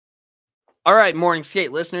All right, morning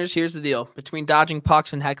skate listeners, here's the deal. Between dodging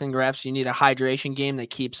pucks and heckling refs, you need a hydration game that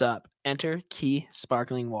keeps up. Enter Key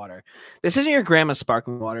Sparkling Water. This isn't your grandma's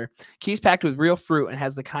sparkling water. Key's packed with real fruit and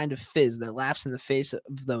has the kind of fizz that laughs in the face of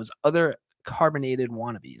those other carbonated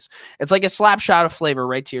wannabes. It's like a slap shot of flavor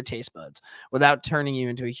right to your taste buds without turning you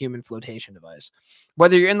into a human flotation device.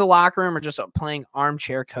 Whether you're in the locker room or just playing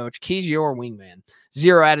armchair coach, Key's your wingman.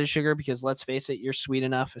 Zero added sugar because, let's face it, you're sweet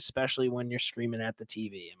enough, especially when you're screaming at the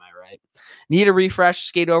TV. Am I right? Need a refresh?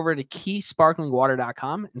 Skate over to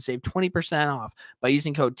keysparklingwater.com and save 20% off by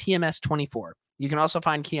using code TMS24. You can also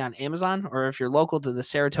find Key on Amazon, or if you're local to the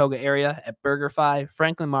Saratoga area, at BurgerFi,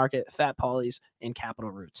 Franklin Market, Fat Paulie's, and Capital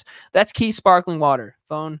Roots. That's Key Sparkling Water.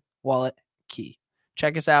 Phone, wallet, Key.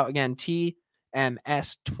 Check us out again.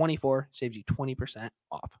 TMS24 saves you 20%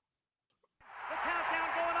 off. The countdown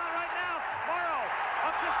going on right now. Morrow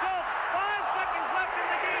up to Schultz. 5 seconds left in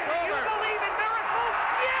the game. Do you believe in miracles?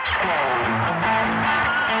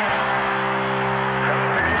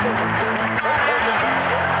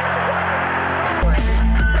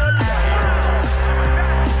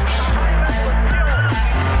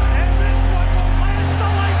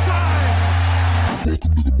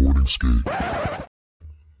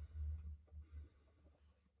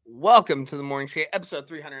 Welcome to the Morning Skate, episode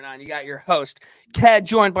 309. You got your host, Ked,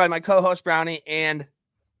 joined by my co-host, Brownie, and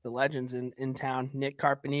the legends in town, Nick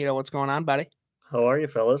Carpenito. What's going on, buddy? How are you,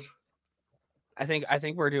 fellas? I think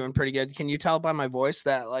we're doing pretty good. Can you tell by my voice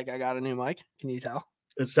that, like, I got a new mic? Can you tell?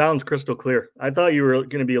 It sounds crystal clear. I thought you were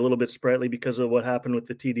going to be a little bit sprightly because of what happened with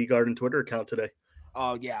the TD Garden Twitter account today.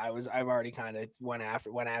 Oh yeah, I've already kind of went at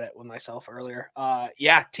it with myself earlier.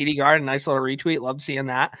 Yeah, TD Garden, nice little retweet. Loved seeing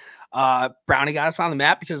that. Brownie got us on the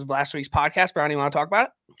map because of last week's podcast. Brownie, you want to talk about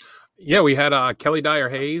it? Yeah, we had Kelly Dyer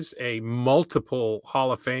Hayes, a multiple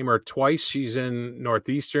Hall of Famer twice. She's in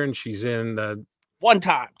Northeastern. She's in the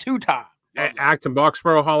two-time Acton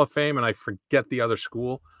Boxborough Hall of Fame, and I forget the other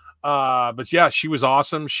school. But yeah, she was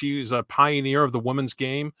awesome. She's a pioneer of the women's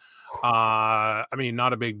game. I mean,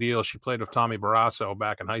 not a big deal. She played with Tommy Barrasso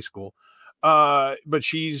back in high school. But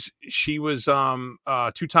she was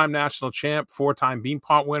two-time national champ, 4-time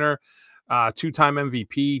Beanpot winner, 2-time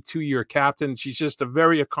MVP, 2-year captain. She's just a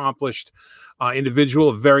very accomplished individual,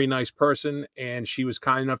 a very nice person, and she was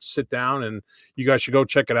kind enough to sit down, and you guys should go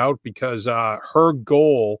check it out because her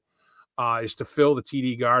goal is to fill the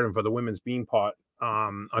TD Garden for the women's Beanpot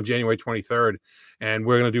on January 23rd, and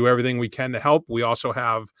we're going to do everything we can to help. We also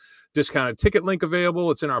have discounted ticket link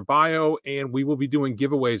available. It's in our bio, and we will be doing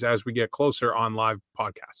giveaways as we get closer on live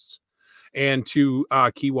podcasts. And to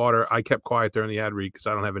Key Water, I kept quiet during the ad read because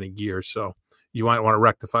I don't have any gear, so you might want to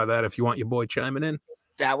rectify that if you want your boy chiming in.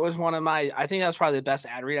 That was I think that was probably the best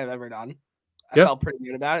ad read I've ever done. I felt pretty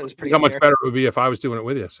good about it. It was pretty How much better it would be if I was doing it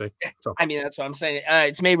with you, see? So. I mean, that's what I'm saying.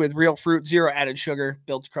 It's made with real fruit, zero added sugar,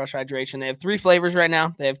 built to crush hydration. They have 3 flavors right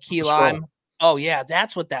now. They have key lime. Oh, yeah,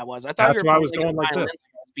 that's what that was. I thought you were I was going like this.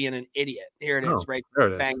 Being an idiot. Here it is, right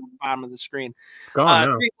there. It bang on the bottom of the screen. It's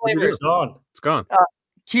gone. 3 flavors. It's gone.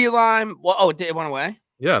 Key lime. Well, it went away.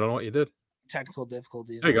 Yeah, I don't know what you did. Technical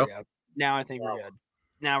difficulties. There you go. Now I think we're good.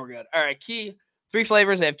 Now we're good. All right, Key. 3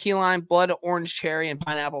 flavors. They have key lime, blood orange cherry, and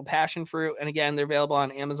pineapple passion fruit. And again, they're available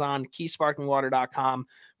on Amazon, keysparklingwater.com.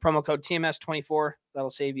 Promo code TMS24. That'll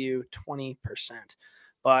save you 20%.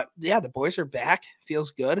 But yeah, the boys are back.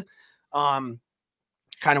 Feels good.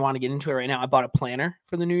 Kind of want to get into it right now. I bought a planner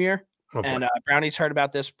for the new year. And Brownie's heard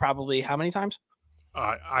about this probably how many times?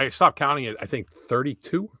 I stopped counting it. I think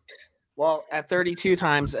 32. Well, at 32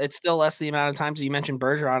 times, it's still less the amount of times you mentioned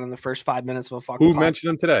Bergeron in the first 5 minutes of a fucking Who mentioned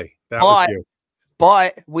him today? That was you.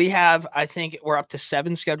 But we have, I think we're up to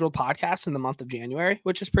 7 scheduled podcasts in the month of January,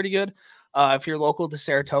 which is pretty good. If you're local to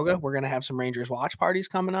Saratoga, we're going to have some Rangers watch parties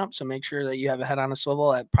coming up. So make sure that you have a head on a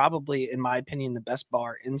swivel at probably, in my opinion, the best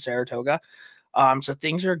bar in Saratoga. So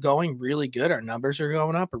things are going really good. Our numbers are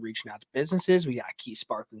going up. We're reaching out to businesses. We got Key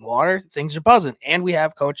Sparkling Water. Things are buzzing. And we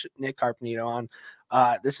have Coach Nick Carpenito on.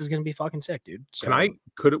 This is going to be fucking sick, dude. So,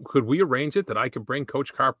 could we arrange it that I could bring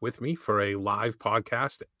Coach Carp with me for a live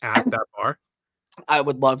podcast at that bar? I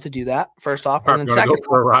would love to do that, first off. Carp, and then second, go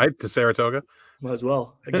for a ride to Saratoga? Might as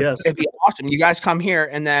well, I guess. It'd be awesome. You guys come here,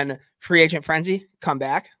 and then Free Agent Frenzy, come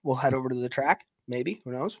back. We'll head over to the track. Maybe.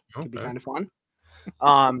 Who knows? Could be kind of fun.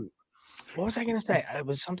 What was I going to say? It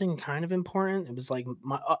was something kind of important. It was like,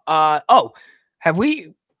 have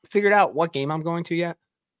we figured out what game I'm going to yet?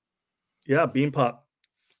 Yeah, Beanpot.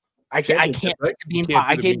 I can't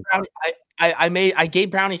Beanpot. I gave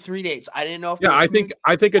Brownie 3 dates. I didn't know if I think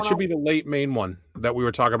it should be the late Maine one that we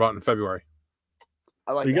were talking about in February.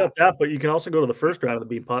 I like You got that, but you can also go to the first round of the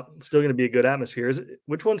Bean Pot. It's still going to be a good atmosphere.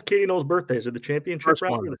 Which one's Katie Knowles' birthday? Is it the championship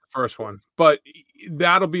round? First one. But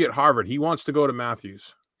that'll be at Harvard. He wants to go to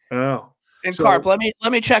Matthews. Oh. And Carp, let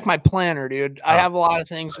me check my planner, dude. I have a lot of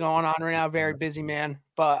things going on right now. Very busy, man.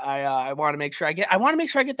 But I want to make sure I get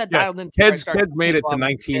that dialed in. Ked's made it to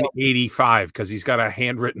 1985 because he's got a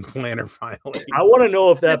handwritten planner finally. I want to know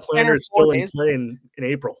if that planner is still in play in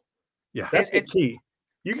April. Yeah, that's the key.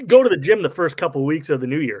 You can go to the gym the first couple of weeks of the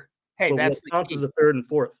new year. Hey, that's the key. Is the 3rd and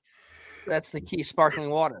 4th. That's the key. Sparkling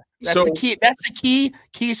water. That's the key. That's the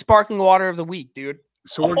key sparkling water of the week, dude.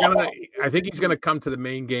 So I think he's gonna come to the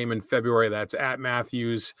main game in February. That's at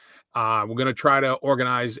Matthews. We're gonna try to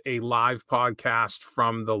organize a live podcast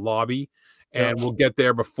from the lobby, and we'll get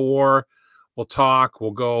there before. We'll talk.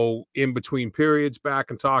 We'll go in between periods, back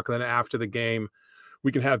and talk, and then after the game,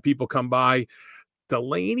 we can have people come by.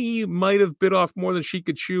 Delaney might have bit off more than she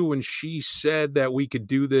could chew when she said that we could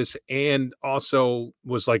do this, and also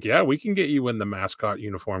was like, "Yeah, we can get you in the mascot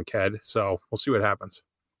uniform, Ked." So we'll see what happens.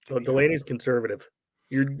 So Delaney's conservative.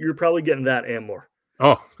 You're probably getting that and more.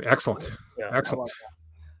 Oh, excellent. Yeah, excellent.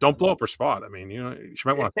 Don't blow up her spot. I mean, she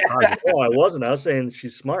might want to target. Oh, I wasn't. I was saying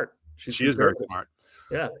she's smart. She is very smart.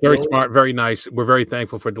 Yeah. Very smart, very nice. We're very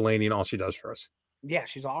thankful for Delaney and all she does for us. Yeah,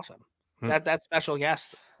 she's awesome. That special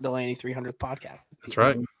guest, Delaney 300th podcast. That's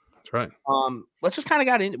right. That's right. Let's just kind of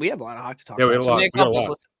got into. We have a lot of hockey to talk about. We have a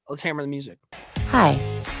lot. Let's hammer the music. Hi,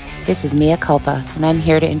 this is Mea Culpa, and I'm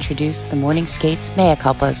here to introduce the Morning Skates Mea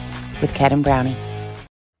Culpas with Kat and Brownie.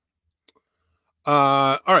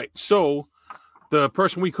 All right. So the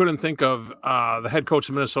person we couldn't think of, the head coach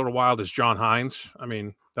of Minnesota Wild, is John Hines. I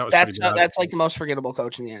mean, that's like the most forgettable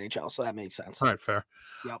coach in the NHL, so that makes sense. All right, fair.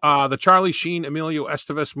 Yep. The Charlie Sheen, Emilio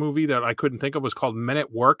Estevez movie that I couldn't think of was called Men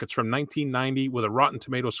at Work. It's from 1990 with a Rotten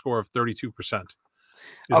Tomato score of 32%.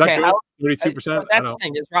 Is that good? 32%? That's the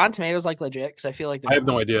thing. Is Rotten Tomatoes like legit? Because I feel like I have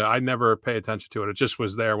no idea. I never pay attention to it. It just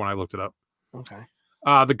was there when I looked it up. Okay.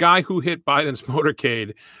 The guy who hit Biden's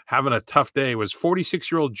motorcade having a tough day was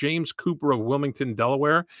 46-year-old James Cooper of Wilmington,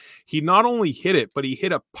 Delaware. He not only hit it, but he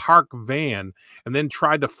hit a park van and then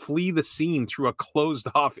tried to flee the scene through a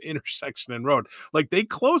closed-off intersection and road. Like, they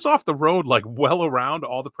close off the road, like, well around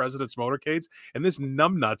all the president's motorcades, and this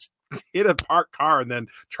numbnuts hit a parked car and then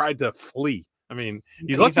tried to flee. I mean,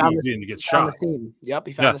 he's lucky he didn't get shot. Yep,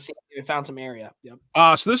 he found the scene. He found some area. Yep.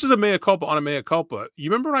 So this is a mea culpa on a mea culpa. You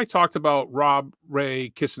remember when I talked about Rob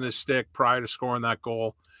Ray kissing his stick prior to scoring that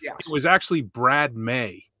goal? Yes. It was actually Brad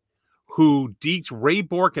May who deked Ray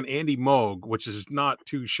Bork and Andy Moog, which is not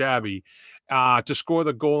too shabby, to score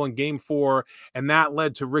the goal in Game 4, and that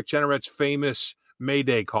led to Rick Jenneret's famous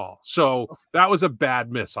Mayday call. So that was a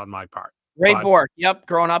bad miss on my part. Ray Bork. Yep.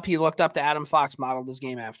 Growing up, he looked up to Adam Fox, modeled his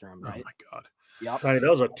game after him. Right? Oh my God. Yep. That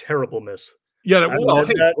was a terrible miss. Yeah, well,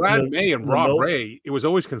 Brad May and Rob Ray, it was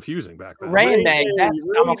always confusing back then. Ray and May,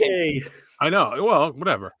 I'm okay. I know. Well,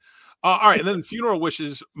 whatever. All right, and then funeral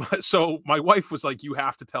wishes. So my wife was like, "You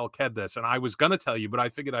have to tell Ked this," and I was gonna tell you, but I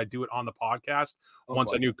figured I'd do it on the podcast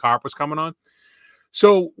once I knew Carp was coming on.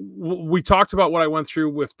 So we talked about what I went through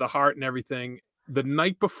with the heart and everything. The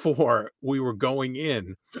night before we were going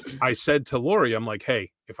in, I said to Lori, I'm like,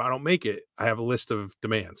 "Hey, if I don't make it, I have a list of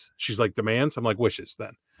demands." She's like, "Demands?" I'm like, "Wishes."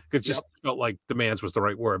 Then it just felt like demands was the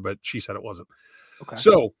right word, but she said it wasn't. Okay.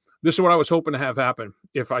 So this is what I was hoping to have happen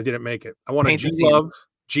if I didn't make it. I wanted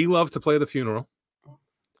G Love to play the funeral.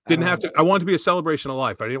 Didn't have to. I wanted to be a celebration of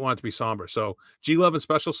life. I didn't want it to be somber. So G Love and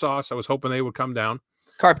Special Sauce. I was hoping they would come down.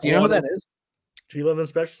 Carp, do you know who that is? G Love and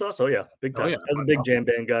Special Sauce. Oh yeah, big time. I was a big jam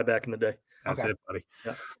band guy back in the day. That's it, buddy.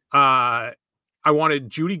 Yeah. I wanted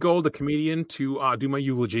Judy Gold, the comedian, to do my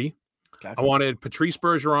eulogy. Okay. I wanted Patrice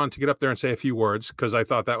Bergeron to get up there and say a few words because I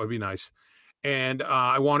thought that would be nice. And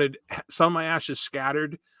I wanted some of my ashes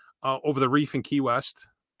scattered over the reef in Key West.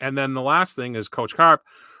 And then the last thing is Coach Carp.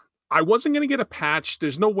 I wasn't going to get a patch.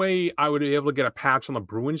 There's no way I would be able to get a patch on the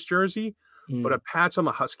Bruins jersey, but a patch on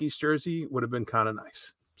the Huskies jersey would have been kind of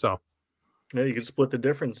nice. So. Yeah, you can split the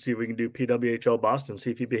difference. See if we can do PWHL Boston.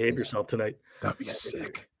 See if you behave yourself tonight. That'd be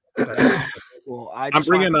sick. Well,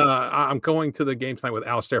 I'm going to the game tonight with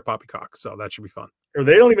Alistair Poppycock, so that should be fun. Or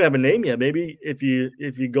they don't even have a name yet. Maybe if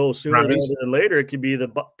you go sooner rather than later, it could be the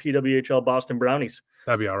PWHL Boston Brownies.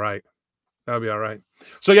 That'd be all right.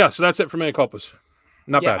 So yeah, so that's it for mea culpas.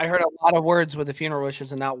 Not bad. I heard a lot of words with the funeral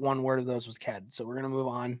wishes, and not one word of those was Ked. So we're gonna move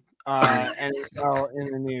on. And in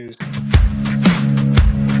the news.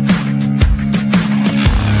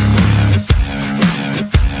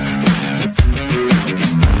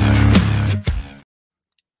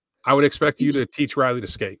 I would expect you to teach Riley to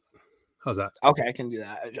skate. How's that? Okay, I can do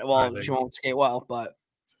that. Well, she won't skate well, but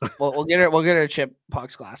We'll get her a chip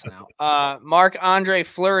pucks glass now. Marc-Andre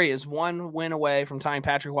Fleury is 1 win away from tying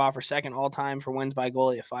Patrick Waugh for second all time for wins by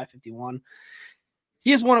goalie at 551.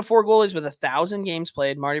 He is one of 4 goalies with 1,000 games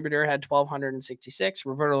played. Marty Brodeur had 1,266.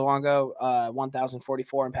 Roberto Luongo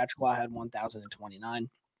 1,044, and Patrick Waugh had 1,029.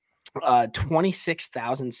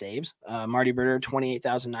 26,000 saves. Marty Brodeur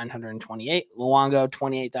 28,928. Luongo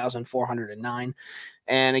 28,409.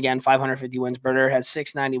 And again, 550 wins. Brodeur has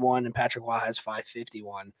 691, and Patrick Waugh has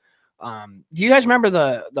 551. Do you guys remember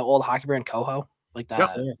the old hockey brand Coho, like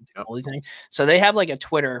that goalie thing? So they have like a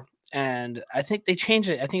Twitter, and I think they changed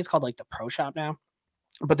it. I think it's called like the Pro Shop now.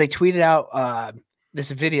 But they tweeted out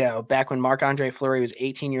this video back when Marc-Andre Fleury was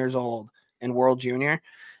 18 years old in World Junior.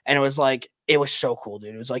 And it was like, it was so cool,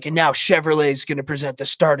 dude. It was like, and now Chevrolet is going to present the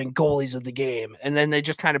starting goalies of the game. And then they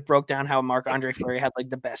just kind of broke down how Marc-Andre Fleury had like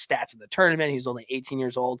the best stats in the tournament. He was only 18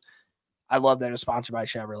 years old. I love that it was sponsored by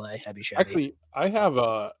Chevrolet. Heavy Chevy. Actually, I have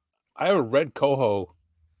a red Coho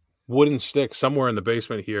wooden stick somewhere in the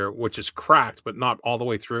basement here, which is cracked, but not all the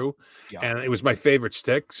way through. Yeah. And it was my favorite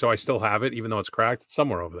stick, so I still have it, even though it's cracked. It's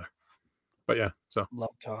somewhere over there. But yeah, so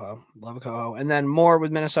love Coho. And then more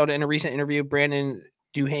with Minnesota. In a recent interview, Brandon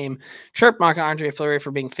Duhaime chirped Marc-Andre Fleury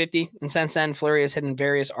for being 50. And since then, Fleury has hidden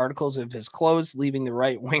various articles of his clothes, leaving the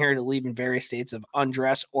right winger to leave in various states of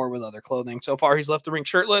undress or with other clothing. So far, he's left the rink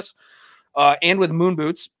shirtless and with moon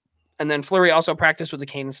boots. And then Fleury also practiced with the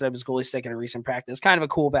cane instead of his goalie stick in a recent practice. Kind of a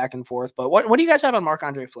cool back and forth. But what do you guys have on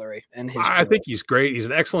Marc-Andre Fleury and his career? I think he's great. He's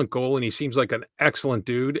an excellent goal, and he seems like an excellent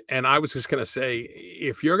dude. And I was just going to say,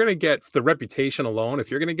 if you're going to get the reputation alone, if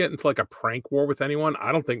you're going to get into like a prank war with anyone,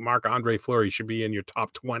 I don't think Marc-Andre Fleury should be in your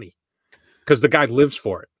top 20 because the guy lives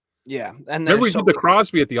for it. Yeah. And remember he did the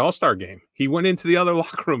Crosby at the All-Star game. He went into the other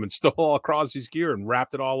locker room and stole all Crosby's gear and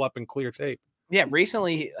wrapped it all up in clear tape. Yeah,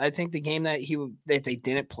 recently, I think the game that they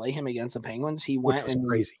didn't play him against the Penguins, he went and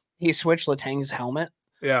crazy. He switched Letang's helmet.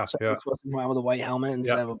 Yeah, so he went with a white helmet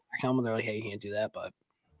instead of a black helmet. They're like, hey, you can't do that. But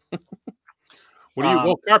what do you?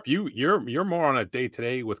 Well, Carp, you're more on a day to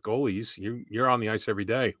day with goalies. You're on the ice every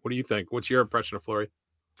day. What do you think? What's your impression of Fleury?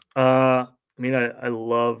 I mean, I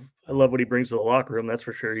love what he brings to the locker room. That's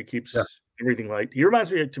for sure. He keeps everything light. He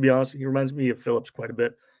reminds me, to be honest, of Phillips quite a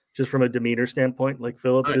bit, just from a demeanor standpoint. Like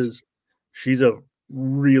Phillips she's a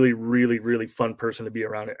really, really, really fun person to be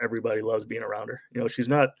around. Everybody loves being around her. You know, she's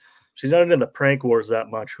not into the prank wars that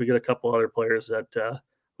much. We got a couple other players that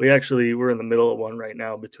we're in the middle of one right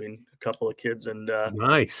now between a couple of kids and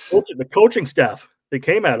nice. The coaching staff. They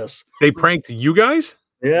came at us. They pranked you guys?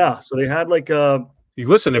 Yeah. So they had like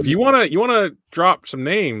listen, if you wanna drop some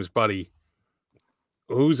names, buddy.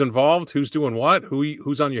 Who's involved? Who's doing what?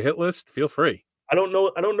 Who's on your hit list? Feel free. I don't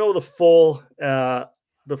know the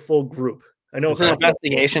full group. I know there's an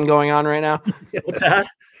investigation going on right now. What's that?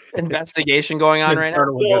 Investigation going on right now.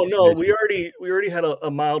 No, we already had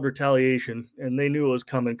a mild retaliation, and they knew it was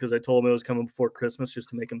coming because I told them it was coming before Christmas, just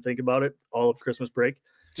to make them think about it. All of Christmas break,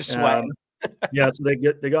 just sweating. Yeah, so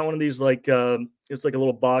they got one of these like it's like a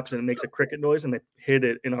little box and it makes a cricket noise, and they hid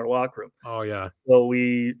it in our locker room. Oh yeah. So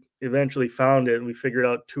we eventually found it, and we figured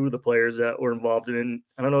out 2 of the players that were involved in it. And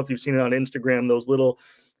I don't know if you've seen it on Instagram. Those little.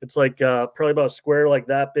 It's like probably about a square like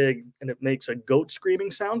that big, and it makes a goat screaming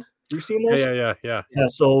sound. You've seen those? Yeah.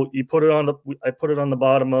 So you put it on I put it on the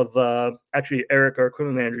bottom of actually Eric, our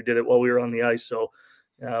equipment manager, did it while we were on the ice. So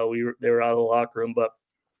they were out of the locker room, but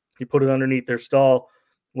he put it underneath their stall.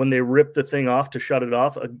 When they rip the thing off to shut it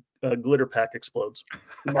off, a glitter pack explodes.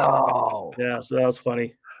 No. Yeah, so that was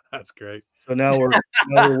funny. That's great. So now we're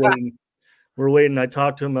waiting. We're waiting. I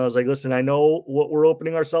talked to him. I was like, listen, I know what we're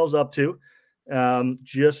opening ourselves up to.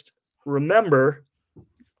 Just remember,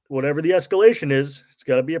 whatever the escalation is, it's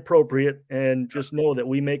got to be appropriate, and just know that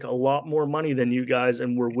we make a lot more money than you guys,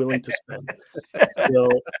 and we're willing to spend. So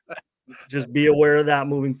just be aware of that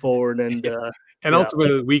moving forward. And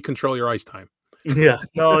ultimately, we control your ice time. Yeah,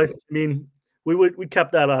 no, I mean, we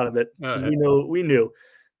kept that out of it. We knew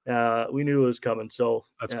it was coming. So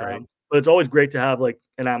that's great. But it's always great to have like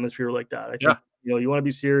an atmosphere like that. I think, you want to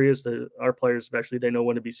be serious. Our players, especially, they know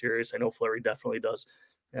when to be serious. I know Fleury definitely does.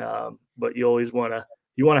 But you always want to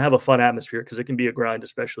have a fun atmosphere because it can be a grind,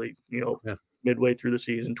 especially midway through the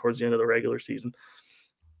season, towards the end of the regular season.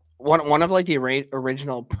 One of like the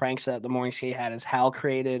original pranks that the Morning Skate had is Hal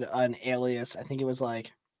created an alias. I think it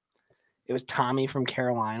was Tommy from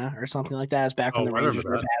Carolina or something like that. It was back when the Rangers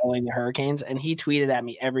were battling the Hurricanes, and he tweeted at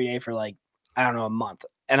me every day for like, I don't know, a month.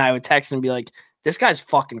 And I would text him and be like, this guy's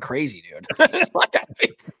fucking crazy, dude.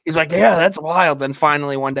 He's like, yeah, that's wild. Then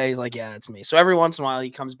finally one day he's like, yeah, it's me. So every once in a while he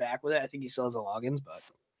comes back with it. I think he still has the logins, but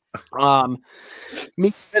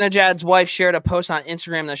Meek Zibanejad's wife shared a post on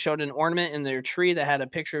Instagram that showed an ornament in their tree that had a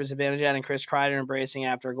picture of Zibanejad and Chris Kreider embracing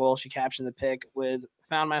after a goal. She captioned the pic with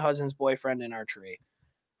 "Found my husband's boyfriend in our tree."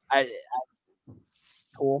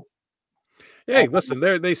 Cool. Hey, listen,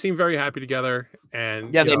 they seem very happy together,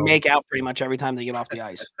 and yeah, they make out pretty much every time they get off the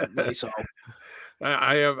ice. So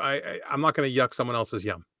I'm not going to yuck someone else's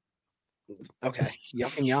yum. Okay,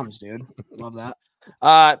 yucking yums, dude. Love that.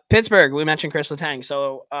 Pittsburgh, we mentioned Chris Letang.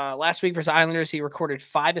 So last week versus Islanders, he recorded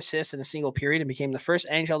 5 assists in a single period and became the first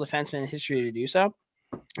NHL defenseman in history to do so.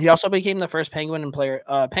 He also became the first Penguin player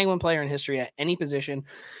in history at any position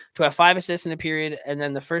to have 5 assists in a period, and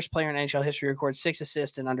then the first player in NHL history to record 6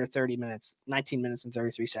 assists in under 30 minutes, 19 minutes and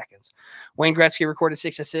 33 seconds. Wayne Gretzky recorded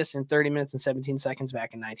 6 assists in 30 minutes and 17 seconds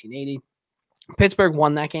back in 1980. Pittsburgh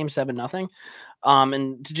won that game 7-0.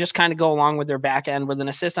 And to just kind of go along with their back end with an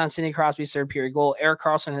assist on Sidney Crosby's third period goal, Erik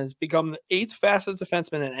Karlsson has become the 8th fastest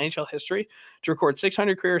defenseman in NHL history to record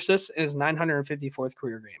 600 career assists in his 954th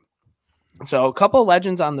career game. So a couple of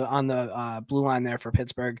legends on the blue line there for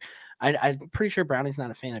Pittsburgh. I'm pretty sure Brownie's not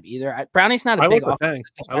a fan of either. Brownie's not a big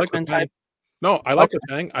defenseman type. No, I like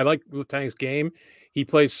Letang. I like Letang's game. He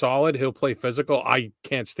plays solid. He'll play physical. I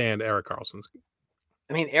can't stand Erik Karlsson's.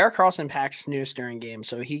 I mean, Erik Karlsson packs snooze during games,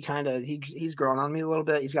 so he's grown on me a little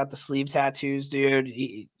bit. He's got the sleeve tattoos, dude.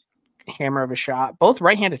 Hammer of a shot. Both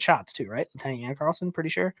right-handed shots, too, right? Letang and Karlsson, pretty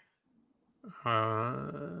sure.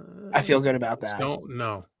 I feel good about that. Don't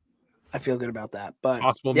know. I feel good about that. But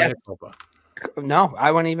possible yeah. Manitoba. No,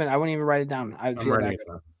 I wouldn't even write it down. I feel that.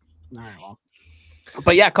 All right, well.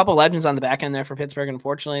 But yeah, a couple legends on the back end there for Pittsburgh.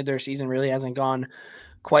 Unfortunately, their season really hasn't gone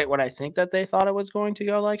quite what I think that they thought it was going to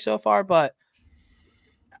go like so far. But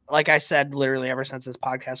like I said, literally ever since this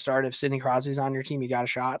podcast started, if Sidney Crosby's on your team, you got a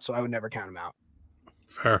shot. So I would never count him out.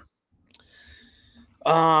 Fair.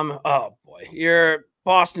 Oh boy, your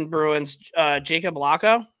Boston Bruins, Jacob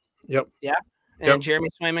Lacko. Yep. Yeah. And Jeremy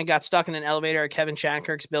Swayman got stuck in an elevator at Kevin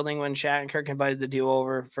Shattenkirk's building when Shattenkirk invited the duo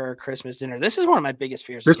over for Christmas dinner. This is one of my biggest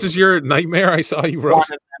fears. This is your nightmare. I saw you wrote. One of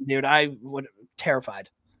them, dude. I would terrified.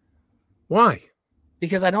 Why?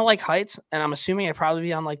 Because I don't like heights, and I'm assuming I'd probably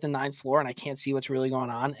be on like the 9th floor, and I can't see what's really going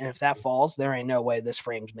on. And if that falls, there ain't no way this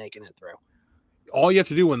frame's making it through. All you have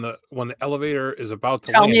to do when the elevator is about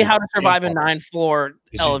to tell me how to survive a 9th floor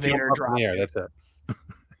elevator drop. Yeah, that's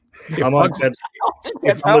it. I'm on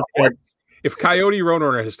that's how it works. If Coyote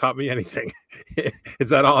Roadrunner has taught me anything, is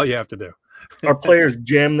that all you have to do? Our players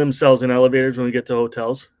jam themselves in elevators when we get to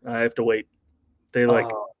hotels. I have to wait. They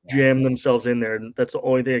jam themselves in there, and that's the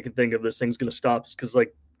only thing I can think of. This thing's going to stop because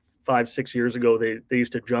 5-6 years ago they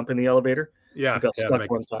used to jump in the elevator. Yeah, got stuck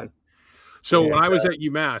one time. So when I was at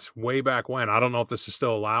UMass way back when, I don't know if this is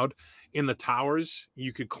still allowed. In the towers,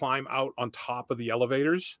 you could climb out on top of the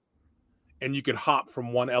elevators, and you could hop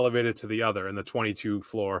from one elevator to the other in the 22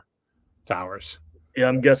 floor towers. Yeah,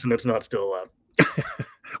 I'm guessing it's not still allowed.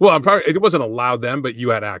 Well, it wasn't allowed then, but you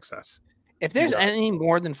had access. If there's any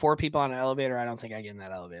more than 4 people on an elevator, I don't think I get in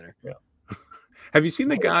that elevator. Yeah. Have you seen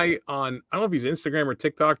the guy on, I don't know if he's Instagram or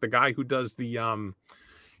TikTok, the guy who does the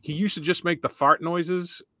he used to just make the fart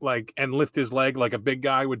noises and lift his leg like a big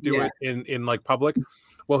guy would do it in public.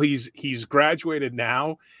 Well, he's graduated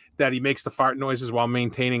now that he makes the fart noises while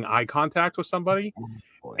maintaining eye contact with somebody.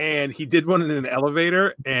 And he did one in an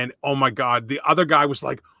elevator, and oh my God, the other guy was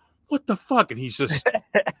like, what the fuck? And he's just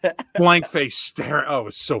blank face staring. Oh, it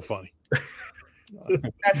was so funny.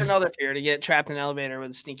 That's another fear, to get trapped in an elevator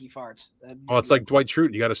with stinky farts. It's like Dwight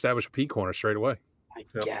Schrute. You got to establish a pee corner straight away. I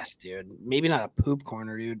guess, dude. Maybe not a poop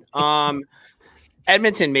corner, dude.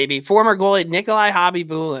 Edmonton, maybe. Former goalie Nikolai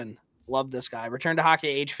Hobby-Bulin. Love this guy. Returned to hockey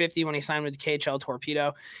at age 50 when he signed with KHL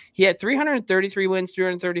Torpedo. He had 333 wins,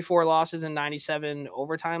 334 losses, and 97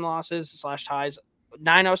 overtime losses / ties.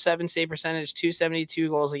 907 save percentage, 272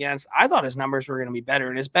 goals against. I thought his numbers were going to be better.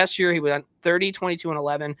 In his best year, he went 30, 22, and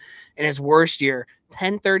 11. In his worst year,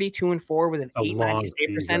 10, 32, and 4 with an 890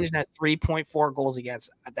 save percentage and at 3.4 goals against.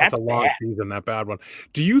 That's a long season, that bad one.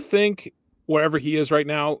 Do you think wherever he is right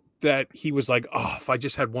now that he was like, oh, if I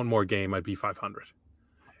just had one more game, I'd be 500?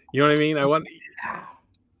 You know what I mean?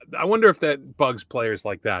 I wonder if that bugs players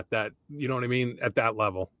like that, you know what I mean, at that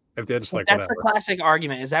level. If they're just that's the classic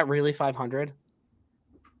argument. Is that really 500?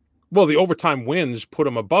 Well, the overtime wins put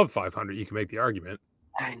them above 500. You can make the argument.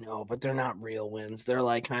 I know, but they're not real wins. They're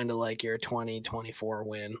kind of like your 20-24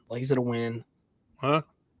 win. Is it a win? Huh?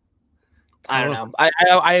 I don't know.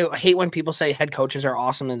 I hate when people say head coaches are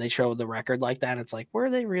awesome and they show the record like that. It's like, were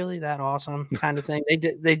they really that awesome? Kind of thing. They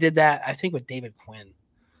did that, I think, with David Quinn.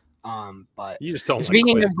 But you just don't.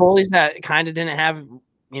 Speaking of goalies that kind of didn't have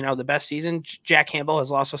the best season. Jack Campbell has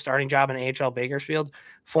lost a starting job in AHL Bakersfield,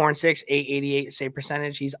 4-6, 888 save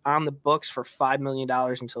percentage. He's on the books for $5 million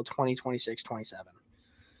until 2026-27.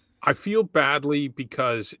 I feel badly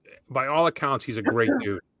because by all accounts, he's a great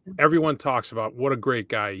dude. Everyone talks about what a great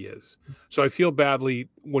guy he is. So I feel badly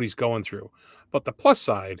what he's going through. But the plus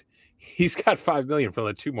side, he's got $5 million for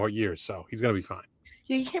the 2 more years, so he's going to be fine.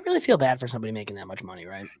 Yeah, you can't really feel bad for somebody making that much money,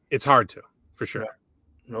 right? It's hard to, for sure.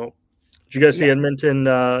 Yeah. No. Did you guys see Edmonton?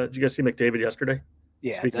 Did you guys see McDavid yesterday?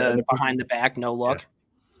 Yeah, behind the back, no look. Yeah.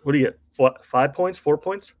 What do you get? What, 5 points? 4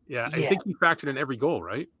 points? Yeah, I think he factored in every goal,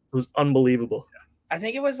 right? It was unbelievable. I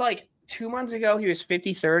think it was like 2 months ago, he was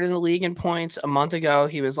 53rd in the league in points. A month ago,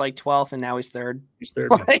 he was like 12th, and now he's 3rd. He's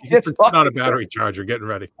 3rd. Like, it's not a battery charger. Getting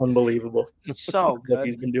ready. Unbelievable. So good. What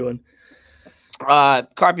he's been doing.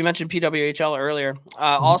 Carp, you mentioned PWHL earlier.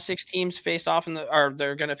 All 6 teams face off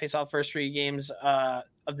they're going to face off first 3 games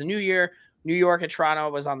of the new year. New York at Toronto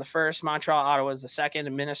was on the 1st. Montreal, Ottawa was the 2nd,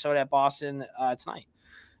 and Minnesota at Boston tonight.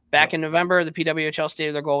 Back in November, the PWHL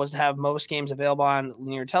stated their goal was to have most games available on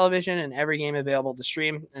linear television and every game available to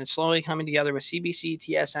stream. And it's slowly coming together with CBC,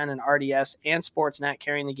 TSN, and RDS and Sportsnet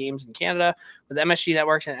carrying the games in Canada, with MSG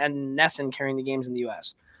Networks and NESN carrying the games in the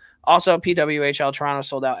U.S. Also, PWHL Toronto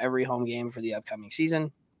sold out every home game for the upcoming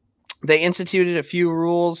season. They instituted a few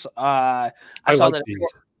rules. I saw that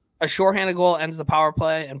a shorthanded goal ends the power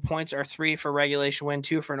play, and points are 3 for regulation win,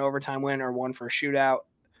 2 for an overtime win, or 1 for a shootout.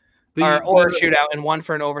 Or a shootout, and 1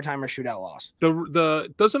 for an overtime or shootout loss.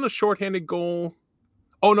 The doesn't a shorthanded goal?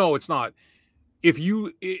 Oh no, it's not. If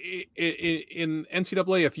you in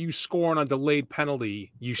NCAA, if you score on a delayed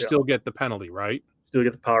penalty, you still get the penalty, right? Still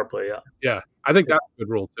get the power play, yeah. Yeah, I think that's a good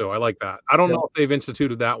rule too. I like that. I don't know if they've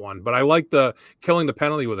instituted that one, but I like the killing the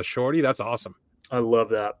penalty with a shorty. That's awesome. I love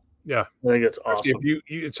that. Yeah, I think it's awesome. If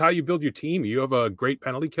it's how you build your team. You have a great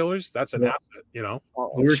penalty killers. That's an asset,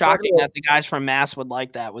 Well, it's shocking that the guys from Mass would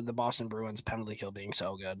like that with the Boston Bruins penalty kill being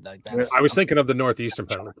so good. Like I was thinking of the Northeastern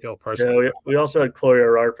penalty kill personally. Yeah, we also had Chloe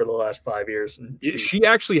Arard for the last 5 years. And she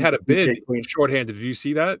actually had a bid shorthanded. Did you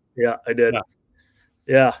see that? Yeah, I did.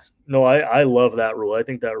 Yeah. No, I love that rule. I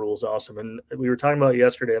think that rule is awesome. And we were talking about it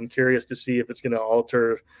yesterday. I'm curious to see if it's going to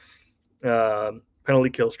alter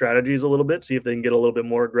penalty kill strategies a little bit, see if they can get a little bit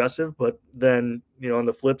more aggressive. But then, on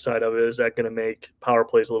the flip side of it, is that going to make power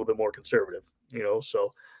plays a little bit more conservative?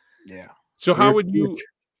 So yeah. So how would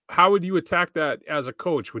you attack that as a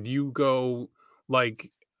coach? Would you go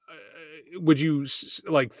would you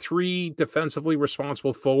 3 defensively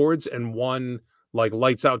responsible forwards and 1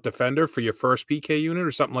 lights out defender for your first PK unit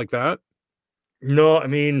or something like that? No, I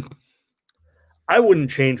mean, I wouldn't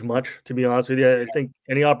change much, to be honest with you. I think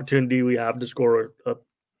any opportunity we have to score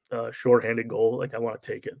a shorthanded goal, I want to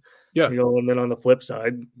take it. Yeah. And then on the flip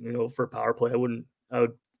side, for power play, I would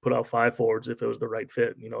put out 5 forwards if it was the right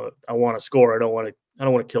fit. I want to score. I don't want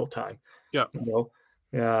to kill time. Yeah.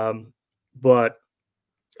 But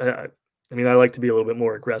I like to be a little bit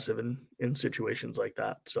more aggressive in situations like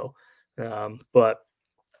that. So, but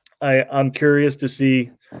I'm curious to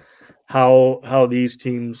see how these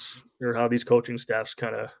teams or how these coaching staffs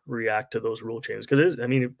kind of react to those rule changes, because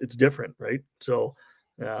it's different, right? So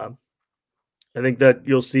I think that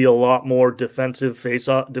you'll see a lot more defensive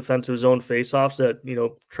zone faceoffs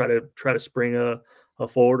that try to spring a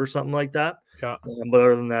forward or something like that. Yeah. But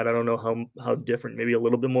other than that, I don't know how different. Maybe a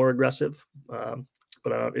little bit more aggressive.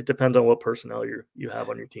 But it depends on what personnel you have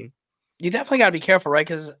on your team. You definitely got to be careful, right?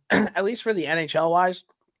 Because at least for the NHL wise,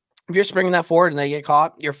 if you're springing that forward and they get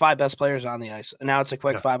caught, your 5 best players are on the ice. And now it's a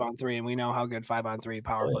quick 5-on-3, and we know how good 5-on-3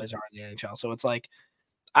 power plays are in the NHL. So it's I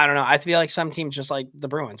don't know. I feel like some teams, just like the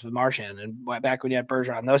Bruins with Marchand and back when you had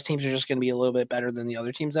Bergeron, those teams are just going to be a little bit better than the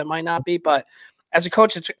other teams that might not be. But as a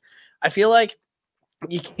coach, I feel like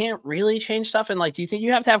you can't really change stuff. And do you think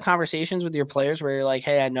you have to have conversations with your players where you're like,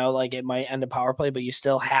 hey, I know it might end a power play, but you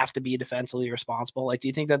still have to be defensively responsible? Do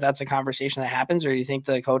you think that that's a conversation that happens, or do you think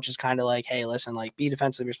the coach is kind of like, hey, listen, be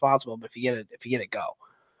defensively responsible, but if you get it, go?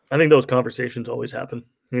 I think those conversations always happen.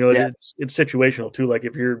 It's situational too.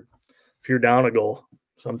 If you're down a goal,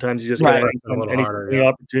 sometimes you just got any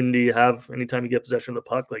opportunity you have, anytime you get possession of the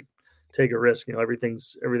puck, take a risk.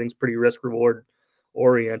 Everything's pretty risk reward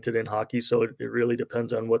oriented in hockey, so it really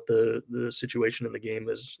depends on what the situation in the game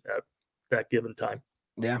is at that given time.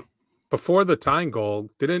 Yeah. Before the tying goal,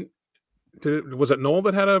 was it Noel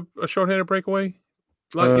that had a shorthanded breakaway?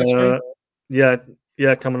 Yeah,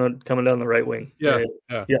 coming down the right wing. Yeah.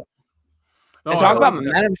 And talk about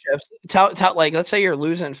momentum shifts. Let's say you're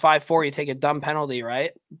losing 5-4, you take a dumb penalty,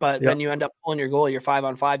 right? But then you end up pulling your goal. You're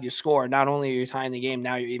 5-on-5, you score. Not only are you tying the game,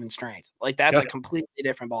 now you're even strength. That's a completely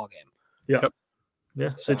different ball game. Yeah. Yeah,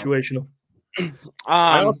 situational.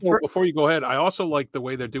 I also, before you go ahead, I also like the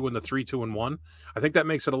way they're doing the 3, 2, and 1. I think that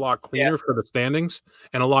makes it a lot cleaner for the standings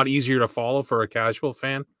and a lot easier to follow for a casual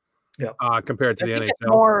fan. Yeah. Compared to the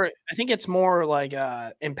NHL. I think it's more like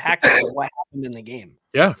impactful what happened in the game.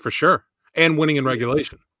 Yeah, for sure. And winning in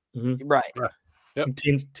regulation. Mm-hmm. Right. Yeah. Yep.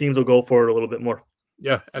 Teams will go for it a little bit more.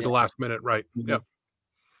 Yeah, at the last minute, right. Mm-hmm.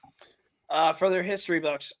 Yep. For their history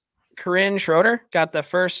books, Corinne Schroeder got the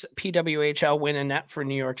first PWHL win in net for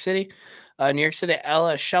New York City. New York City,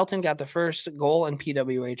 Ella Shelton got the first goal in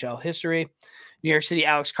PWHL history. New York City,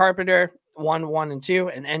 Alex Carpenter, 1, 1, and 2,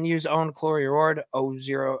 and NU's own Chloe Ward,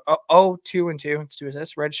 2, and 2, 2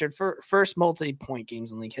 assists, registered for first multi-point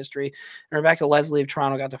games in league history. And Rebecca Leslie of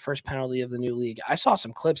Toronto got the first penalty of the new league. I saw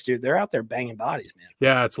some clips, dude. They're out there banging bodies, man.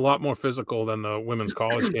 Yeah, it's a lot more physical than the women's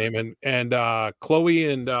college game. And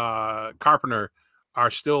Chloe and Carpenter are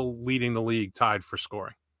still leading the league tied for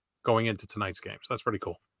scoring going into tonight's game. So that's pretty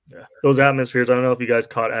cool. Yeah. Those atmospheres, I don't know if you guys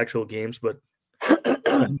caught actual games, but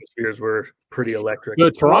atmospheres were pretty electric.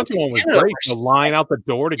 The Toronto one was great. The line out the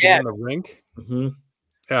door to get in the rink. Mm-hmm.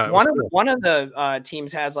 Yeah, one of the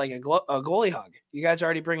teams has like a goalie hug. You guys are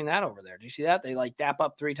already bringing that over there. Do you see that? They like dap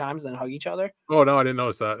up 3 times and then hug each other. Oh no, I didn't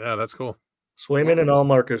notice that. Yeah, that's cool. Swayman and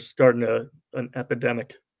Allmark are starting an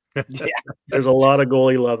epidemic. Yeah, there's a lot of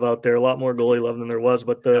goalie love out there, a lot more goalie love than there was.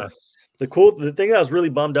 But the thing that I was really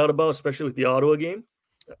bummed out about, especially with the Ottawa game,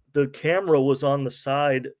 the camera was on the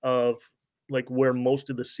side of like where most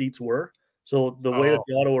of the seats were. So the way that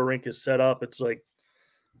the Ottawa rink is set up, it's like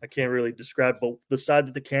I can't really describe, but the side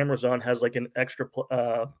that the camera's on has like an extra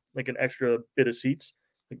bit of seats,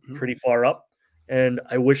 like pretty far up. And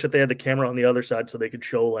I wish that they had the camera on the other side so they could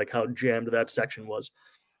show like how jammed that section was.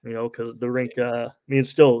 You know, because the rink, it was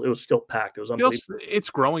still packed. It was unbelievable. It's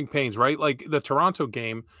growing pains, right? Like the Toronto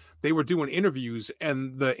game, they were doing interviews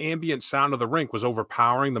and the ambient sound of the rink was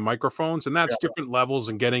overpowering the microphones, and that's different levels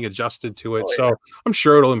and getting adjusted to it. So I'm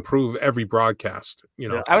sure it'll improve every broadcast. You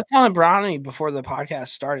know, I was telling Brownie before the podcast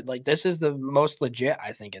started, like this is the most legit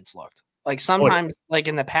I think it's looked. Like sometimes, like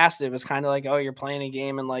in the past, it was kind of like, oh, you're playing a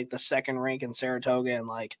game in like the second rink in Saratoga, and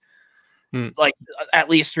like at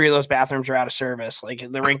least 3 of those bathrooms are out of service. Like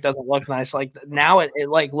the rink doesn't look nice. Like now it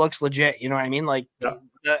like looks legit. You know what I mean? Like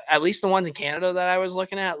at least the ones in Canada that I was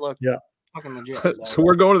looking at look fucking legit. So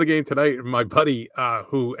we're going to the game tonight. My buddy,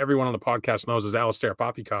 who everyone on the podcast knows is Alistair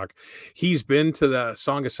Poppycock, he's been to the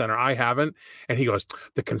Tsonga Center. I haven't. And he goes,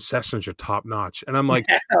 the concessions are top notch. And I'm like,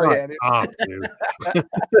 dude.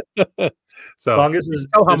 So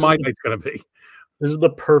tell how my night's going to be. This is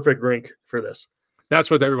the perfect rink for this. That's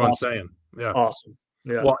what everyone's saying. Yeah. Awesome.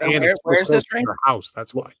 Yeah. Well, and where's this rink? House.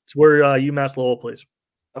 That's why. It's where UMass Lowell plays.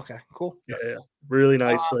 Okay, cool. Yeah. Really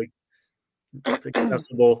nice, like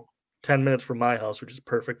accessible. 10 minutes from my house, which is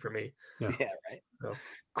perfect for me. Yeah, right. So.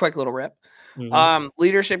 Quick little rip. Mm-hmm.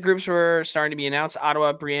 Leadership groups were starting to be announced.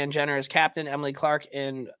 Ottawa, Brianne Jenner as captain, Emily Clark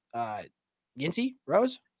and Ginty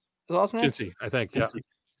Rose as alternate. Ginty, I think.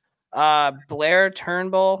 Yeah. Blair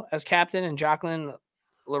Turnbull as captain and Jacqueline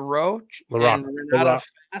LaRoche and Renata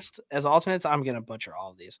Fast as alternates. I'm going to butcher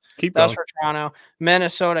all of these. That's for Toronto.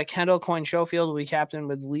 Minnesota, Kendall Coyne-Schofield will be captain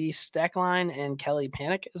with Lee Steckline and Kelly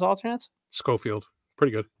Panic as alternates. Schofield.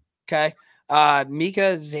 Pretty good. Okay.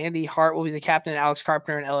 Mika Zandy Hart will be the captain. Alex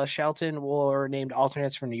Carpenter and Ella Shelton were named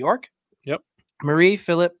alternates for New York. Yep.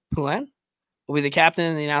 Marie-Philippe Poulin will be the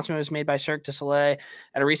captain. The announcement was made by Cirque du Soleil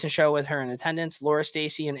at a recent show with her in attendance. Laura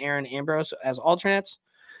Stacey and Aaron Ambrose as alternates.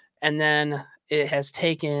 And then it has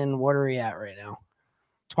taken, what are we at right now?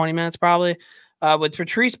 20 minutes probably. With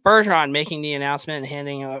Patrice Bergeron making the announcement and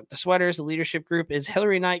handing out the sweaters, the leadership group is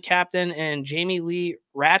Hillary Knight captain and Jamie Lee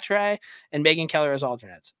Rattray and Megan Keller as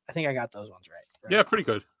alternates. I think I got those ones right. Yeah, pretty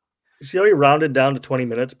good. You see how he rounded down to 20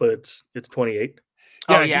 minutes, but it's 28.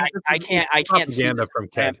 Yeah, I can't see that from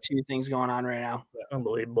Ken. I have 2 things going on right now. Yeah,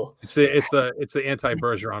 unbelievable. It's the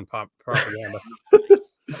anti-Bergeron propaganda.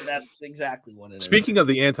 That's exactly what it is. Speaking of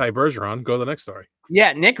the anti-Bergeron, go to the next story.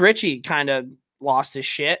 Yeah, Nick Ritchie kind of lost his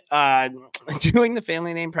shit doing the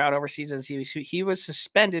family name proud overseas as he was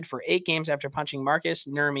suspended for 8 games after punching Marcus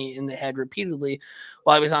Nurmi in the head repeatedly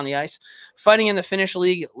while he was on the ice. Fighting in the Finnish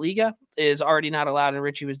league Liga is already not allowed, and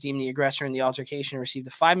Ritchie was deemed the aggressor in the altercation and received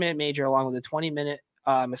a 5-minute major along with a 20-minute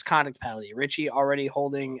misconduct penalty. Ritchie already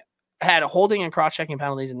had holding and cross-checking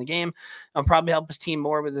penalties in the game. Probably help his team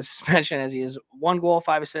more with the suspension as he has 1 goal,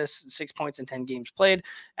 5 assists, 6 points in 10 games played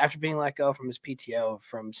after being let go from his PTO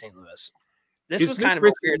from St. Louis. This was kind of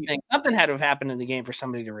a weird thing. Something had to have happened in the game for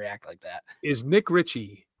somebody to react like that. Is Nick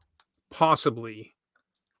Ritchie possibly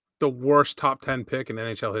the worst top 10 pick in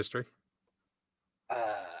NHL history?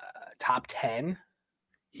 Top 10?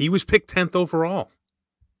 He was picked 10th overall.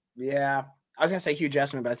 Yeah. I was gonna say Hugh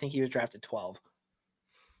Jackman, but I think he was drafted 12.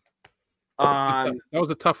 That was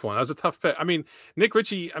a tough one. That was a tough pick. I mean, Nick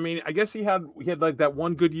Ritchie. I mean, I guess he had like that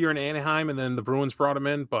one good year in Anaheim, and then the Bruins brought him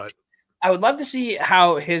in. But I would love to see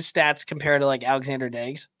how his stats compare to like Alexander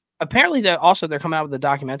Diggs. Apparently, they're coming out with a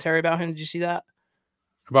documentary about him. Did you see that?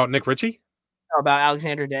 About Nick Ritchie? About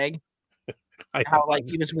Alexander Diggs? How like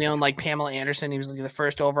he was wheeling like Pamela Anderson. He was like the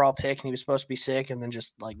first overall pick, and he was supposed to be sick, and then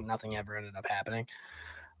just like nothing ever ended up happening.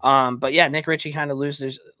 But yeah, Nick Ritchie kind of losing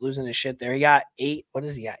his shit there. He got 8. What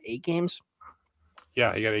is he got? 8 games.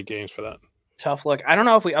 Yeah, he got 8 games for that. Tough look. I don't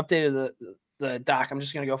know if we updated the doc. I'm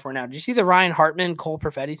just gonna go for it now. Did you see the Ryan Hartman Cole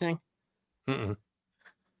Perfetti thing? Mm-mm.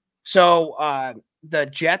 So the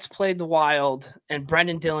Jets played the Wild, and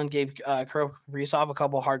Brendan Dillon gave Kirill Kaprizov a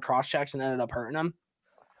couple hard cross checks and ended up hurting him.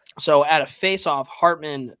 So at a face-off,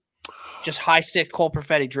 Hartman just high-sticked Cole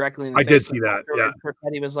Perfetti directly in the face. I did see that, yeah.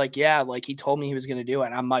 Perfetti was like, yeah, like he told me he was going to do it,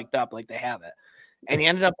 and I'm mic'd up like they have it. And he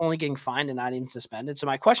ended up only getting fined and not even suspended. So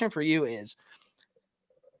my question for you is,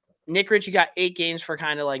 Nick Ritchie got 8 games for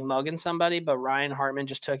kind of like mugging somebody, but Ryan Hartman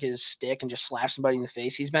just took his stick and just slashed somebody in the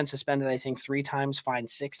face. He's been suspended, I think, 3 times, fined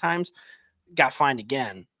 6 times, got fined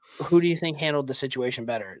again. Who do you think handled the situation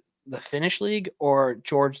better, the Finnish league or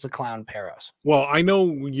George the Clown Peros? Well, I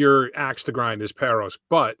know your axe to grind is Peros,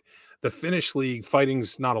 but the Finnish league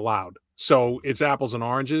fighting's not allowed. So it's apples and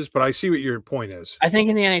oranges, but I see what your point is. I think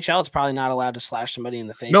in the NHL, it's probably not allowed to slash somebody in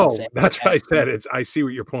the face. No, and say, that's what I said. I see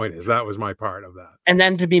what your point is. That was my part of that. And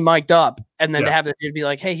then to be mic'd up, and then to have the dude be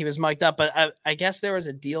like, hey, he was mic'd up. But I guess there was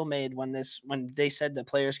a deal made when they said that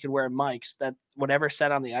players could wear mics, that whatever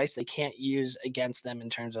said on the ice, they can't use against them in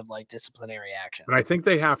terms of like disciplinary action. And I think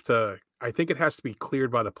it has to be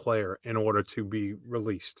cleared by the player in order to be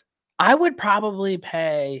released. I would probably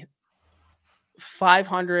pay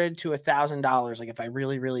 $500 to $1,000, like if I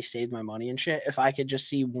really, really saved my money and shit, if I could just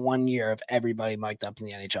see 1 year of everybody mic'd up in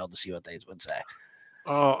the NHL to see what they would say.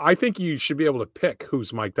 I think you should be able to pick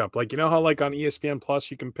who's mic'd up. Like, you know how like on ESPN Plus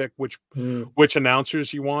you can pick which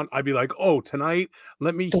announcers you want. I'd be like, oh, tonight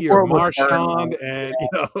let me hear Marchand, and you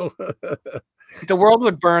know, the world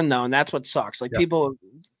would burn though, and that's what sucks. Like people.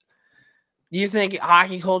 Do you think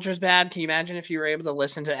hockey culture is bad? Can you imagine if you were able to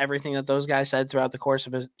listen to everything that those guys said throughout the course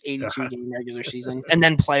of an 82-game regular season and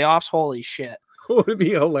then playoffs? Holy shit. What would be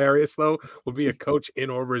hilarious, though, would be a coach in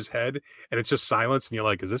over his head, and it's just silence, and you're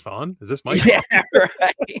like, is this on? Is this Mike? Yeah,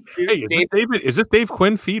 right. Dude, hey, is this Dave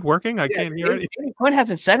Quinn feed working? I can't hear anything. Dave Quinn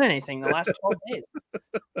hasn't said anything the last 12 days.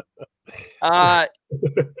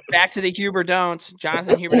 Back to the Huber don'ts.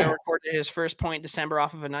 Jonathan Huber recorded his first point in December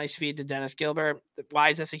off of a nice feed to Dennis Gilbert. Why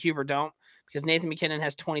is this a Huber don't? Because Nathan McKinnon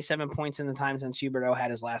has 27 points in the time since Huberdeau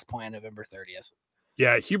had his last point on November 30th.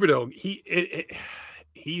 Yeah, Huberdeau,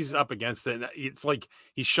 he's up against it. It's like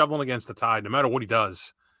he's shoveling against the tide no matter what he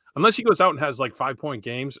does. Unless he goes out and has like 5-point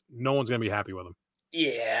games, no one's going to be happy with him.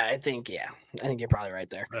 Yeah, I think you're probably right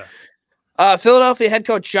there. Yeah. Philadelphia head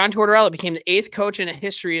coach John Tortorella became the 8th coach in the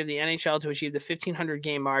history of the NHL to achieve the 1,500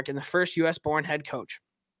 game mark and the first U.S.-born head coach.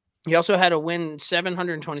 He also had a win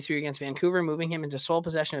 723 against Vancouver, moving him into sole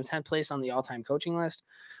possession of 10th place on the all-time coaching list.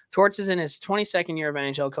 Torts is in his 22nd year of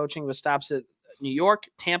NHL coaching with stops at New York,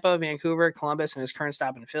 Tampa, Vancouver, Columbus, and his current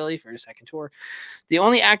stop in Philly for his second tour. The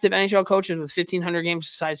only active NHL coaches with 1,500 games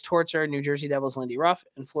besides Torts are New Jersey Devils' Lindy Ruff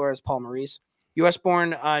and Florida's Paul Maurice.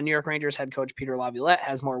 U.S.-born New York Rangers head coach Peter Laviolette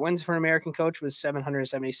has more wins for an American coach with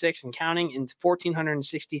 776 and counting in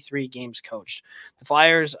 1,463 games coached. The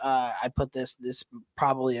Flyers, I put this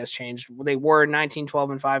probably has changed. They were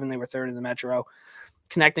 19-12-5, and they were third in the Metro.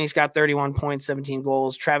 Connecting's got 31 points, 17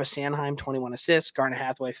 goals. Travis Sanheim, 21 assists. Garnet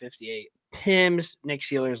Hathaway, 58. Pims, Nick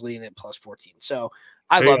Seeler's leading at plus 14. So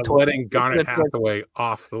I love letting Garnet Hathaway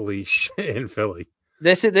off the leash in Philly.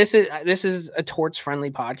 This is a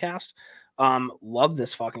Torts-friendly podcast. Love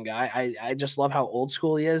this fucking guy. I just love how old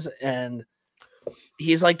school he is, and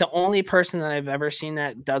he's like the only person that I've ever seen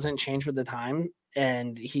that doesn't change with the time,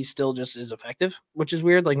 and he still just is effective, which is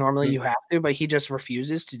weird. Like normally you have to, but he just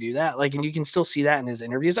refuses to do that. Like, and you can still see that in his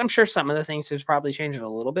interviews. I'm sure some of the things has probably changed a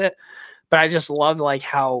little bit, but I just love like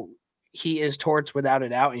how he is Torts without a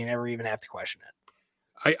doubt, and you never even have to question it.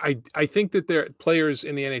 I think that there players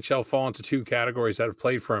in the NHL fall into 2 categories that have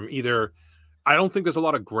played for him. Either I don't think there's a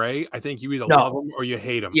lot of gray. I think you either love him or you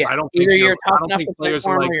hate him. Yeah, I don't either think you're tough enough to players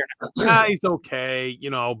play are for like, him or he's okay,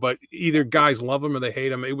 you know, but either guys love him or they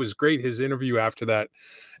hate him. It was great. His interview after that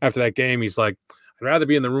game, he's like, I'd rather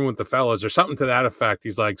be in the room with the fellas or something to that effect.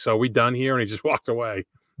 He's like, so we done here? And he just walked away.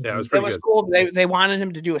 Yeah, it was pretty good. Cool. They wanted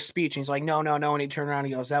him to do a speech, and he's like, no. And he turned around and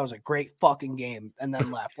he goes, that was a great fucking game, and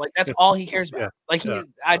then left. Like, that's all he cares about.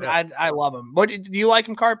 I love him. Do you like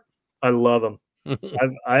him, Carp? I love him.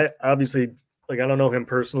 I obviously like I don't know him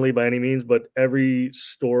personally by any means, but every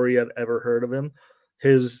story I've ever heard of him,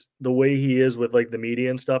 the way he is with like the media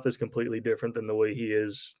and stuff is completely different than the way he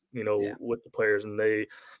is, with the players. And they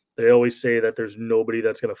always say that there's nobody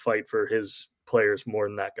that's going to fight for his players more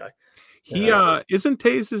than that guy. He isn't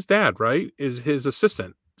Taze his dad, right? Is his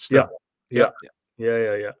assistant still? Yeah.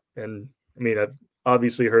 And I mean, I've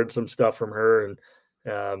obviously heard some stuff from her,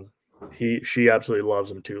 and she absolutely loves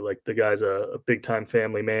him too. Like the guy's a big time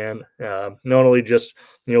family man. Not only just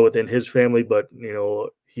within his family, but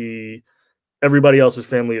everybody else's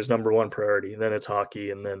family is number one priority. And then it's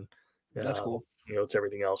hockey, and then that's cool. It's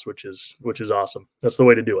everything else, which is awesome. That's the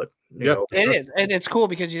way to do it. It is, and it's cool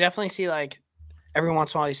because you definitely see like every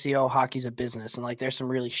once in a while you see, hockey's a business, and like there's some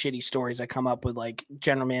really shitty stories that come up with like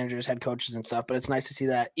general managers, head coaches, and stuff. But it's nice to see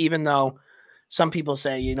that, even though some people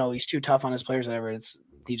say he's too tough on his players, or whatever,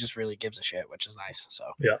 he just really gives a shit, which is nice. So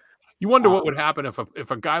yeah. You wonder what would happen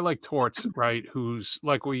if a guy like Torts, right, who's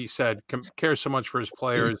like we said, cares so much for his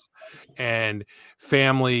players and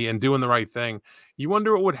family and doing the right thing. You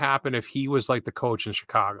wonder what would happen if he was like the coach in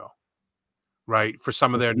Chicago, right, for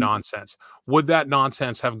some of their nonsense. Would that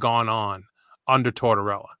nonsense have gone on under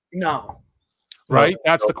Tortorella? No. Right?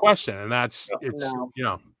 That's the question. And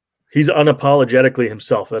he's unapologetically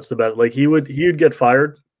himself. That's the best. Like he would get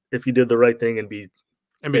fired if he did the right thing and be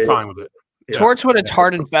fine with it. Yeah. Torts would have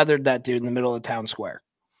tarred and feathered that dude in the middle of town square.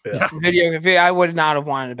 Yeah. I would not have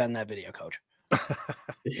wanted to been that video coach.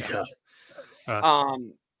 Yeah.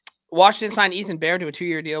 Washington signed Ethan Bear to a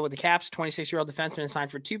 2-year deal with the Caps. 26-year-old defenseman signed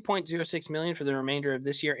for $2.06 million for the remainder of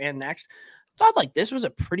this year and next. I thought like this was a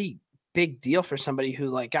pretty big deal for somebody who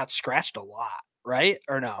like got scratched a lot, right?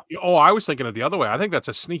 Or no? Oh, I was thinking it the other way. I think that's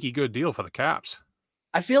a sneaky good deal for the Caps.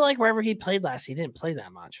 I feel like wherever he played last, he didn't play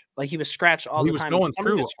that much. Like he was scratched all the time. He was going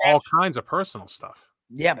through all kinds of personal stuff.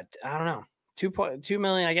 Yeah, but I don't know. $2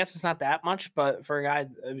 million, I guess it's not that much, but for a guy,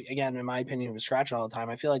 again, in my opinion, who was scratched all the time,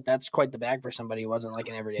 I feel like that's quite the bag for somebody who wasn't like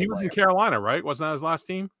an everyday player. He was in Carolina, right? Wasn't that his last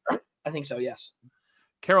team? I think so, yes.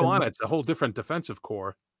 Carolina, it's a whole different defensive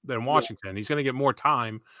core than Washington. Yeah. He's going to get more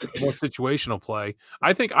time, more situational play.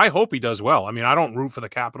 I hope he does well. I mean, I don't root for the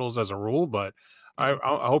Capitals as a rule, but I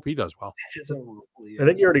hope he does well. I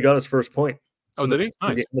think he already got his first point. Oh, did he?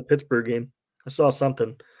 Nice. In the Pittsburgh game. I saw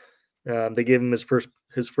something. They gave him his first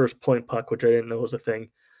point puck, which I didn't know was a thing.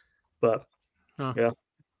 But yeah.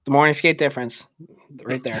 The morning skate difference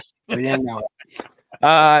right there. We didn't know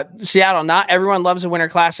it. Seattle, not everyone loves a Winter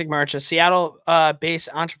Classic merch. A Seattle-based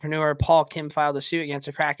entrepreneur, Paul Kim, filed a suit against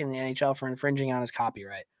the Kraken in the NHL for infringing on his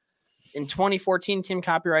copyright. In 2014, Kim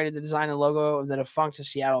copyrighted the design and logo of the defunct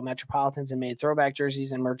Seattle Metropolitans and made throwback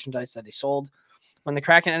jerseys and merchandise that he sold. When the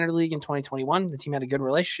Kraken entered the league in 2021, the team had a good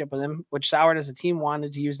relationship with him, which soured as the team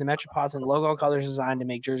wanted to use the Metropolitan logo colors design to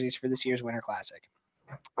make jerseys for this year's Winter Classic.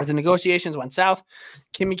 As the negotiations went south,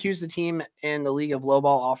 Kim accused the team and the league of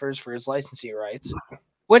lowball offers for his licensing rights.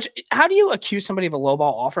 Which, how do you accuse somebody of a lowball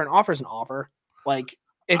offer? An offer is an offer. Like,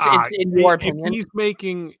 it's in your opinion. He's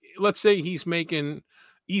making, let's say he's making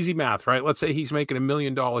easy math, right? Let's say he's making $1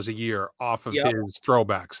 million a year off of his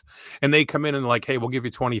throwbacks, and they come in and like, hey, we'll give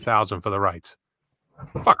you $20,000 for the rights.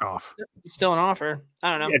 Fuck off. It's still an offer. I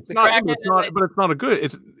don't know. Yeah, but it's not a good.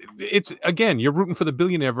 It's again, you're rooting for the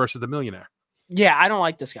billionaire versus the millionaire. Yeah, I don't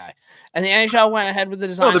like this guy. And the NHL went ahead with the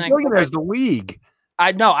design. No, the billionaire is the league.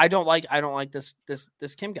 I don't like this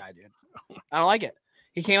Kim guy, dude. I don't like it.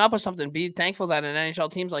 He came up with something. Be thankful that an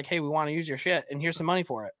NHL team's like, hey, we want to use your shit, and here's some money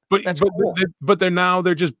for it. But that's cool. But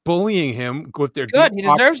they're just bullying him with their good. He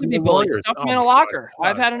deserves to be bullied. Stuff him in a locker. God.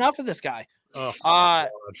 I've had enough of this guy.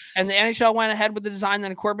 And the NHL went ahead with the design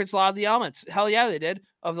that incorporates a lot of the elements. Hell yeah, they did,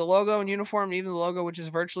 of the logo and uniform, and even the logo, which is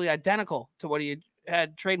virtually identical to what he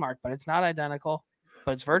had trademarked, but it's not identical,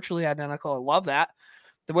 but it's virtually identical. I love that.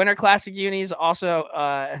 The Winter Classic unis also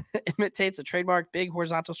imitates a trademark big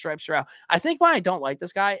horizontal stripes throughout. I think why I don't like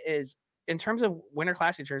this guy is in terms of Winter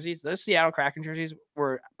Classic jerseys, those Seattle Kraken jerseys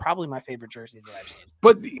were probably my favorite jerseys that I've seen.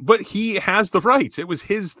 But he has the rights. It was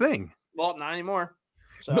his thing. Well, not anymore.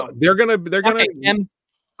 So no, they're gonna. Okay,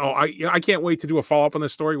 oh, I can't wait to do a follow up on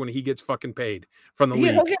this story when he gets fucking paid from the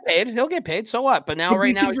league. He'll get paid. So what? But now,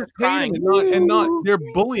 right now, he's just crying and not. They're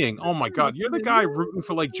bullying. Oh my god, you're the guy rooting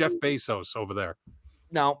for like Jeff Bezos over there.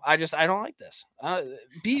 No, I don't like this.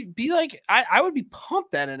 Be like I would be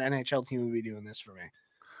pumped that an NHL team would be doing this for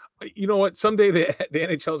me. You know what? Someday the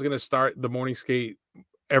NHL is going to start the morning skate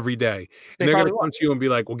every day, and they're going to come to you and be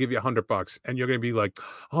like, "We'll give you $100," and you're going to be like,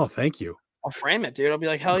 "Oh, thank you." I'll frame it, dude. I'll be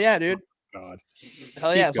like, "Hell yeah, dude." God.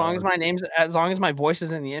 Hell yeah! As long as my voice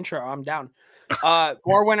is in the intro, I'm down.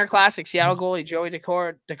 More Winter Classic. Seattle goalie Joey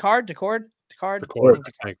Daccord.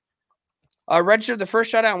 Registered the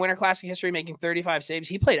first shutout in Winter Classic history, making 35 saves.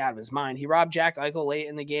 He played out of his mind. He robbed Jack Eichel late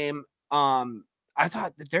in the game. I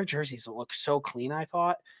thought that their jerseys look so clean. I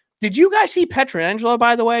thought. Did you guys see Pietrangelo,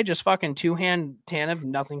 by the way? Just fucking two-hand Tanev.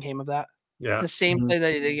 Nothing came of that. Yeah. It's the same play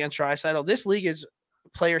that he did against Draisaitl. This league is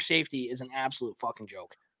player safety is an absolute fucking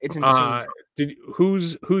joke. It's insane.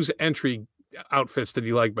 Whose entry outfits did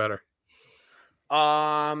you like better?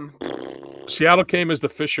 Seattle came as the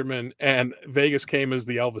Fishermen, and Vegas came as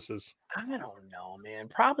the Elvises. I don't know, man.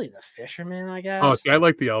 Probably the Fisherman, I guess. Oh, I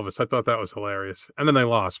like the Elvis. I thought that was hilarious. And then they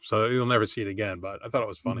lost, so you'll never see it again. But I thought it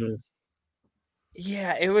was funny. Mm-hmm.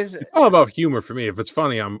 Yeah, it was. It's all about humor for me. If it's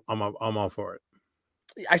funny, I'm all for it.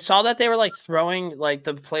 I saw that they were like throwing, like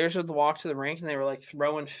the players would walk to the rink and they were like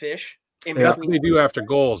throwing fish. That's what they do after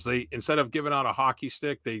goals. They, instead of giving out a hockey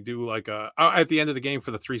stick, they do like at the end of the game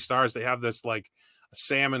for the 3 stars, they have this like a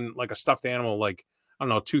salmon, like a stuffed animal, like I don't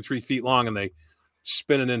know, 2-3 feet long, and they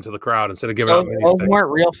spin it into the crowd instead of giving out. Those weren't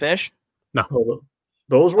real fish. No,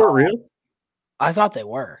 those weren't real. I thought they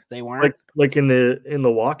were. They weren't like in the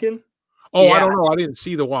walk-in. Oh, yeah. I don't know. I didn't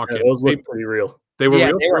see the walk-in. Yeah, those look pretty real. They were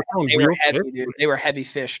real. They were heavy, dude. They were heavy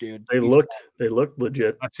fish, dude. They looked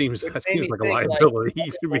legit. That seems like a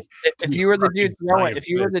liability. Like, if you were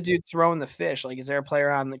the dude throwing the fish, like, is there a player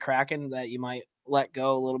on the Kraken that you might let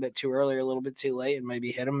go a little bit too early or a little bit too late and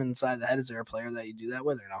maybe hit him inside the head? Is there a player that you do that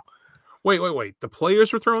with or no? Wait. The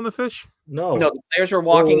players were throwing the fish? No, the players were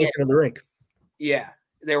walking into the rink. Yeah,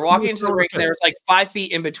 they were walking into the rink. And there was like 5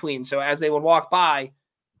 feet in between. So as they would walk by,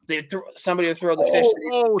 somebody would throw the fish.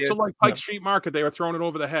 So like Pike Street Market, they were throwing it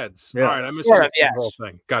over the heads. Yeah. All right, I missed the whole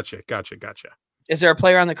thing. Gotcha. Is there a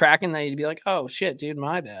player on the Kraken that you'd be like, oh shit, dude,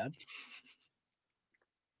 my bad?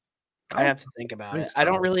 I'd have to think about it. I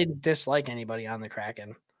don't really dislike anybody on the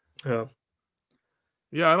Kraken.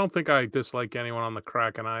 Yeah, I don't think I dislike anyone on the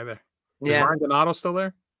Kraken either. Is Ryan Donato still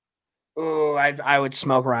there? Oh, I would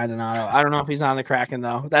smoke Ryan Donato. I don't know if he's on the Kraken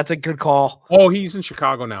though. That's a good call. Oh, he's in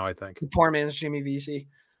Chicago now, I think. The poor man's Jimmy VC.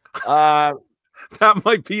 That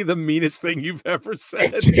might be the meanest thing you've ever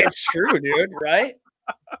said. It's true, dude. Right?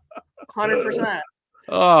 100%.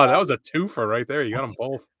 Oh, that was a twofer right there. You got them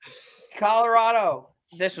both. Colorado.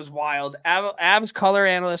 This was wild. Avs color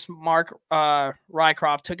analyst Mark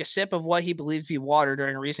Rycroft took a sip of what he believed to be water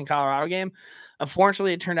during a recent Colorado game.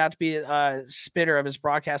 Unfortunately, it turned out to be a spitter of his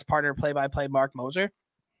broadcast partner, play-by-play Mark Moser.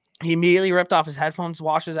 He immediately ripped off his headphones,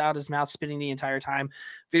 washes out his mouth, spitting the entire time.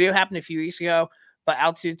 Video happened a few weeks ago, but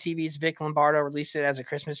Altitude TV's Vic Lombardo released it as a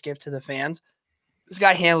Christmas gift to the fans. This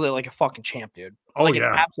guy handled it like a fucking champ, dude. Oh, like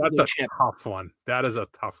yeah. That's a tough one. That is a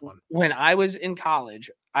tough one. When I was in college,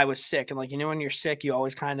 I was sick. And, like, you know, when you're sick, you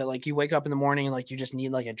always kind of, like, you wake up in the morning and, like, you just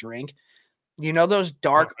need, like, a drink. You know those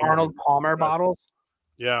dark Arnold Palmer bottles?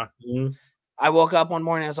 Yeah. Mm-hmm. I woke up one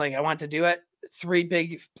morning. I was like, I want to do it. Three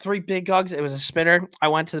big gugs. It was a spitter. I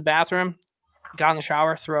went to the bathroom, got in the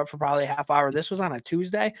shower, threw up for probably a half hour. This was on a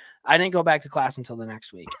Tuesday. I didn't go back to class until the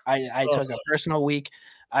next week. I took a personal week.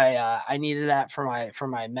 I needed that for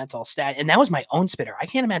my mental stat, and that was my own spitter. I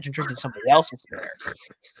can't imagine drinking somebody else's spitter.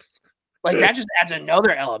 Like, that just adds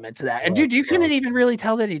another element to that. And dude, you couldn't even really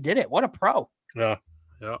tell that he did it. What a pro! Yeah.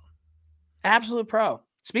 Absolute pro.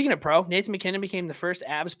 Speaking of pro, Nathan MacKinnon became the first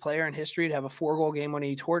Avs player in history to have a 4-goal game when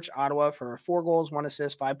he torched Ottawa for 4 goals, 1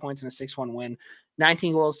 assist, 5 points, and a 6-1 win.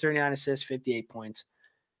 19 goals, 39 assists, 58 points.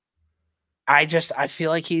 I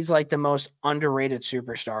feel like he's like the most underrated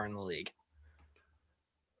superstar in the league.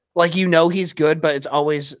 Like, you know, he's good, but it's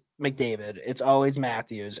always McDavid. It's always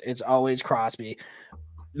Matthews. It's always Crosby.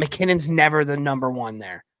 McKinnon's never the number one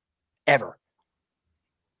there, ever.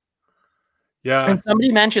 Yeah. And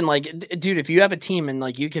somebody mentioned, like, dude, if you have a team and,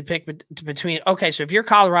 like, you could pick between, okay, so if you're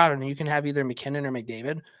Colorado and you can have either McKinnon or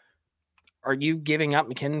McDavid, are you giving up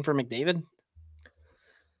McKinnon for McDavid?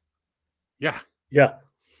 Yeah. Yeah.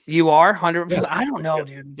 You are 100%. Yeah. I don't know,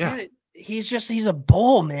 dude. Yeah. Dude, he's a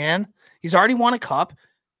bull, man. He's already won a cup.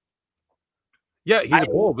 Yeah, he's a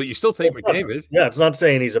bull, but you still take McDavid. It's not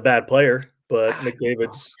saying he's a bad player, but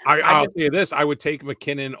McDavid's. I'll tell you this: I would take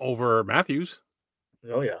McKinnon over Matthews.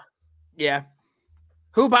 Oh yeah, yeah.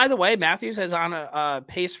 Who, by the way, Matthews is on a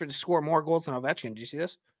pace to score more goals than Ovechkin. Did you see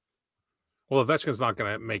this? Well, Ovechkin's not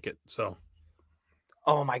going to make it. So,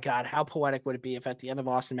 oh my God, how poetic would it be if at the end of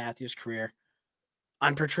Austin Matthews' career,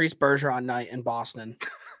 on Patrice Bergeron night in Boston,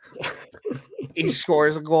 he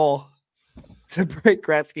scores a goal to break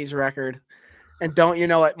Gretzky's record. And don't you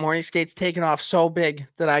know it? Morning Skate's taken off so big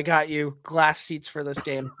that I got you glass seats for this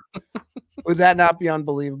game. Would that not be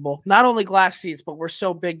unbelievable? Not only glass seats, but we're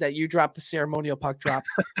so big that you dropped the ceremonial puck drop.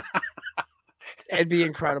 It'd be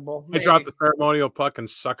incredible. I dropped the ceremonial puck and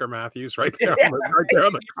Sucker Matthews right there, right there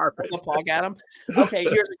on the carpet. The puck at him. Okay,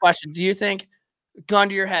 here's the question: do you think, gun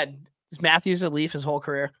to your head, is Matthews a Leaf his whole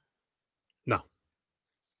career?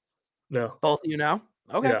 No. Both of you know?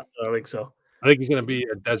 Okay. Yeah, I don't think so. I think he's going to be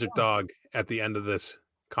a desert dog at the end of this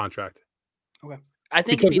contract. Okay. I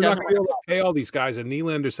think Because if he they're not doesn't going to be able to pay all these guys, and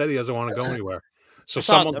Nylander said he doesn't want to go anywhere. So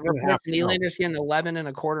saw someone's the going to have reports to go. Nylander's getting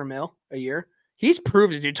 $11.25 million a year. He's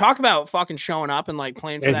proved it, dude. Talk about fucking showing up and like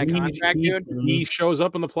playing for And that contract, dude. He shows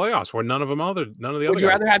up in the playoffs where none of the other Would guys. you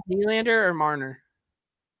rather have Nylander or Marner?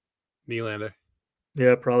 Nylander.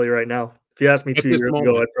 Yeah, probably right now. If you asked me At 2 this years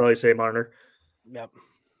ago, moment. I'd probably say Marner. Yep.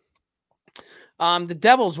 The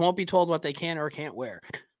Devils won't be told what they can or can't wear.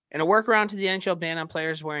 In a workaround to the NHL ban on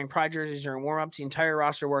players wearing Pride jerseys during warm-ups, the entire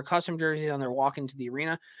roster wore custom jerseys on their walk into the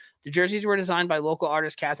arena. The jerseys were designed by local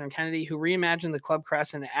artist Catherine Kennedy, who reimagined the club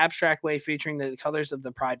crest in an abstract way featuring the colors of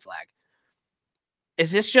the Pride flag.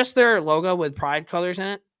 Is this just their logo with Pride colors in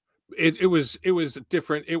it? It was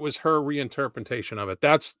different. It was her reinterpretation of it.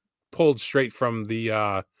 That's pulled straight from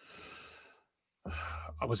the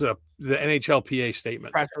the NHLPA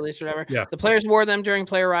statement. Press release or whatever. Yeah. The players wore them during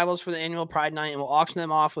player arrivals for the annual Pride Night and will auction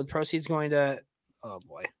them off with proceeds going to, oh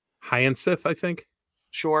boy, Hyacinth, I think.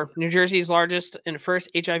 Sure. New Jersey's largest and first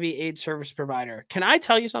HIV/AIDS service provider. Can I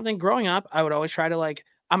tell you something? Growing up, I would always try to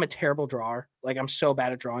I'm a terrible drawer. Like I'm so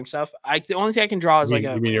bad at drawing stuff. The only thing I can draw is You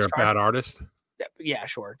mean you're a bad artist? Yeah,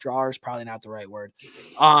 sure. Drawer is probably not the right word.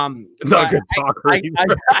 Not a good talker.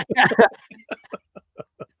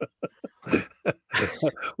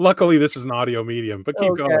 Luckily, this is an audio medium, but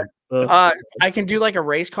keep going. I can do like a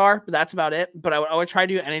race car, but that's about it. But I would try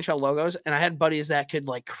to do NHL logos, and I had buddies that could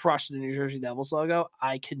crush the New Jersey Devils logo.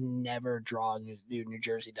 I could never draw New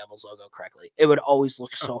Jersey Devils logo correctly. It would always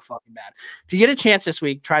look so fucking bad. If you get a chance this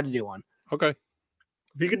week, try to do one. Okay.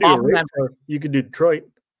 If you could do a race car, you could do Detroit.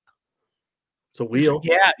 It's a wheel.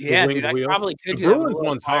 Yeah, dude. I probably could the do Bruins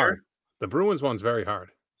one's hard. The Bruins one's very hard.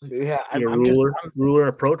 Yeah, ruler and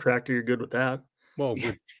a protractor. You're good with that. Well,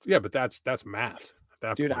 yeah, but that's math. At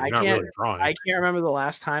that dude, point. I can't remember the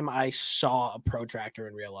last time I saw a protractor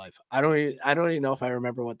in real life. I don't even know if I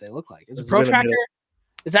remember what they look like. Is a protractor?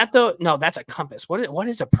 Is that no? That's a compass. What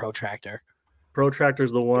is a protractor?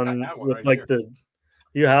 Protractor's the one with right the.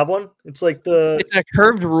 You have one? It's like the. It's a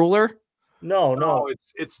curved ruler. No.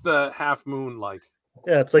 It's the half moon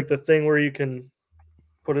Yeah, it's like the thing where you can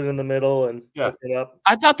put it in the middle and hook it up.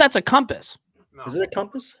 I thought that's a compass. No. Is it a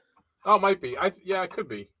compass? Oh, it might be. It could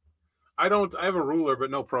be. I have a ruler, but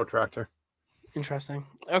no protractor. Interesting.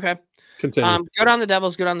 Okay. Continue. Good on the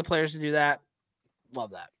Devils. Good on the players to do that.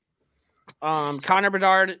 Love that. Connor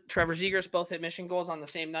Bedard, Trevor Zegras both hit mission goals on the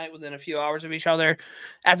same night within a few hours of each other.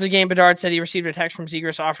 After the game, Bedard said he received a text from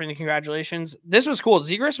Zegras offering the congratulations. This was cool.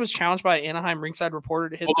 Zegras was challenged by Anaheim ringside reporter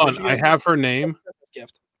to hit. Hold on, I have her name.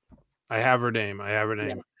 Gift. I have her name.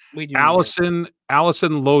 Yeah, we do. Allison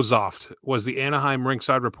Lozoft was the Anaheim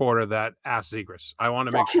ringside reporter that asked Zegras. I want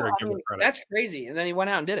to make sure I give him credit. That's crazy. And then he went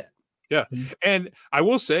out and did it. Yeah. And I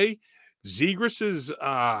will say Zegras's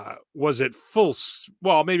was at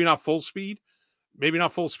maybe not full speed. Maybe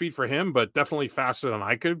not full speed for him, but definitely faster than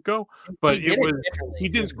I could go. But he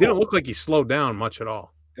didn't look like he slowed down much at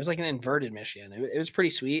all. It was like an inverted mission. It was pretty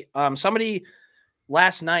sweet. Somebody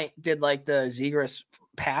last night did like the Zegras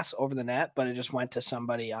pass over the net, but it just went to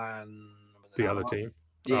somebody on the other team.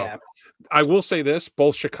 Yeah. I will say this,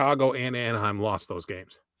 both Chicago and Anaheim lost those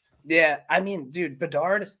games. Yeah. I mean, dude,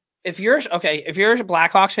 Bedard, if you're a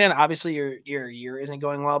Blackhawks fan, obviously your year isn't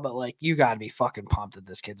going well, but you gotta be fucking pumped that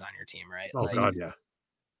this kid's on your team, right? Oh God, yeah.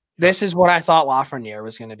 This is what I thought Lafreniere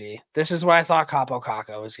was gonna be. This is what I thought Capo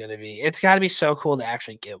Caco was gonna be. It's gotta be so cool to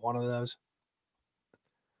actually get one of those.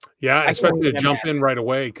 Yeah, especially to jump in right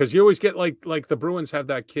away, because you always get like the Bruins have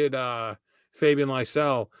that kid Fabian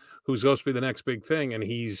Lysell, who's supposed to be the next big thing, and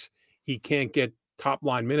he can't get top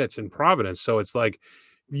line minutes in Providence. So it's like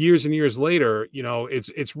years and years later,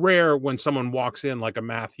 it's rare when someone walks in like a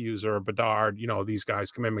Matthews or a Bedard. These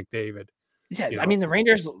guys come in, McDavid. Yeah, I mean the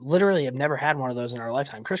Rangers literally have never had one of those in our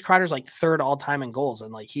lifetime. Chris Kreider's third all time in goals,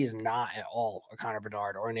 and he is not at all a Connor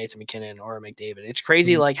Bedard or a Nathan McKinnon or a McDavid. It's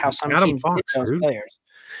crazy how some Adam teams Fox, get those dude. players.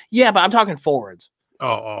 Yeah, but I'm talking forwards.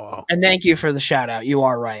 Oh. And thank you for the shout out. You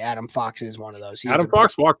are right. Adam Fox is one of those. Adam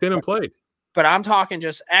Fox walked in and played. But I'm talking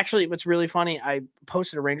actually what's really funny, I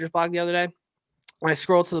posted a Rangers blog the other day. And I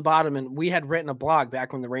scrolled to the bottom, and we had written a blog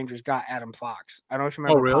back when the Rangers got Adam Fox. I don't know if you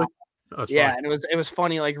remember. Oh, really? Yeah, funny. And it was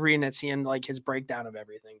funny reading it, seeing his breakdown of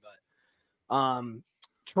everything. But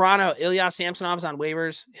Toronto, Ilya Samsonov's on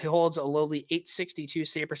waivers. He holds a lowly .862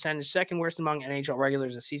 save percentage, second worst among NHL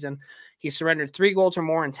regulars this season. He surrendered 3 goals or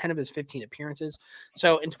more in 10 of his 15 appearances.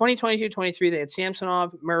 So in 2022-23, they had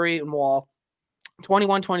Samsonov, Murray, and Wall.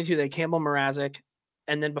 21-22, they had Campbell, Mrazek.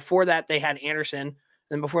 And then before that, they had Anderson. And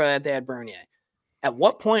then before that, they had Bernier. At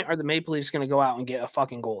what point are the Maple Leafs going to go out and get a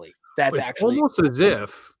fucking goalie? That's It's actually almost as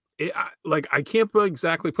if I can't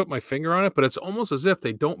exactly put my finger on it, but it's almost as if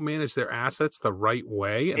they don't manage their assets the right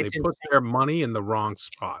way and It's they put insane. their money in the wrong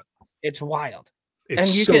spot. It's wild. It's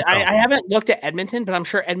And you so could, dumb. I haven't looked at Edmonton, but I'm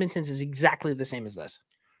sure Edmonton's is exactly the same as this.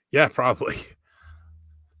 Yeah, probably.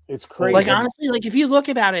 It's crazy. Like, honestly, like if you look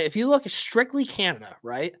about it, if you look at strictly Canada,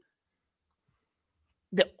 right?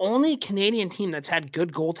 The only Canadian team that's had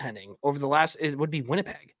good goaltending over the last, it would be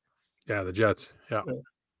Winnipeg. Yeah, the Jets. Yeah.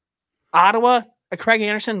 Ottawa, Craig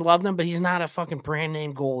Anderson, love them, but he's not a fucking brand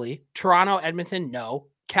name goalie. Toronto, Edmonton, no.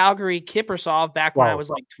 Calgary, Kiprusoff, back when I was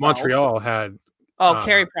like 12. Montreal had.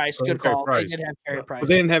 Carey Price, good Carey call. Price. They did have Carey Price. But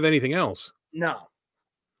they didn't have anything else. No,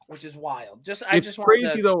 which is wild. It's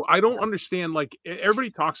crazy though. I don't understand. Like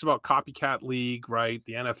everybody talks about copycat league, right?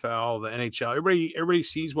 The NFL, the NHL. Everybody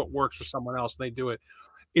sees what works for someone else and they do it.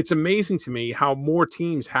 It's amazing to me how more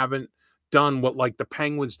teams haven't done what like the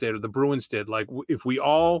Penguins did or the Bruins did. Like if we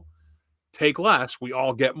all take less, we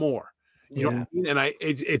all get more. You know what I mean? And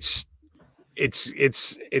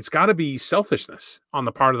it's got to be selfishness on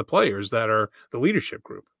the part of the players that are the leadership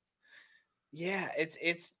group. Yeah,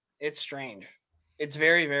 it's strange. It's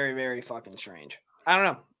very, very, very fucking strange. I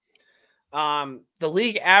don't know. The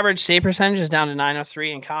league average save percentage is down to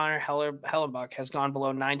 903, and Connor Hellebuck has gone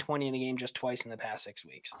below 920 in a game just twice in the past 6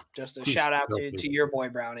 weeks. Just a shout out to your boy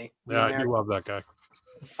Brownie. Yeah, I do love that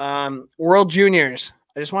guy. World Juniors.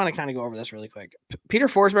 I just want to kind of go over this really quick. Peter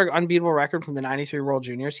Forsberg, unbeatable record from the 93 World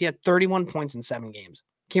Juniors. He had 31 points in 7 games.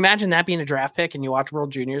 Can you imagine that being a draft pick and you watch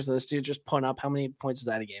World Juniors and this dude just putting up how many points is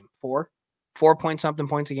that a game? 4 point something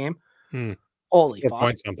points a game? Holy 4 fuck.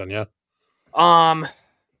 point something, yeah.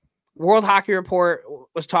 World Hockey Report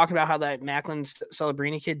was talking about how that Macklin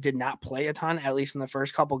Celebrini kid did not play a ton, at least in the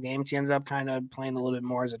first couple games. He ended up kind of playing a little bit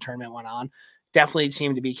more as the tournament went on. Definitely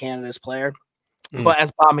seemed to be Canada's player. But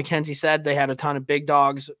as Bob McKenzie said, they had a ton of big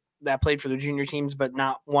dogs that played for the junior teams, but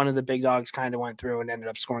not one of the big dogs kind of went through and ended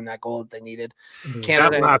up scoring that goal that they needed.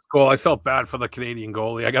 Canada, that last goal, I felt bad for the Canadian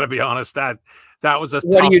goalie. I got to be honest. That was a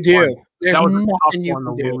what tough do you do? one. There's that was nothing a you tough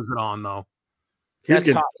one can to do. lose it on, though. He was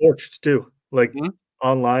getting torched too, like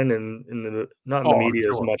online and in the not in the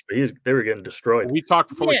media as much, but they were getting destroyed. We talked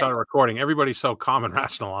before we started recording. Everybody's so calm and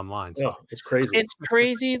rational online. So. Yeah, it's crazy. It's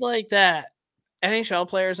crazy like that. NHL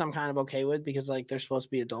players I'm kind of okay with because like they're supposed to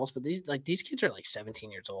be adults, but these kids are like 17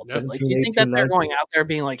 years old. Yeah. Like, do you think that they're going out there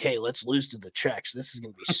being like, hey, let's lose to the Czechs? This is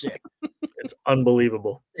gonna be sick. It's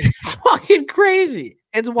unbelievable. It's fucking crazy.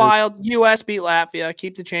 It's wild. US beat Latvia.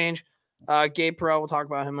 Keep the change. Gabe Perreault, we'll talk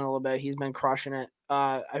about him in a little bit. He's been crushing it.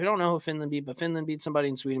 I don't know who Finland beat, but Finland beat somebody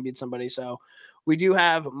and Sweden beat somebody. So we do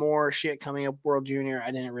have more shit coming up. World Junior. I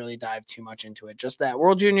didn't really dive too much into it. Just that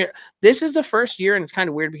World Junior. This is the first year, and it's kind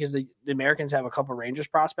of weird because the Americans have a couple Rangers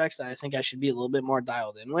prospects that I think I should be a little bit more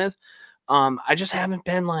dialed in with. I just haven't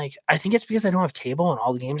been like, I think it's because I don't have cable and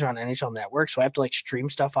all the games are on NHL Network. So I have to like stream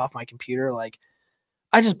stuff off my computer. Like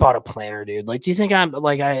I just bought a planner, dude. Like, do you think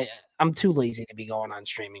I'm too lazy to be going on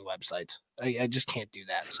streaming websites? I just can't do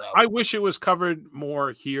that. So I wish it was covered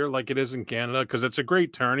more here like it is in Canada because it's a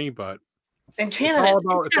great tourney, but in Canada, it's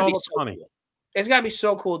all about money. Cool. It's got to be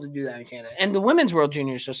so cool to do that in Canada. And the Women's World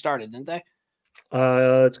Juniors just started, didn't they?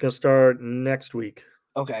 It's going to start next week.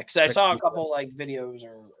 Okay, because I saw a couple like videos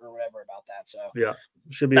or whatever about that. So yeah,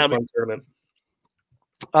 should be a fun tournament.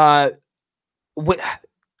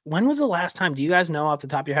 When was the last time? Do you guys know off the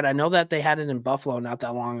top of your head? I know that they had it in Buffalo not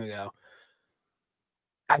that long ago.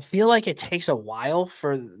 I feel like it takes a while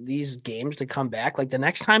for these games to come back. Like the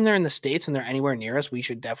next time they're in the States and they're anywhere near us, we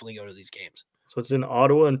should definitely go to these games. So it's in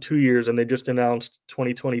Ottawa in 2 years, and they just announced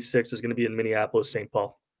 2026 is going to be in Minneapolis, St.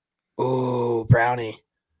 Paul. Oh, Brownie.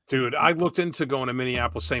 Dude, I looked into going to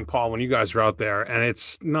Minneapolis, St. Paul when you guys were out there, and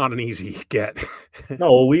it's not an easy get.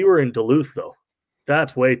 No, we were in Duluth, though.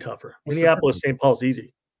 That's way tougher. Minneapolis, St. Paul's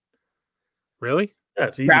easy. Really? Yeah,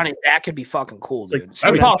 it's easy. Brownie, that could be fucking cool, dude. Like,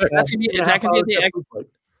 St. Paul,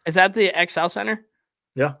 is that the XL Center?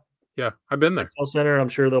 Yeah. Yeah, I've been there. XL Center, I'm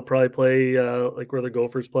sure they'll probably play like where the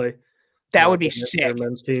Gophers play. That would be sick. Their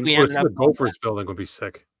men's team. The Gophers building would be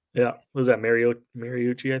sick. Yeah. Was that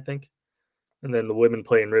Mariucci, I think? And then the women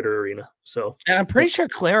play in Ritter Arena. So, and I'm pretty sure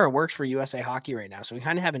Clara works for USA Hockey right now. So we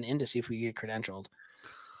kind of have an in to see if we get credentialed.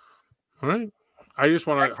 All right. I just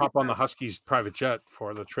want to hop on the Huskies private jet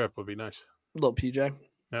for the trip. Would be nice. Little PJ.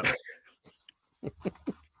 Yeah.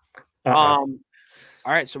 All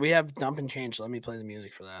right. So we have dump and change. So let me play the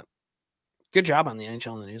music for that. Good job on the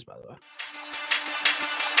NHL in the news, by the way.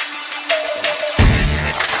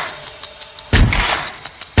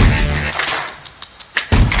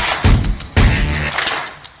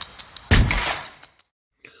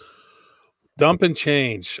 Dump and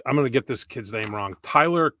change. I'm going to get this kid's name wrong.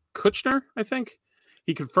 Tyler Kuchner, I think.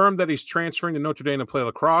 He confirmed that he's transferring to Notre Dame to play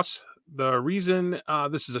lacrosse. The reason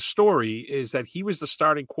this is a story is that he was the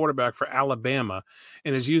starting quarterback for Alabama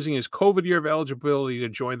and is using his COVID year of eligibility to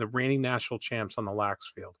join the reigning national champs on the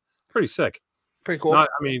lax field. Pretty sick. Pretty cool. I'd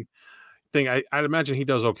imagine he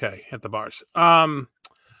does okay at the bars.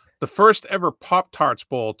 The first ever Pop-Tarts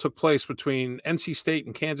Bowl took place between NC State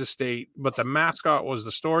and Kansas State, but the mascot was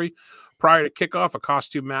the story. Prior to kickoff, a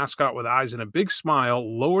costume mascot with eyes and a big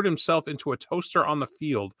smile lowered himself into a toaster on the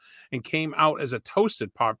field and came out as a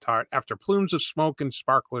toasted Pop-Tart after plumes of smoke and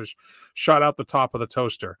sparklers shot out the top of the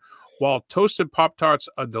toaster. While toasted Pop-Tarts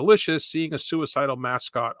are delicious, seeing a suicidal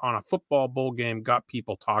mascot on a football bowl game got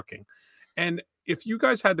people talking. And if you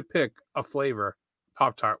guys had to pick a flavor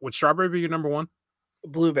Pop-Tart, would strawberry be your number one?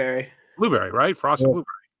 Blueberry. Blueberry, right? Frosted blueberry.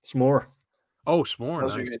 S'more. Oh, s'more.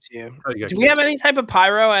 Those Nice. are good too. Oh, you got Do we have any type of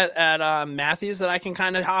pyro at Matthews that I can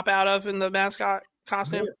kind of hop out of in the mascot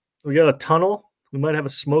costume? We got a tunnel. We might have a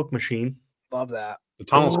smoke machine. Love that. The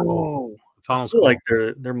tunnel's cool. The I tunnel's feel cool. like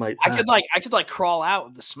there might. I could crawl out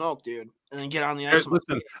of the smoke, dude, and then get on the ice.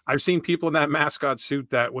 Listen, I've seen people in that mascot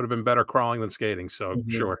suit that would have been better crawling than skating. So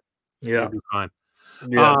sure, Yeah, it'd be fine.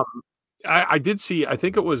 yeah. I did see. I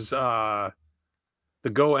think it was the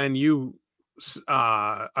Go NU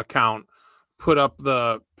account put up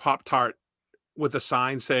the Pop-Tart with a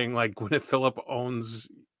sign saying like Gwyneth Phillip owns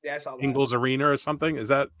Yeah, I saw that. Ingles Arena or something. Is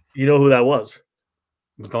that You know who that was?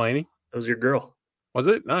 Delaney? That was your girl. Was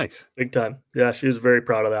it? Nice. Big time. Yeah, she was very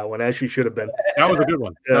proud of that one, as she should have been. That was a good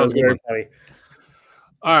one. Yeah, That that was was a good very one. funny.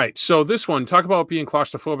 All right, so this one, talk about being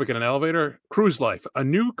claustrophobic in an elevator. Cruise Life, a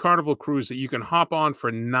new Carnival cruise that you can hop on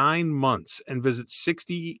for 9 months and visit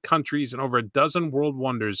 60 countries and over a dozen world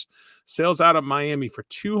wonders, sails out of Miami for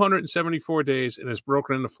 274 days and is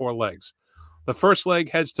broken into 4 legs. The first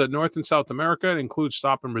leg heads to North and South America and includes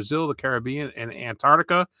stop in Brazil, the Caribbean, and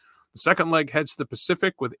Antarctica. The second leg heads to the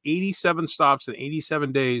Pacific with 87 stops in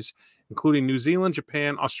 87 days, including New Zealand,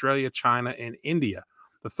 Japan, Australia, China, and India.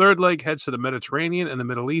 The third leg heads to the Mediterranean and the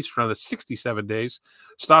Middle East for another 67 days.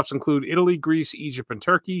 Stops include Italy, Greece, Egypt, and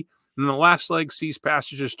Turkey. And the last leg sees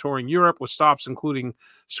passengers touring Europe with stops including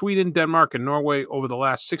Sweden, Denmark, and Norway over the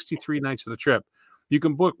last 63 nights of the trip. You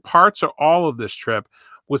can book parts or all of this trip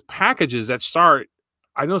with packages that start,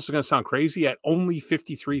 I know this is going to sound crazy, at only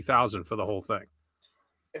 $53,000 for the whole thing.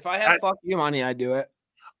 If I had fuck you money, I'd do it.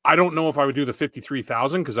 I don't know if I would do the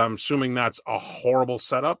 $53,000 because I'm assuming that's a horrible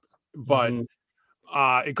setup, but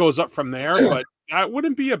it goes up from there. But that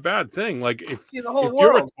wouldn't be a bad thing. Like if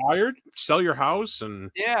you're retired, sell your house, and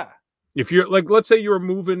if you're like, let's say you were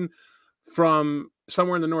moving from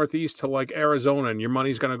somewhere in the Northeast to like Arizona, and your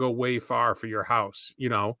money's going to go way far for your house, you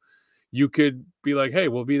know, you could be like, hey,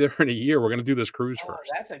 we'll be there in a year. We're going to do this cruise first.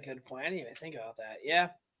 That's a good point. I didn't even think about that.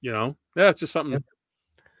 Yeah. You know, yeah, it's just something.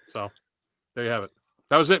 So there you have it.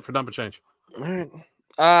 That was it for Dump and Change. All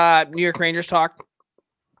right. New York Rangers talk.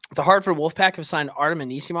 The Hartford Wolfpack have signed Artem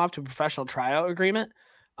Anisimov to a professional tryout agreement.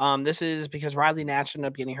 This is because Riley Nash ended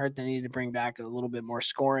up getting hurt. They needed to bring back a little bit more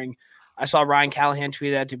scoring. I saw Ryan Callahan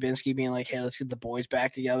tweet at Dubinsky being like, hey, let's get the boys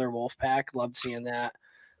back together, Wolfpack. Loved seeing that.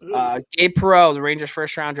 Gabe Perreault, the Rangers'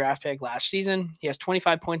 first-round draft pick last season. He has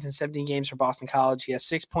 25 points in 17 games for Boston College. He has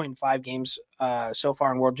 6.5 games so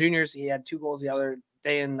far in World Juniors. He had 2 goals the other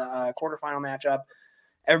day in the quarterfinal matchup.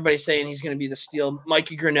 Everybody's saying he's going to be the steal.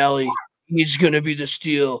 Mikey Grinelli, he's going to be the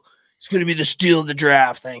steal. He's going to be the steal of the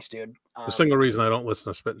draft. Thanks, dude. The single reason I don't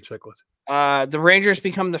listen to Spit and Chicklets. The Rangers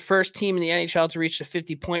become the first team in the NHL to reach the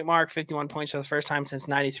 50-point mark, 51 points for the first time since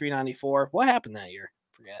 93-94. What happened that year?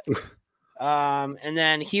 Forget. And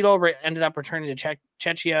then Hedl ended up returning to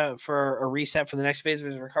Czechia for a reset for the next phase of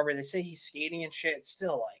his recovery. They say he's skating and shit. It's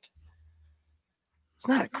still like, it's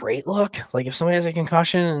not a great look. Like if somebody has a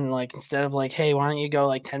concussion and like instead of like, hey, why don't you go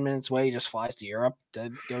like 10 minutes away, he just flies to Europe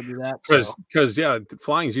to go do that. Because yeah,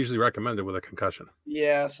 flying is usually recommended with a concussion.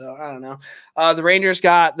 Yeah, so I don't know. The Rangers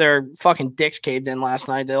got their fucking dicks caved in last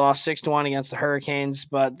night. They lost 6-1 against the Hurricanes,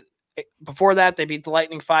 but before that, they beat the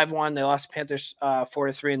Lightning 5-1. They lost the Panthers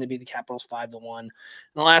 4-3, and they beat the Capitals 5-1. In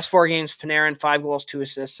the last 4 games, Panarin 5 goals, 2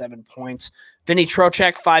 assists, 7 points. Vinny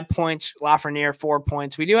Trocheck 5 points. Lafreniere 4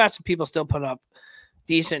 points. We do have some people still put up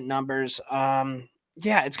decent numbers.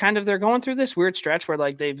 Yeah, it's kind of they're going through this weird stretch where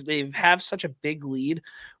like they have such a big lead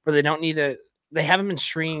where they don't need to. They haven't been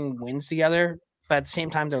stringing wins together, but at the same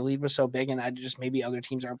time, their lead was so big, and I just maybe other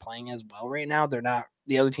teams aren't playing as well right now.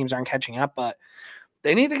 The other teams aren't catching up, but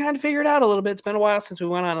they need to kind of figure it out a little bit. It's been a while since we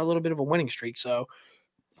went on a little bit of a winning streak, so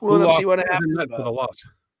we'll see what happens. For the loss?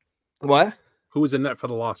 What? Who was in net for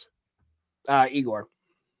the loss? Igor.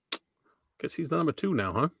 Guess he's the number 2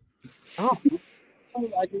 now, huh? Oh,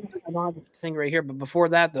 I don't have the thing right here, but before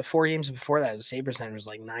that, the 4 games before that, his save percentage was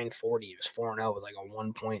like 940. It was 4-0 with like a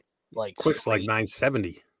 1 point. Quick's like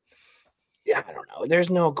 970. Yeah, I don't know. There's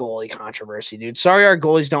no goalie controversy, dude. Sorry, our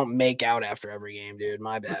goalies don't make out after every game, dude.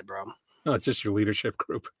 My bad, bro. Oh, just your leadership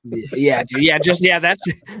group. Yeah, dude.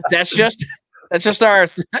 That's just our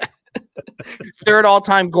third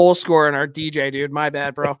all-time goal scorer in our DJ, dude. My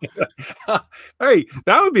bad, bro. Hey,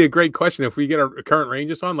 that would be a great question if we get our current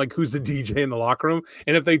Rangers on. Like, who's the DJ in the locker room?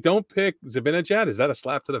 And if they don't pick Zibanejad, is that a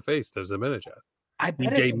slap to the face to Zibanejad? I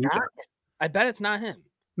bet it's not. I bet it's not him.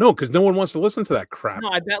 No, because no one wants to listen to that crap. No,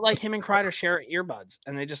 I bet like him and Kreider share earbuds,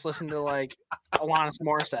 and they just listen to like Alanis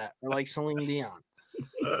Morissette or like Celine Dion.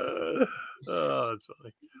 That's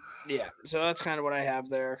funny. Yeah, so that's kind of what I have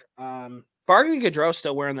there. Barkley Gaudreau's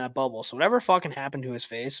still wearing that bubble, so whatever fucking happened to his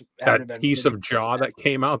face, that piece of jaw that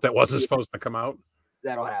came out that wasn't supposed to come out,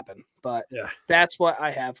 that'll happen. But yeah, that's what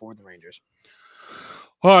I have for the Rangers.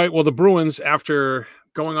 All right, well, the Bruins, after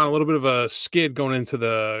going on a little bit of a skid going into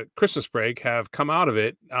the Christmas break, have come out of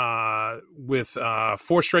it with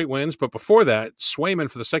 4 straight wins. But before that,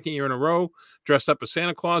 Swayman, for the second year in a row, dressed up as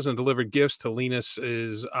Santa Claus and delivered gifts to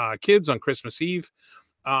Linus's kids on Christmas Eve.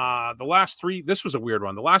 The last 3, this was a weird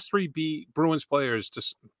one. The last 3 Bruins players,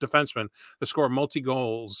 defensemen, to score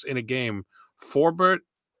multi-goals in a game, Forbert,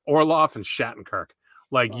 Orlov, and Shattenkirk.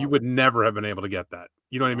 Like, you would never have been able to get that.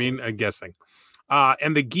 You know what I mean? I'm guessing.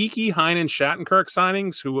 And the Geeky, Heinen, Shattenkirk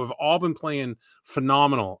signings, who have all been playing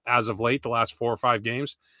phenomenal as of late, the last 4 or 5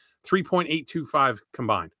 games, 3.825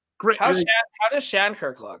 combined. Great. How does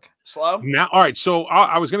Shattenkirk look? Slow? Now, all right. So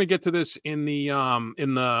I was going to get to this in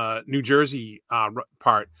the New Jersey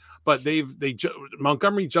part, but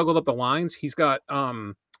Montgomery juggled up the lines. He's got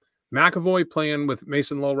McAvoy playing with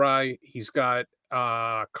Mason Lowry. He's got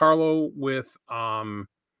Carlo with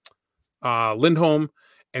Lindholm.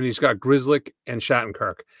 And he's got Grzelcyk and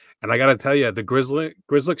Shattenkirk. And I got to tell you, the Grzelcyk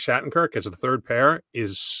Shattenkirk as the third pair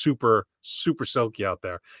is super, super silky out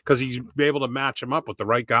there because he's be able to match him up with the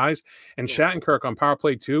right guys. And Shattenkirk on power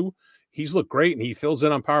play 2, he's looked great. And he fills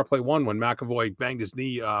in on power play 1 when McAvoy banged his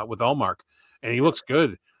knee with Ullmark. And he looks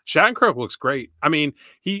good. Shattenkirk looks great. I mean,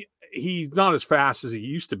 he's not as fast as he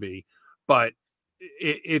used to be, but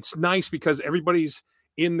it's nice because everybody's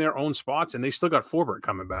in their own spots and they still got Forbert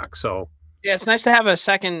coming back. So, yeah, it's nice to have a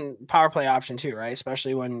second power play option too, right?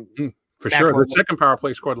 Especially when sure. The second power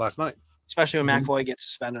play scored last night. Especially when McAvoy gets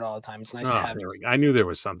suspended all the time. It's nice to have. I knew there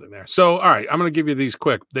was something there. So, all right, I'm going to give you these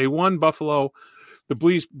quick. They won Buffalo. The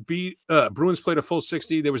Bruins played a full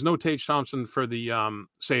 60. There was no Tage Thompson for the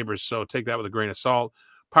Sabres, so take that with a grain of salt.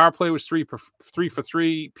 Power play was 3 for 3.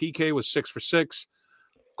 PK was 6 for 6.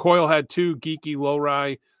 Coyle had 2. Geeky,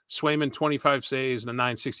 Lowry, Swayman 25 saves and a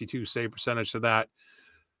 962 save percentage to that.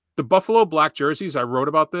 The Buffalo black jerseys, I wrote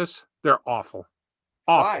about this. They're awful.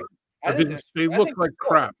 Awful. They look like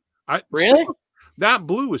crap. Really? That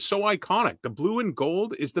blue is so iconic. The blue and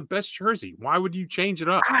gold is the best jersey. Why would you change it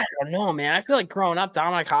up? I don't know, man. I feel like growing up,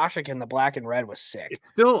 Dominic Hasek in the black and red was sick.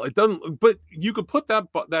 It doesn't. But you could put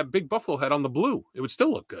that big buffalo head on the blue. It would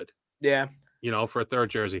still look good. Yeah. For a third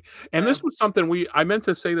jersey. And this was something I meant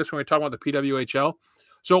to say this when we talked about the PWHL.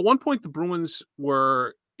 So at one point, the Bruins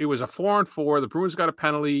it was a 4-on-4. The Bruins got a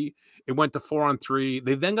penalty. It went to 4-on-3.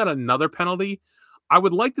 They then got another penalty. I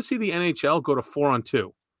would like to see the NHL go to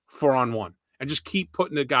 4-on-2, 4-on-1, and just keep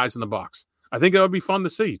putting the guys in the box. I think that would be fun to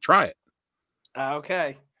see. Try it.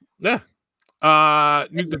 Okay. Yeah. 5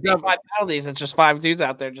 penalties. It's just 5 dudes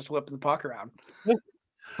out there just whipping the puck around. They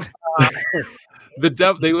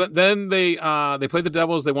played the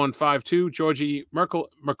Devils. They won 5-2. Georgi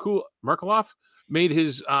Merkulov made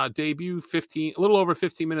his debut, a little over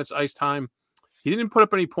 15 minutes ice time. He didn't put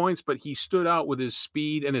up any points, but he stood out with his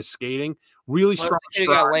speed and his skating. Really strong. He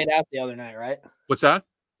got laid out the other night, right? What's that?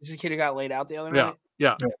 This is the kid who got laid out the other night?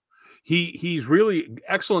 Yeah. He's really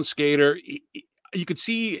excellent skater. You could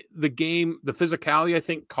see the game, the physicality, I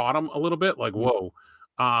think, caught him a little bit. Like, whoa.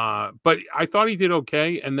 But I thought he did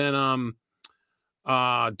okay. And then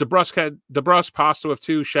DeBrusque Pasta with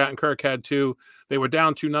 2, Shattenkirk had 2. They were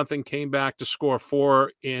down 2-0, came back to score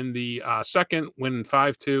 4 in the second, winning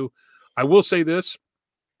 5-2. I will say this: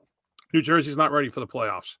 New Jersey's not ready for the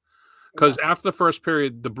playoffs because after the first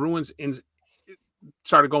period, the Bruins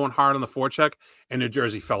started going hard on the forecheck, and New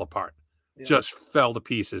Jersey fell apart, just fell to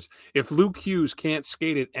pieces. If Luke Hughes can't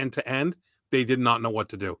skate it end to end, they did not know what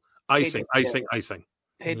to do. Icing.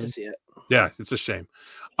 Hate to see it. Yeah, it's a shame.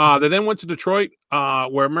 They then went to Detroit,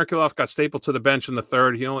 where Merkulov got stapled to the bench in the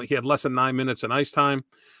third. He had less than 9 minutes in ice time.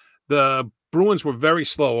 The Bruins were very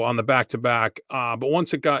slow on the back-to-back, but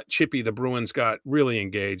once it got chippy, the Bruins got really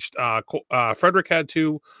engaged. Frederick had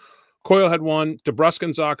 2, Coyle had 1, DeBrusk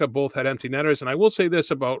and Zaka both had empty netters. And I will say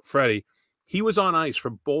this about Freddie. He was on ice for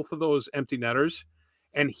both of those empty netters,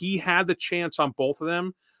 and he had the chance on both of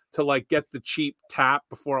them to like get the cheap tap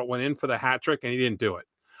before it went in for the hat trick, and he didn't do it.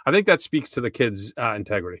 I think that speaks to the kid's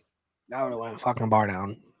integrity. That would have went fucking bar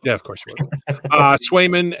down. Yeah, of course it would.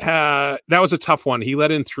 Swayman, that was a tough one. He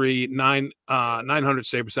let in 3, 900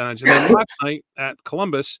 save percentage. And then last night at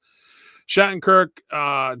Columbus,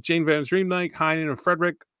 Shattenkirk, Jane Van Riemdijk, Heinen, and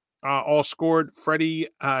Frederick all scored. Freddie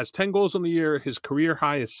has 10 goals on the year. His career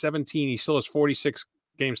high is 17. He still has 46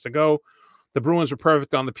 games to go. The Bruins were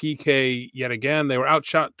perfect on the PK yet again. They were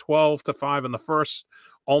outshot 12-5 in the first.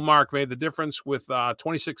 Ullmark made the difference with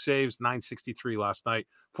 26 saves, 963 last night.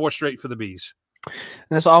 4 straight for the Bees. And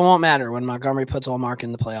this all won't matter when Montgomery puts Ullmark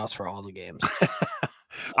in the playoffs for all the games.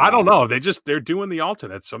 I don't know. They're doing the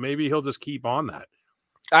alternates, so maybe he'll just keep on that.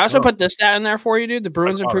 I also put this stat in there for you, dude. The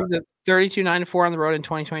Bruins improved to 32-9-4 on the road in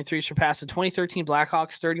 2023, surpassed the 2013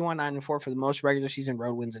 Blackhawks 31-9-4 for the most regular season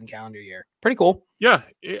road wins in calendar year. Pretty cool. Yeah,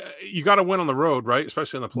 you got to win on the road, right?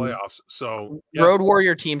 Especially in the playoffs. So road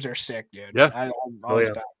warrior teams are sick, dude. Yeah, I'm always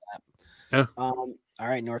about that. Yeah. All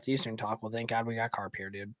right, Northeastern talk. Well, thank God we got Carp here,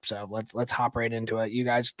 dude. So let's hop right into it. You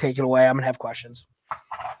guys take it away. I'm gonna have questions.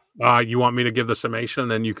 You want me to give the summation,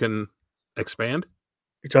 and then you can expand?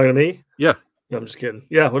 You're talking to me? Yeah. No, I'm just kidding.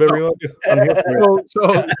 Yeah, whatever you want to do. I'm here for it. So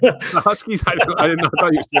the Huskies, I didn't know. I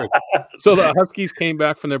thought you were serious. So the Huskies came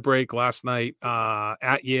back from their break last night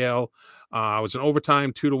at Yale. It was an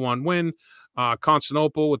overtime 2-1 win.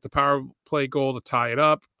 Constantinople with the power play goal to tie it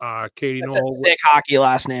up. Katie Knoll. Sick hockey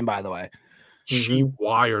last name, by the way. She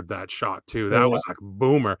wired that shot too. That was like a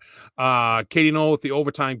boomer. Katie Knoll with the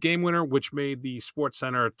overtime game winner, which made the Sports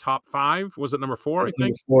Center top 5. Was it number 4? I think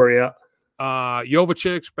number 4, yeah.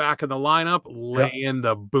 Jovicic's back in the lineup, laying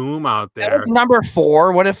the boom out there. That was number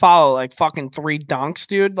 4. What did it follow? Like fucking 3 dunks,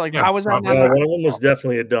 dude. Like how was that? One of them was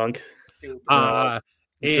definitely a dunk. And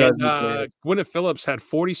Gwyneth Phillips had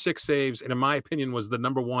 46 saves, and in my opinion, was the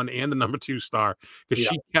number 1 and the number 2 star because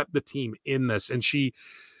she kept the team in this, and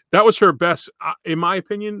that was her best, in my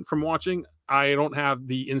opinion, from watching. I don't have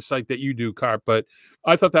the insight that you do, Carp, but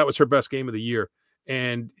I thought that was her best game of the year,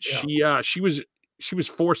 and she was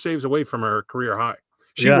 4 saves away from her career high.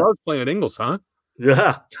 She loves playing at Ingles, huh?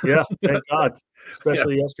 Yeah. Thank God,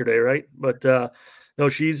 especially yesterday, right? But no,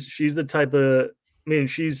 she's the type of. I mean,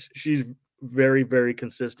 she's very, very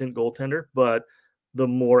consistent goaltender, but the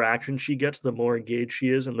more action she gets, the more engaged she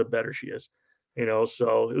is, and the better she is.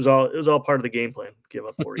 So it was all part of the game plan. Give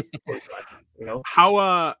up 40, 45.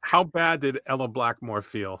 How bad did Ella Blackmore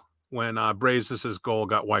feel when Brazes' goal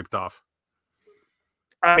got wiped off?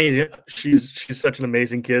 I mean, she's such an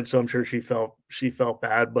amazing kid, so I'm sure she felt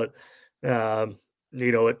bad, but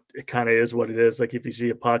it kind of is what it is. Like if you see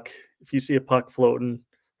a puck floating,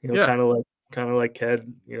 kind of like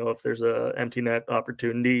Ked, if there's a empty net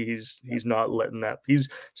opportunity, he's not letting that. He's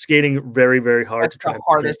skating very, very hard. That's to try. The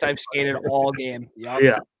hardest I've skated all game.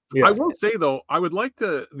 Yeah. I will say though, I would like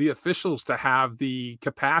the officials to have the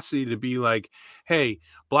capacity to be like, "Hey,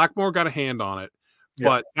 Blackmore got a hand on it,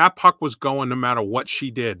 but that puck was going no matter what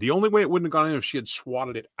she did. The only way it wouldn't have gone in if she had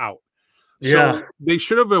swatted it out." So they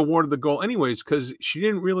should have awarded the goal anyways because she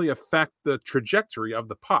didn't really affect the trajectory of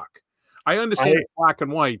the puck. I understand black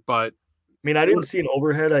and white, but I mean, I didn't see an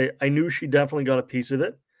overhead. I knew she definitely got a piece of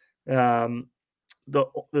it.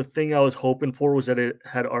 The thing I was hoping for was that it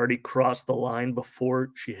had already crossed the line before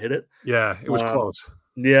she hit it. Yeah, it was close.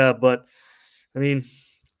 Yeah, but I mean,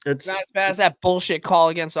 it's not as bad as that bullshit call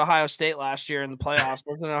against Ohio State last year in the playoffs.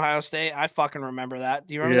 Wasn't it Ohio State? I fucking remember that.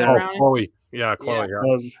 Do you remember that, Brownie? Chloe. Yeah, Chloe. Yeah.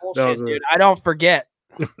 That was dude. I don't forget.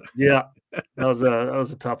 Yeah, that was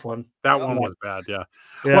a tough one. That one was bad. Yeah.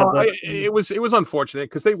 Well, it was unfortunate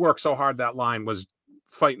because they worked so hard. That line was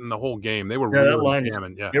fighting the whole game. They were really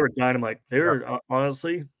jamming. Yeah, they were dynamite. They were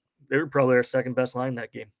honestly, they were probably our second best line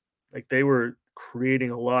that game. Like they were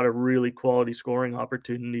creating a lot of really quality scoring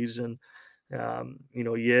opportunities, and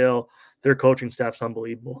Yale, their coaching staff's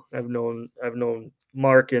unbelievable. I've known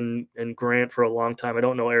Mark and Grant for a long time. I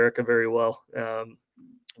don't know Erica very well,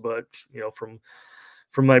 but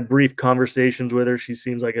from my brief conversations with her, she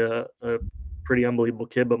seems like a pretty unbelievable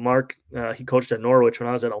kid. But Mark, he coached at Norwich when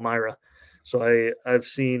I was at Elmira. So I've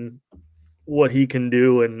seen what he can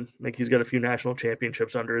do, and like he's got a few national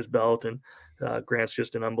championships under his belt, and Grant's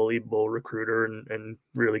just an unbelievable recruiter and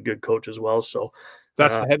really good coach as well. So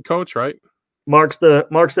That's the head coach, right? Mark's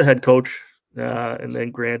the head coach, and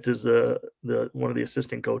then Grant is the one of the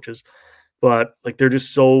assistant coaches. But like they're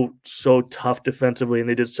just so tough defensively, and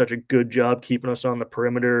they did such a good job keeping us on the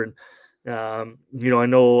perimeter. And I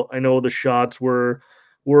know the shots were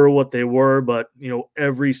what they were, but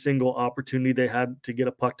every single opportunity they had to get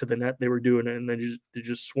a puck to the net, they were doing it, and they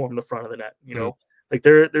just swarmed the front of the net. Like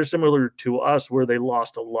they're similar to us, where they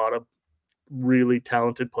lost a lot of really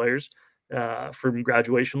talented players from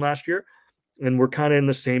graduation last year, and we're kind of in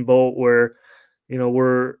the same boat where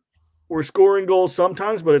we're scoring goals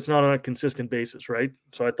sometimes, but it's not on a consistent basis, right?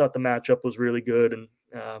 So I thought the matchup was really good, and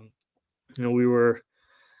we were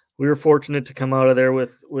fortunate to come out of there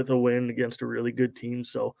with a win against a really good team.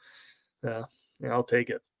 So I'll take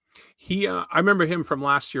it. I remember him from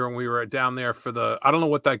last year when we were down there for I don't know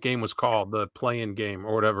what that game was called, the play-in game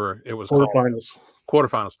or whatever it was called.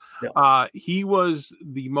 Quarterfinals. Yeah. He was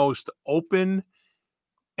the most open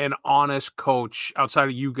and honest coach outside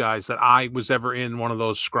of you guys that I was ever in one of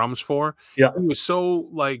those scrums for. Yeah. He was so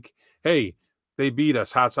like, hey, they beat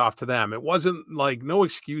us. Hats off to them. It wasn't like no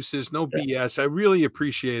excuses, no BS. I really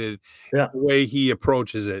appreciated the way he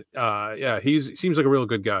approaches it. He seems like a real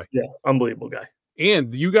good guy. Yeah, unbelievable guy.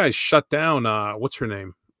 And you guys shut down what's her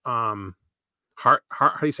name? How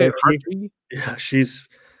do you say it? Hartley? Yeah, she's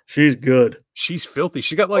good. She's filthy.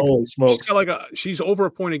 She got like holy smokes. She's over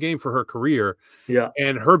a point a game for her career. Yeah.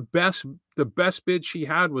 And the best bid she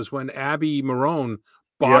had was when Abby Marone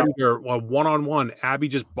bodied her one-on-one. Abby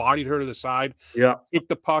just bodied her to the side. Yeah. Took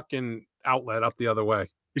the puck and outlet up the other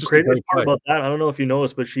way. The craziest part about that, I don't know if you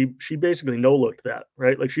noticed, but she basically no-looked that,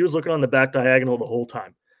 right? Like she was looking on the back diagonal the whole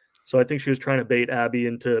time. So I think she was trying to bait Abby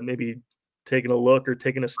into maybe taking a look or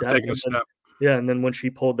taking a step. And then when she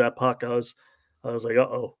pulled that puck, I was like,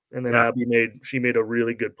 uh-oh. And then Abby made a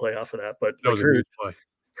really good play off of that. But that was a good play.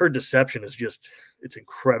 Her deception is it's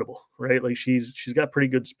incredible, right? Like she's got pretty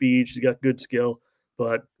good speed, she's got good skill,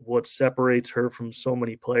 but what separates her from so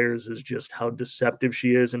many players is just how deceptive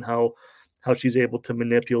she is and how she's able to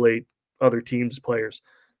manipulate other teams' players.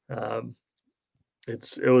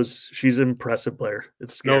 She's an impressive player.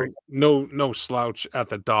 It's scary. No slouch at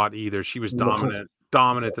the dot either. She was dominant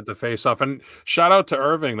at the faceoff. And shout out to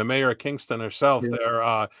Irving, the mayor of Kingston herself, there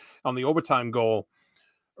on the overtime goal.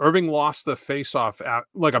 Irving lost the faceoff at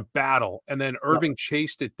like a battle, and then Irving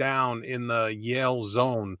chased it down in the Yale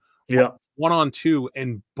zone, 1-on-2,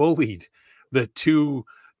 and bullied the two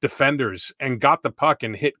defenders and got the puck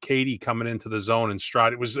and hit Katie coming into the zone and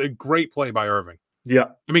stride. It was a great play by Irving. Yeah.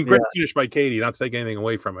 I mean, great finish by Katie, not to take anything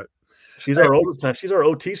away from it. She's our overtime. She's our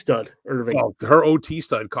OT stud, Irving. Well, her OT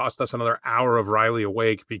stud cost us another hour of Riley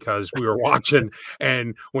awake because we were watching.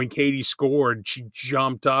 And when Katie scored, she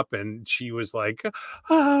jumped up and she was like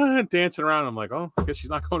dancing around. I'm like, oh, I guess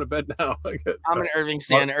she's not going to bed now. I'm an Irving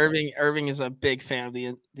fan. Irving is a big fan of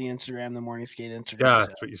the Instagram, the Morning Skate Instagram. Yeah,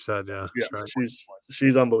 that's what you said. Yeah, that's right.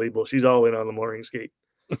 She's unbelievable. She's all in on the Morning Skate,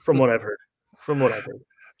 from what I've heard.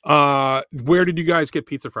 Where did you guys get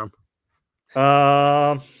pizza from?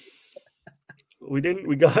 We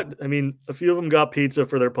got, a few of them got pizza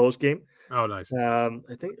for their post game. Oh, nice. I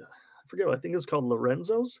think it was called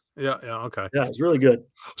Lorenzo's. Yeah. Okay. Yeah, it's really good.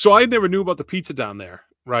 So I never knew about the pizza down there,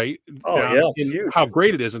 right? It's huge. How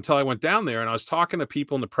great it is until I went down there and I was talking to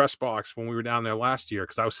people in the press box when we were down there last year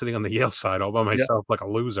because I was sitting on the Yale side all by myself like a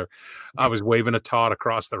loser. I was waving a tot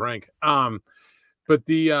across the rink. But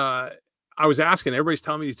I was asking, everybody's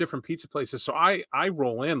telling me these different pizza places. So I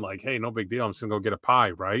roll in like, hey, no big deal. I'm just going to go get a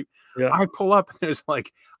pie, right? Yeah. I pull up and there's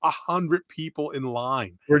like 100 people in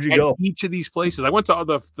line. Where'd you go? Each of these places. I went to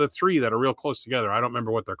the three that are real close together. I don't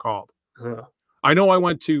remember what they're called. Huh. I know I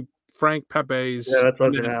went to Frank Pepe's. Yeah, that's what I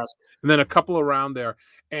was going to ask. And then a couple around there.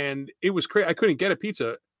 And it was crazy. I couldn't get a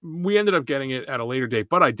pizza. We ended up getting it at a later date.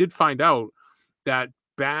 But I did find out that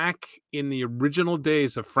back in the original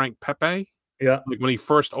days of Frank Pepe, like when he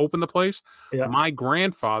first opened the place, my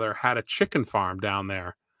grandfather had a chicken farm down there,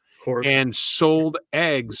 of course, and sold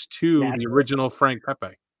eggs to the original Frank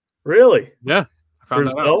Pepe. Really? Yeah, I found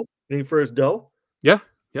that out. For his dough? Yeah.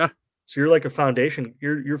 So you're like a foundation.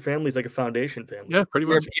 Your family's like a foundation family. Yeah, pretty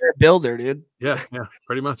much. You're a builder, dude. Yeah,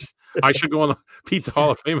 pretty much. I should go on the Pizza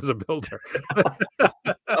Hall of Fame as a builder.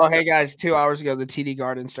 Oh, hey guys! 2 hours ago, the TD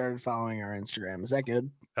Garden started following our Instagram. Is that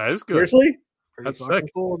good? That is good. Seriously? That's sick.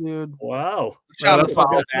 Cool, dude. Wow. Shout out to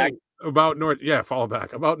follow back. about North. Yeah, follow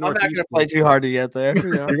back about I'm not Northeast. going to play too hard to get there.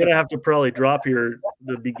 You know? You're gonna have to probably drop the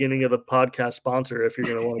beginning of the podcast sponsor if you're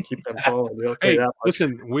gonna want to keep them following. We'll tell Hey, you that much.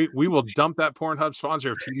 listen, we will dump that Pornhub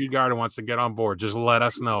sponsor if TD Garden wants to get on board. Just let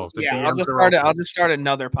us know. If the Yeah, DMs are open. I'll just start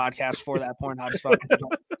another podcast for that Pornhub spot.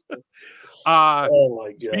 Oh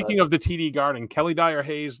my god! Speaking of the TD Garden, Kelly Dyer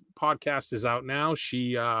Hayes podcast is out now.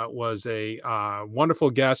 She was a wonderful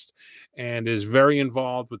guest and is very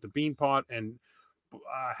involved with the Beanpot and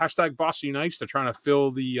hashtag Boston Unites. They're trying to fill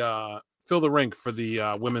the rink for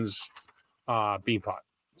the women's Beanpot.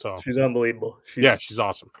 So she's unbelievable. She's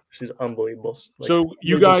awesome. She's unbelievable. Like, so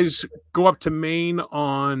you guys go up to Maine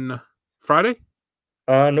on Friday?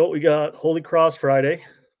 No, we got Holy Cross Friday.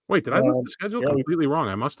 Wait, did I look at the schedule completely wrong?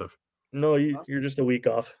 I must have. No, you're just a week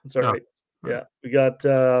off. It's all right. Right. Yeah, we got.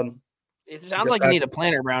 It sounds like you need a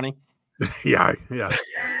planner, Brownie. yeah.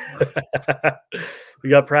 We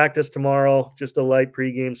got practice tomorrow, just a light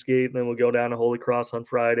pregame skate, and then we'll go down to Holy Cross on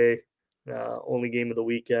Friday. Only game of the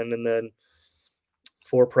weekend, and then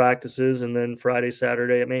 4 practices, and then Friday,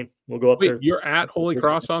 Saturday at Maine. We'll go up there. You're at Holy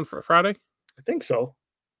Cross on Friday? I think so.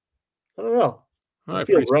 I don't know. All right, it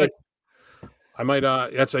feels right. I might.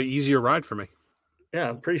 That's an easier ride for me. Yeah,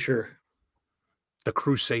 I'm pretty sure. The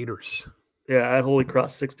Crusaders. Yeah, at Holy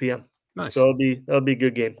Cross, 6 p.m. Nice. So that'll be a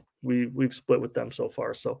good game. We've split with them so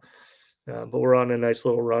far. So, but we're on a nice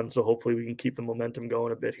little run. So hopefully we can keep the momentum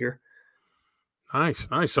going a bit here. Nice.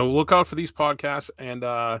 So look out for these podcasts and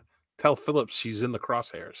tell Phillips she's in the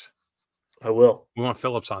crosshairs. I will. We want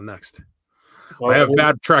Phillips on next. I have a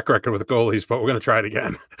bad track record with goalies, but we're going to try it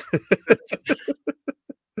again.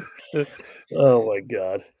 Oh my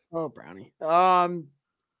god. Oh, Brownie.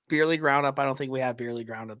 Beer League Roundup. I don't think we have Beer League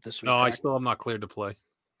Roundup this week. No, I still am not cleared to play.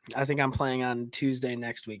 I think I'm playing on Tuesday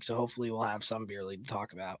next week, so hopefully we'll have some Beer League to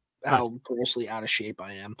talk about. How grossly out of shape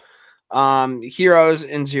I am. Heroes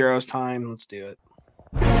in Zeros time. Let's do it.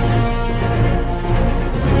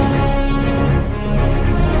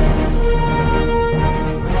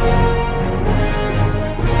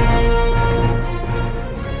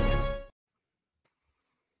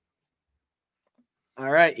 All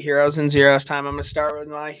right, Heroes and Zeros time. I'm going to start with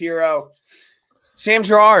my hero. Sam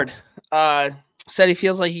Girard said he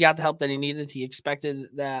feels like he got the help that he needed. He expected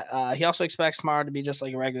that. He also expects tomorrow to be just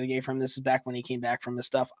like a regular game for him. This is back when he came back from this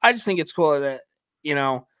stuff. I just think it's cool that,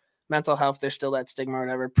 mental health, there's still that stigma or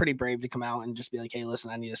whatever. Pretty brave to come out and just be like, hey, listen,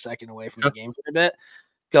 I need a second away from the game for a bit.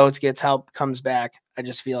 Goes, gets help, comes back. I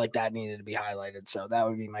just feel like that needed to be highlighted. So that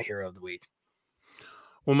would be my hero of the week.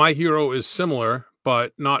 Well, my hero is similar,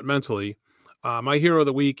 but not mentally. My hero of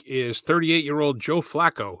the week is 38-year-old Joe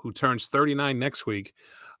Flacco, who turns 39 next week.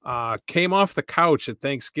 Came off the couch at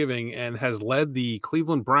Thanksgiving and has led the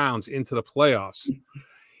Cleveland Browns into the playoffs.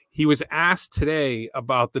 He was asked today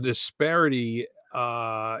about the disparity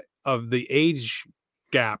of the age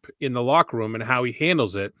gap in the locker room and how he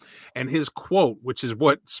handles it. And his quote, which is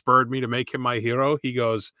what spurred me to make him my hero, he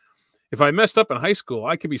goes, "If I messed up in high school,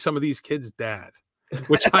 I could be some of these kids' dad."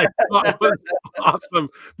 Which I thought was awesome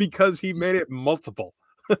because he made it multiple.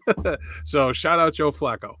 So shout out Joe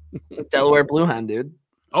Flacco. Delaware Blue Hen, dude.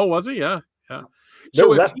 Oh, was he? Yeah.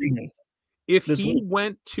 So if he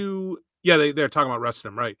went to, they're talking about resting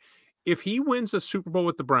him, right? If he wins a Super Bowl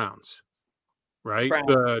with the Browns, right?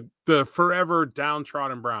 Brown. The forever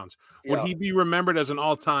downtrodden Browns, would he be remembered as an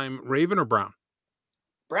all-time Raven or Brown?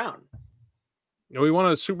 Brown. No, he won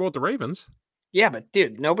a Super Bowl with the Ravens. Yeah, but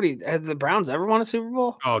dude, has the Browns ever won a Super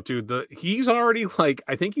Bowl? Oh, dude, he's already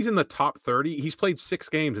I think he's in the top 30. He's played 6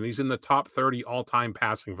 games and he's in the top 30 all-time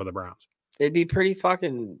passing for the Browns. It'd be pretty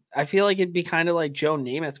fucking. I feel like it'd be kind of like Joe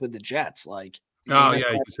Namath with the Jets. Like, oh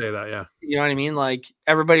yeah, you could say that. Yeah, you know what I mean. Like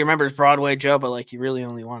everybody remembers Broadway Joe, but like he really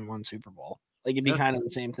only won 1 Super Bowl. Like it'd be kind of the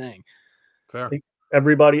same thing. Fair.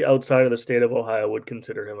 Everybody outside of the state of Ohio would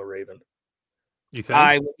consider him a Raven. You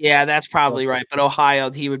think? Yeah, that's probably right. But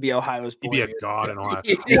Ohio, he would be Ohio's boy. He'd be a god in Ohio.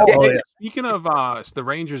 Yeah. Speaking of the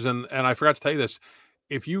Rangers, and I forgot to tell you this,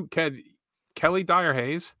 if you Kelly Dyer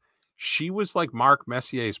Hayes, she was like Mark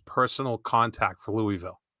Messier's personal contact for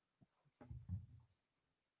Louisville.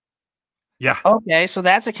 Yeah. Okay, so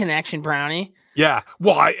that's a connection, Brownie. Yeah.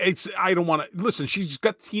 Well, I don't want to listen. She's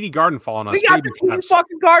got TD Garden falling on. We got the TD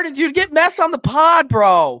fucking Garden, dude. Get Mess on the pod,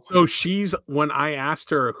 bro. So when I asked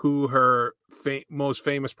her who her most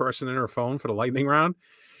famous person in her phone for the lightning round,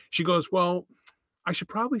 she goes, "Well, I should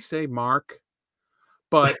probably say Mark."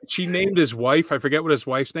 But she named his wife. I forget what his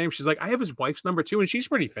wife's name. She's like, I have his wife's number too, and she's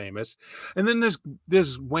pretty famous. And then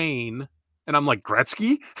there's Wayne, and I'm like,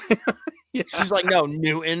 Gretzky? Yeah. She's like, no,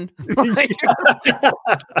 Newton.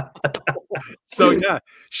 So yeah,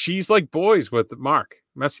 she's like boys with Mark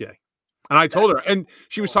Messier. And I told her, and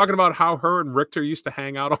she was talking about how her and Richter used to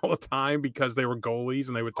hang out all the time because they were goalies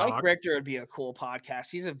and they would talk. Like Richter would be a cool podcast.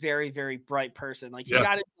 He's a very, very bright person. Like he Yeah.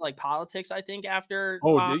 got into like politics, I think, after.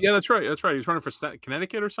 Oh, yeah, that's right. That's right. He's running for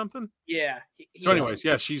Connecticut or something. Yeah. So, anyways,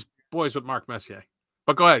 yeah, she's boys with Mark Messier.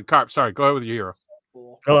 But go ahead, Carp. Sorry, go ahead with your hero.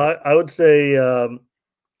 Cool. No, I would say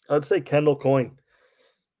Kendall Coyne,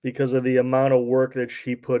 because of the amount of work that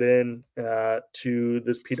she put in to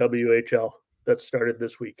this PWHL that started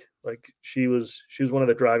this week. Like she was one of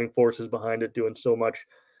the driving forces behind it, doing so much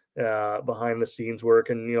behind the scenes work.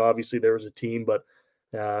 And obviously there was a team, but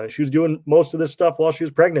she was doing most of this stuff while she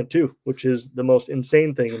was pregnant too, which is the most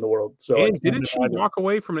insane thing in the world. So and didn't she walk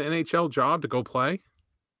away from an NHL job to go play?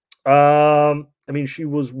 I mean, she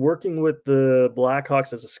was working with the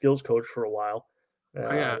Blackhawks as a skills coach for a while.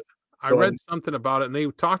 Yeah. I so read something about it, and they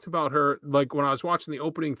talked about her. Like when I was watching the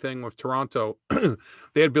opening thing with Toronto,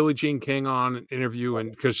 they had Billie Jean King on an interview, and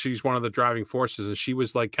because she's one of the driving forces, and she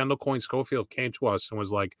was like, Kendall Coyne Schofield came to us and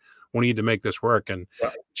was like, "We need to make this work," and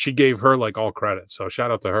she gave her like all credit. So shout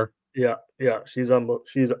out to her. Yeah, she's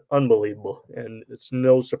unbelievable, and it's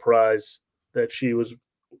no surprise that she was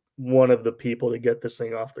one of the people to get this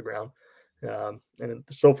thing off the ground. And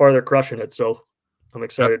so far they're crushing it. So I'm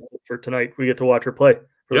excited for tonight. We get to watch her play.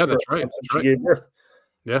 Yeah, that's right. She gave birth.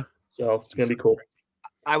 Yeah. So it's going to be cool.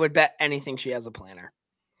 I would bet anything she has a planner.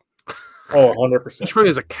 Oh, 100%. She probably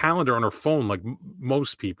has a calendar on her phone like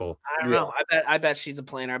most people. I don't know. I bet she's a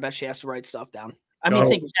planner. I bet she has to write stuff down. I mean,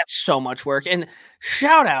 think that's so much work. And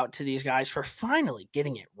shout out to these guys for finally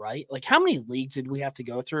getting it right. Like, how many leagues did we have to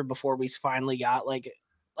go through before we finally got like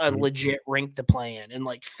a legit rink to play in, and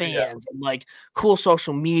like fans and like cool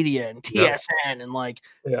social media and TSN and like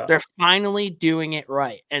they're finally doing it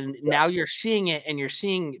right. And now you're seeing it, and you're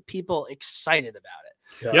seeing people excited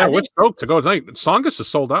about it. Yeah, what's dope to go tonight? Songus is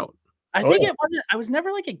sold out. I think it wasn't. I was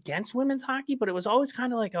never like against women's hockey, but it was always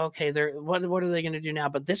kind of like, okay, they're what are they going to do now?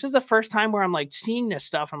 But this is the first time where I'm like seeing this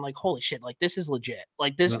stuff. I'm like, holy shit! Like this is legit.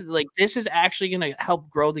 Like this is this is actually going to help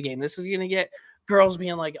grow the game. This is going to get girls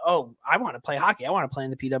being like, oh, I want to play hockey. I want to play in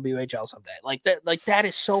the PWHL someday. Like that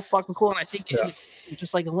is so fucking cool. And I think it's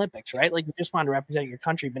just like Olympics, right? Like you just want to represent your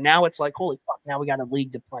country, but now it's like, holy fuck, now we got a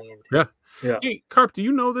league to play in. Yeah. Hey, Carp, do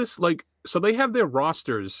you know this? Like, so they have their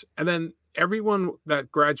rosters, and then everyone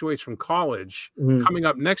that graduates from college coming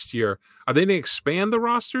up next year, are they going to expand the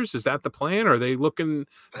rosters? Is that the plan? Or are they looking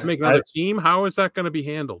to make another team? How is that going to be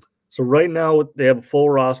handled? So right now they have a full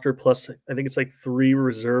roster plus I think it's like 3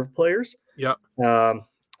 reserve players. Yeah.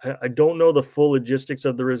 I don't know the full logistics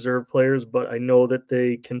of the reserve players, but I know that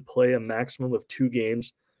they can play a maximum of 2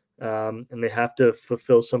 games, and they have to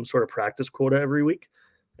fulfill some sort of practice quota every week.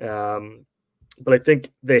 But I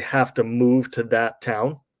think they have to move to that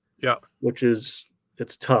town. Yeah, which is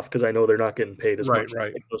it's tough because I know they're not getting paid as much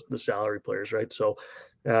as the salary players, right? So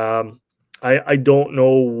I don't know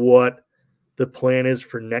what the plan is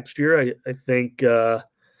for next year. I think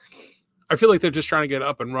I feel like they're just trying to get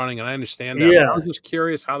up and running, and I understand that. Yeah, I was just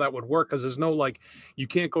curious how that would work because there's no like you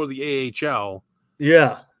can't go to the AHL.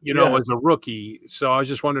 Yeah, as a rookie. So I was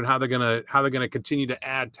just wondering how they're gonna continue to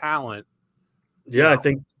add talent. Yeah,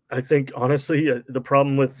 I think honestly the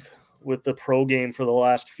problem with the pro game for the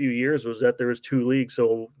last few years was that there was 2 leagues.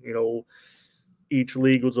 So, each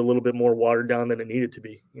league was a little bit more watered down than it needed to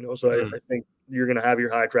be, So I think you're going to have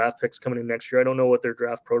your high draft picks coming in next year. I don't know what their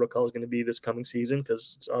draft protocol is going to be this coming season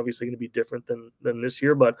because it's obviously going to be different than this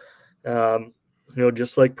year. But,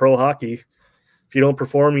 just like pro hockey, if you don't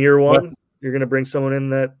perform year one, you're going to bring someone in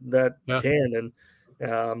that can.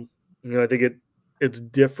 And, I think it's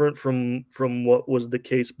different from what was the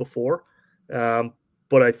case before.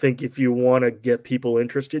 But I think if you want to get people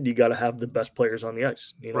interested, you got to have the best players on the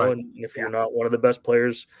ice, and if you're not one of the best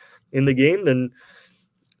players in the game, then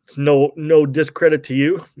it's no discredit to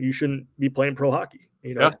you. You shouldn't be playing pro hockey,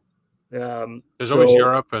 There's always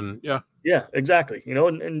Europe and yeah, exactly.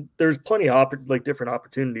 And there's plenty of different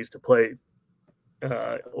opportunities to play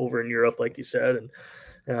over in Europe, like you said.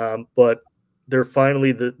 And, but they're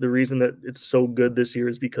finally the reason that it's so good this year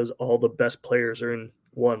is because all the best players are in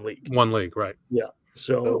one league. Right. Yeah.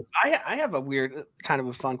 So I have a weird kind of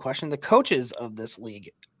a fun question. The coaches of this league,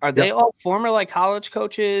 are they all former like college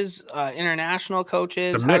coaches, international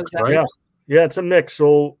coaches? It's a mix, right? Yeah, it's a mix.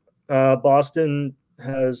 So Boston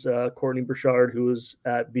has Courtney Burchard, who was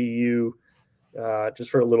at BU just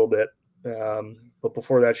for a little bit. But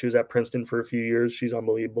before that, she was at Princeton for a few years. She's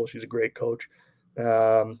unbelievable. She's a great coach.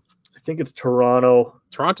 I think it's Toronto.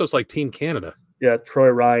 Toronto's like Team Canada. Yeah, Troy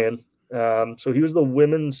Ryan. So he was the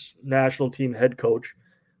women's national team head coach,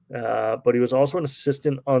 but he was also an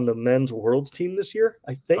assistant on the men's world's team this year,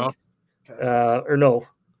 I think. Okay. Or no,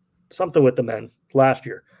 something with the men last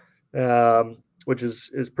year, which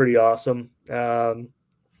is pretty awesome.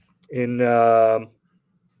 In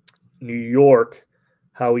New York,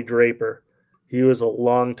 Howie Draper. He was a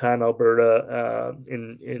long-time Alberta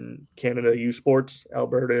in Canada U Sports,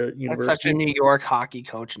 Alberta University. That's such a New York hockey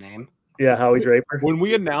coach name. Yeah, Howie Draper. When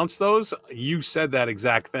we announced those, you said that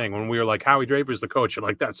exact thing. When we were like, Howie Draper's the coach, you're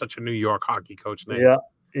like, that's such a New York hockey coach name. Yeah,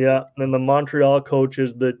 yeah. And then the Montreal coach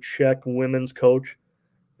is the Czech women's coach.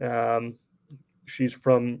 She's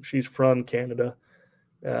from Canada.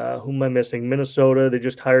 Who am I missing? Minnesota. They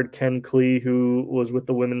just hired Ken Klee, who was with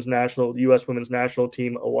the U.S. women's national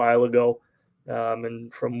team a while ago.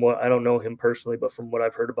 And from what I don't know him personally, but from what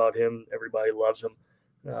I've heard about him, everybody loves him.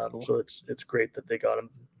 Cool. So it's great that they got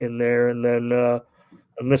him in there. And then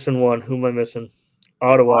I'm missing one. Who am I missing?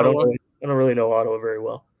 Ottawa. I don't really know Ottawa very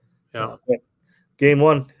well. Yeah. Game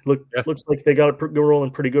one looks like they got it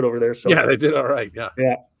rolling pretty good over there. So yeah, they did all right. Yeah.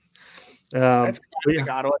 Yeah. That's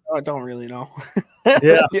Ottawa. I don't really know.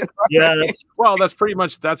 Yeah. Yeah. That's pretty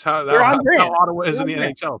much how Ottawa is in the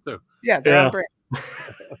NHL too. Yeah, they're on brand.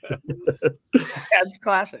 That's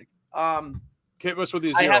classic. Hit us with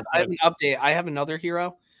these. I have an update. I have another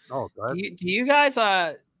hero. Oh, go ahead. Do you guys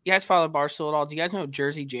follow Barstool at all? Do you guys know who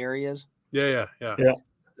Jersey Jerry is? Yeah.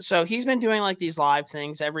 So he's been doing like these live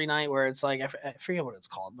things every night where it's like, I forget what it's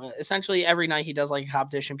called, but essentially every night he does like a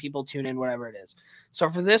competition, people tune in, whatever it is. So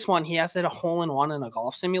for this one, he has to hit a hole-in-one in a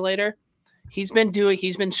golf simulator. He's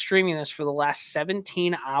been streaming this for the last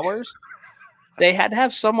 17 hours. They had to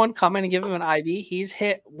have someone come in and give him an IV. He's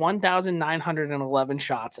hit 1,911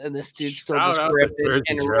 shots, and this dude's still just grifted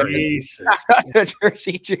and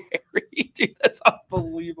Jersey Jerry. Dude, that's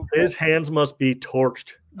unbelievable. His hands must be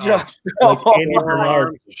torched. Just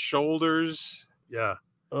arms, shoulders. Yeah.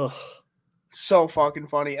 Ugh. So fucking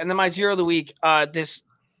funny. And then my zero of the week, his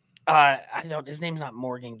name's not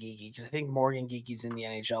Morgan Geeky because I think Morgan Geeky's in the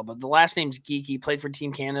NHL, but the last name's Geeky. Played for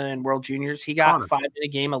Team Canada and World Juniors. He got 5 in a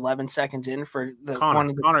game, 11 seconds in for one of the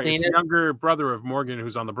Connor, cleanest. He's the younger brother of Morgan,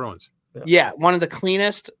 who's on the Bruins. Yeah, one of the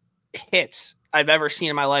cleanest hits I've ever seen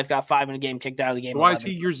in my life. Got 5 in a game, kicked out of the game. Why is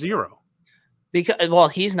he your zero?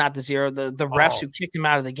 Because he's not the zero. The refs who kicked him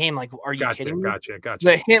out of the game, like, are you kidding me? Gotcha.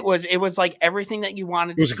 The hit was like everything that you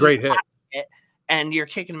wanted. It was a great hit, and you're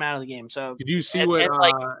kicking him out of the game. So did you see what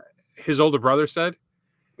his older brother said?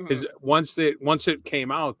 Once it came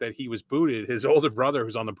out that he was booted, his older brother,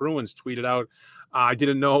 who's on the Bruins, tweeted out, "I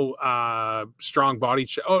didn't know strong body.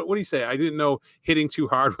 What do you say? I didn't know hitting too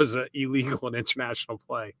hard was illegal in international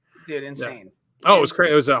play." Dude, insane. Yeah. It was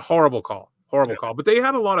crazy. It was a horrible call. But they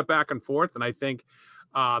had a lot of back and forth, and I think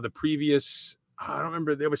the previous, I don't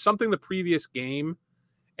remember, there was something the previous game,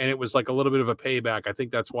 and it was like a little bit of a payback. I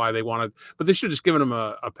think that's why they wanted, but they should have just given him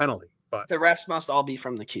a penalty. But the refs must all be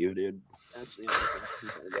from the queue, dude. That's the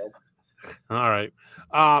only thing. All right.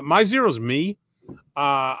 My zero's me.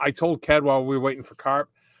 I told Ked while we were waiting for Carp,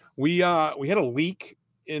 we had a leak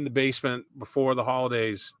in the basement before the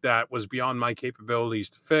holidays that was beyond my capabilities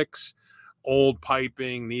to fix. Old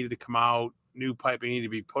piping needed to come out. New piping needed to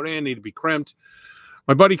be put in, needed to be crimped.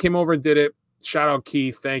 My buddy came over and did it. Shout out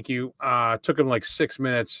Keith. Thank you. Took him like 6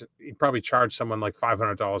 minutes. He probably charged someone like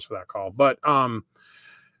 $500 for that call. But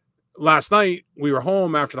last night we were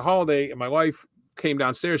home after the holiday and my wife came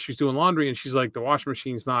downstairs. She's doing laundry and she's like, the washing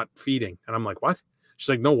machine's not feeding. And I'm like, what? She's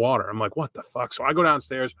like, no water. I'm like, what the fuck? So I go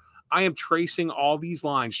downstairs. I am tracing all these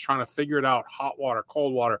lines, trying to figure it out. Hot water,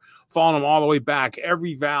 cold water, following them all the way back.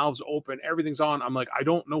 Every valve's open. Everything's on. I'm like, I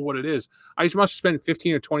don't know what it is. I just must spend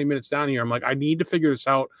 15 or 20 minutes down here. I'm like, I need to figure this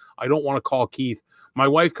out. I don't want to call Keith. My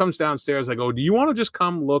wife comes downstairs. I go, do you want to just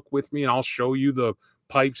come look with me and I'll show you the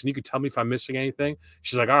pipes and you can tell me if I'm missing anything?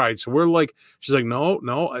 She's like, all right. So we're like, she's like, no,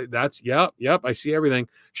 that's, yep. I see everything.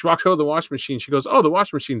 She walks over to the washing machine. She goes, oh, the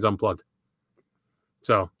washing machine's unplugged.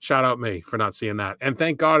 So shout out me for not seeing that. And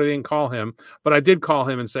thank God I didn't call him, but I did call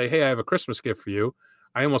him and say, hey, I have a Christmas gift for you.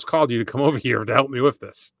 I almost called you to come over here to help me with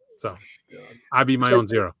this. So I'd be my own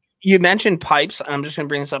zero. You mentioned pipes. I'm just going to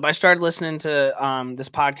bring this up. I started listening to this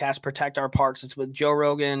podcast, Protect Our Parks. It's with Joe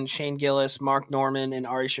Rogan, Shane Gillis, Mark Norman, and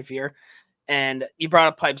Ari Shafir. And you brought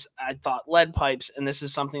up pipes. I thought lead pipes, and this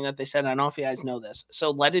is something that they said. I don't know if you guys know this. So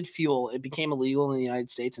leaded fuel, it became illegal in the United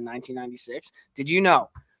States in 1996. Did you know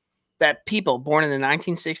that people born in the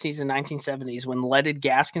 1960s and 1970s, when leaded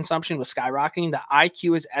gas consumption was skyrocketing, the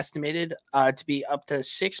IQ is estimated to be up to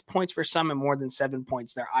 6 points for some and more than 7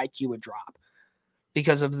 points, their IQ would drop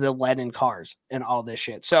because of the lead in cars and all this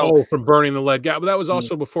shit. So from burning the lead gas, but that was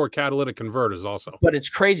also before catalytic converters also. But it's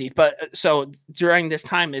crazy. But so during this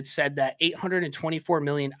time, it said that 824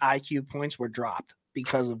 million IQ points were dropped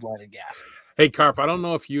because of leaded gas. Hey, Carp, I don't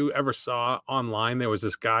know if you ever saw online, there was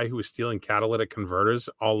this guy who was stealing catalytic converters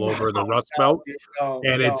all over the Rust Belt, dude,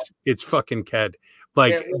 and no. it's fucking Ked.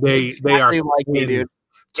 Like, It looks they are exactly like me, dude.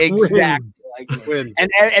 twins, Exactly like me. twins.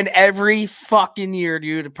 And every fucking year,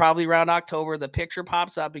 dude, probably around October, the picture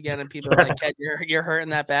pops up again, and people are like, "Ked, you're hurting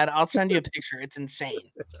that bad." I'll send you a picture. It's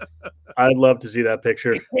insane. I'd love to see that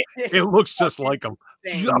picture. It looks just like him.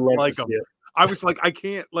 insane. Just I'd love like to him. see it. I was like, I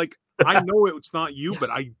can't, like, I know it's not you, but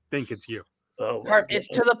I think it's you. Oh, my Carp, it's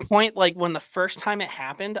God. to the point like when the first time it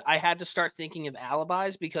happened, I had to start thinking of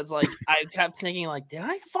alibis because like I kept thinking like, did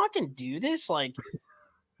I fucking do this? Like,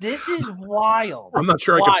 this is wild. I'm not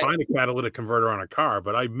sure I Wild. could find a catalytic converter on a car,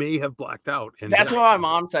 but I may have blacked out. And That's what my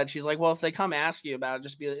mom said. She's like, "Well, if they come ask you about it,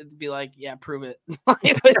 just be like, yeah, prove it." I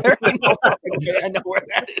know where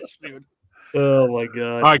that is, dude. Oh my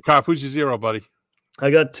God. All right, Carp, who's your zero, buddy?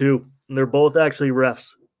 I got 2. And they're both actually refs.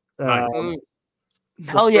 Nice.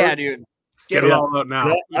 Hell yeah, dude. Get it all out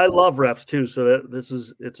now. I love refs too, so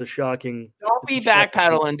it's a shocking. Don't be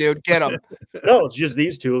backpedaling, dude. Get them. No, it's just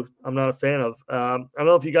these 2. I'm not a fan of. I don't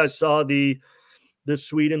know if you guys saw the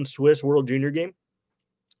Sweden Swiss World Junior game.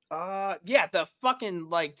 Yeah, the fucking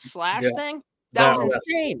like slash Yeah. thing. That was Yeah.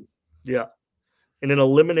 insane. Yeah, in an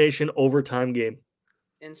elimination overtime game,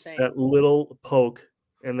 Insane. that little poke,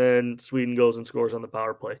 and then Sweden goes and scores on the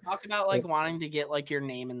power play. Talk about like wanting to get like your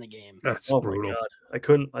name in the game. That's Oh brutal. my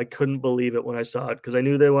God, I couldn't believe it when I saw it because I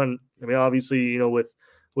knew they won. I mean, obviously, you know,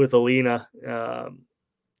 with Alina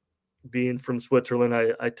being from Switzerland,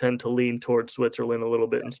 I tend to lean towards Switzerland a little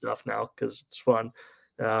bit and stuff now because it's fun.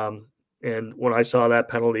 And when I saw that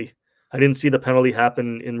penalty, I didn't see the penalty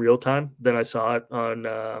happen in real time. Then I saw it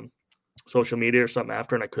on social media or something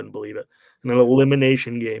after, and I couldn't believe it. In an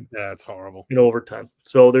elimination game. Yeah, it's horrible. In overtime.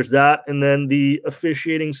 So there's that. And then the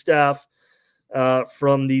officiating staff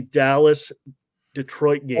from the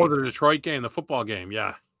Dallas-Detroit game. Oh, the Detroit game, the football game.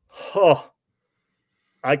 Yeah. Oh,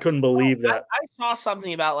 I couldn't believe that. I saw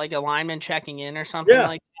something about like a lineman checking in or something Yeah.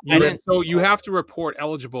 like that. So you have to report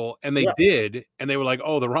eligible, and they did, and they were like,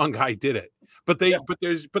 "Oh, the wrong guy did it." But they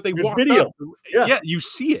There's walked video. up. Yeah. Yeah, you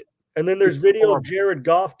see it. And then there's It's video horrible. of Jared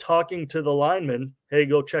Goff talking to the lineman, hey,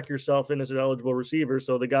 go check yourself in as an eligible receiver.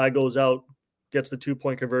 So the guy goes out, gets the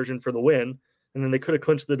 2-point conversion for the win, and then they could have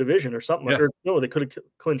clinched the division or something. Yeah. Or no, they could have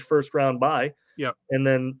clinched first round bye. Yep. And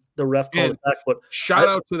then the ref called And it back. But shout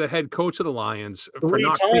out to the head coach of the Lions for 3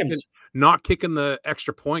 times. not kicking the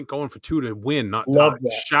extra point, going for 2 to win, not Love tie.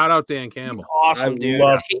 that. Shout out Dan Campbell. Awesome, I dude.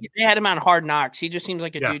 love They had him on Hard Knocks. He just seems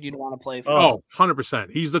like a Yeah. dude you'd want to play for. Oh,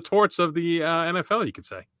 100%. He's the torts of the NFL, you could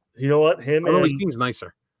say. You know what? Him Although and he seems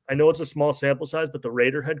nicer. I know it's a small sample size, but the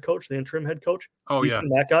Raider head coach, the interim head coach, Oh, you yeah. seen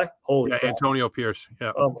that guy? Holy Yeah, crap. Antonio Pierce.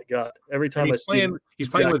 Yeah. Oh my God. Every time And I he's see him.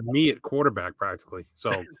 playing with me at quarterback practically.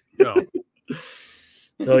 So, you know,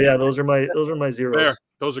 So yeah, those are my zeros. there.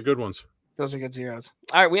 Those are good ones. Those are good zeros.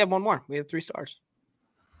 All right, we have one more. We have 3 stars.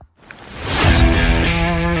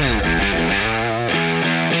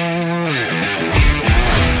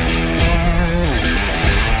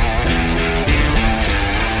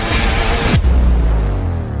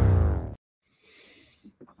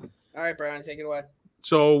 All right, Brian, take it away.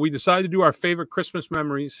 So we decided to do our favorite Christmas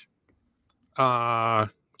memories.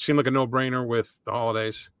 Seemed like a no-brainer with the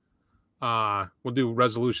holidays. We'll do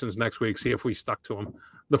resolutions next week, see if we stuck to them,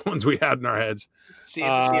 the ones we had in our heads. See if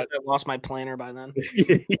I lost my planner by then.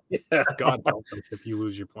 Yeah, God help us if you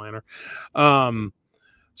lose your planner.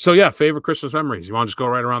 So yeah, favorite Christmas memories. You want to just go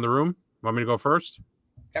right around the room? Want me to go first?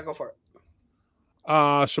 Yeah, go for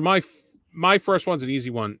it. So my first one's an easy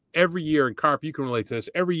one. Every year, and Carp, you can relate to this.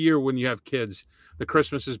 Every year when you have kids, the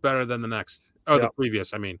Christmas is better than the next, or the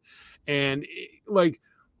previous. I mean, and like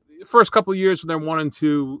first couple of years when they're 1 and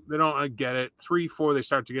 2, they don't get it. 3, 4, they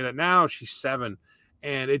start to get it. Now she's 7,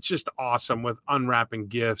 and it's just awesome with unwrapping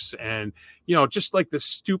gifts and just like the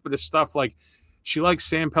stupidest stuff. Like she likes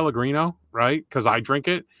San Pellegrino, right? Because I drink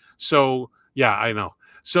it. So yeah, I know.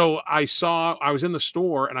 So I was in the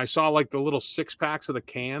store and I saw like the little 6-packs of the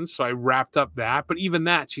cans. So I wrapped up that, but even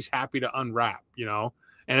that she's happy to unwrap,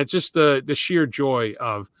 and it's just the sheer joy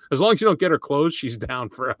of, as long as you don't get her clothes, she's down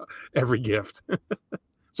for every gift.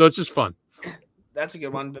 So it's just fun. That's a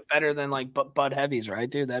good one, but better than like Bud Heavies, right,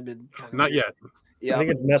 dude? That'd been Not yet. Yeah, I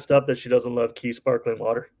think it's messed up that she doesn't love Key sparkling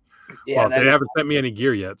water. yeah. Well, they haven't sent me any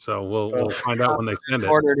gear yet, so we'll find out when they send it.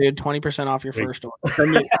 Order, dude. 20% off your first order.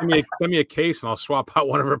 Send me a case and I'll swap out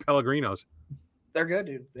one of her Pellegrinos. They're good,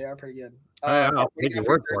 dude. They are pretty good. I'll take your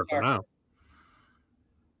word for it for now.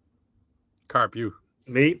 Carp, you.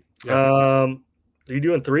 Me? Yeah. Are you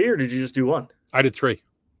doing 3 or did you just do 1? I did 3.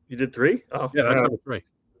 You did 3? Oh, Yeah, that's all right. number 3.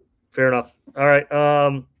 Fair enough. All right.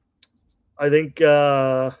 I think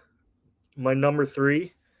my number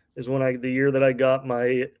 3 is the year that I got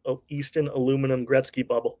my Easton aluminum Gretzky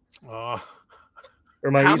bubble. Oh,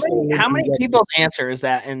 Or my How Easton many aluminum Gretzky. people's answer is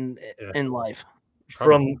that in life?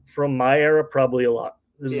 From my era, probably a lot.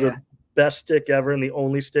 This is Yeah. the best stick ever, and the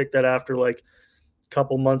only stick that after like a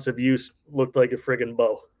couple months of use looked like a friggin'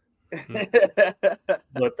 bow.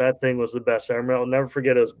 But that thing was the best. I'll never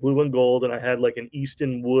forget. It was blue and gold, and I had like an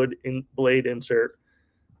Easton wood blade insert.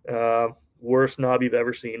 Worst knob you've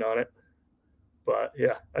ever seen on it. But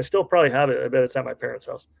yeah, I still probably have it. I bet it's at my parents'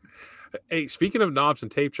 house. Hey, speaking of knobs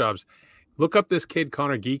and tape jobs, look up this kid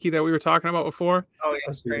Connor Geeky that we were talking about before. Oh, yeah,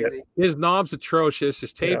 it's crazy. His knobs atrocious,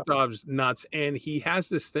 his tape jobs nuts, and he has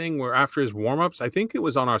this thing where after his warm-ups, I think it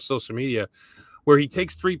was on our social media, where he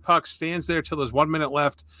takes 3 pucks, stands there till there's 1 minute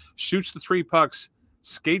left, shoots the 3 pucks,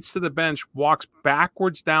 skates to the bench, walks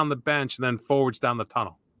backwards down the bench, and then forwards down the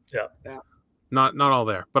tunnel. Yeah. Not all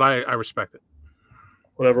there, but I respect it.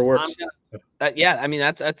 Whatever works. I mean,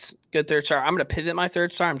 that's good third star. I'm going to pivot my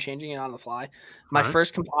third star. I'm changing it on the fly. My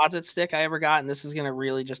first composite stick I ever got, and this is going to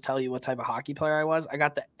really just tell you what type of hockey player I was. I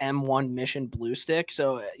got the M1 Mission Blue stick.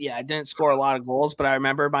 So, yeah, I didn't score a lot of goals, but I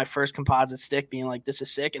remember my first composite stick being like, this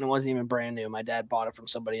is sick, and it wasn't even brand new. My dad bought it from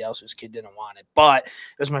somebody else whose kid didn't want it. But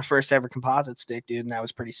it was my first ever composite stick, dude, and that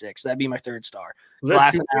was pretty sick. So that'd be my third star. Was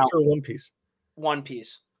that 2 piece or 1 piece? 1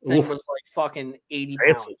 piece. Thing was like fucking 80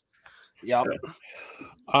 pounds. Yep.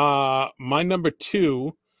 My number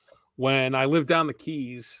 2, when I lived down the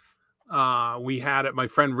Keys, we had at my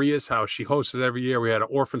friend Ria's house. She hosted every year. We had an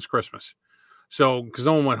orphan's Christmas. So, because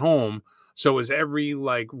no one went home. So it was every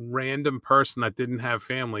like random person that didn't have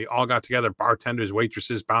family all got together, bartenders,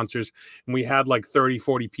 waitresses, bouncers. And we had like 30,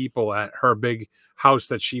 40 people at her big house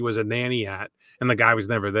that she was a nanny at. And the guy was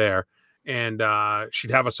never there. And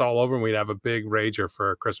she'd have us all over and we'd have a big rager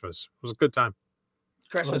for Christmas. It was a good time.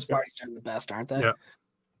 Christmas parties are the best, aren't they? Yeah.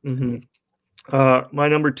 Mm-hmm. My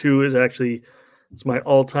number 2 is actually, it's my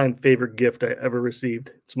all-time favorite gift I ever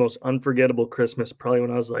received. It's the most unforgettable Christmas, probably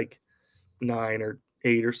when I was like 9 or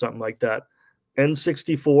 8 or something like that.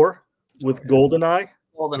 N64 with GoldenEye.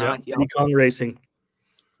 GoldenEye, Diddy Kong Racing.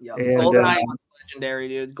 Yeah, GoldenEye was legendary,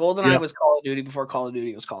 dude. GoldenEye was Call of Duty before Call of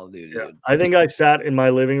Duty was Call of Duty. Dude. I think I sat in my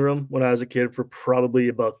living room when I was a kid for probably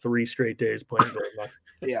about 3 straight days playing GoldenEye.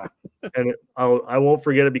 Yeah. And I won't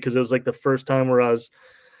forget it because it was like the first time where I was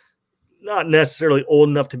not necessarily old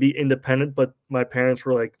enough to be independent, but my parents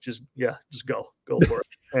were like, just go for it.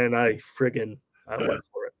 And I went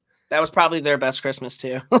for it. That was probably their best Christmas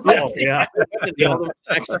too. Oh, yeah. The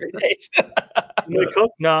next 3 days. You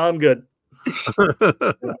cook? No, I'm good.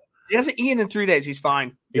 He hasn't eaten in 3 days. He's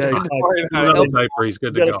fine. He's Yeah, fine. He's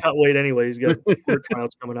good to go. Cut weight anyway. He's got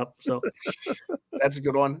trials coming up. So that's a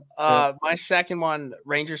good one. My second one,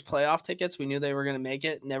 Rangers playoff tickets. We knew they were going to make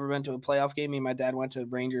it. Never been to a playoff game. Me and my dad went to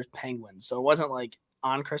Rangers Penguins. So it wasn't like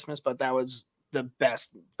on Christmas, but that was the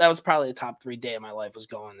best. That was probably the top 3 day of my life was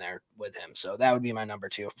going there with him. So that would be my number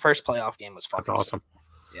 2. First playoff game was fucking That's awesome.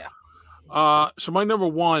 Sick. Yeah. So my number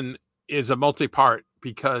 1 is a multi-part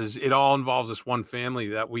because it all involves this one family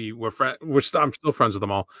that I'm still friends with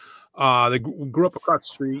them all. They grew up across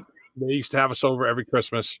the street. They used to have us over every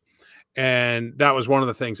Christmas. And that was one of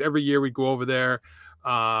the things. Every year we'd go over there.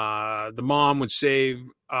 The mom would save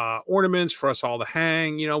ornaments for us all to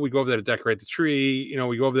hang. We go over there to decorate the tree.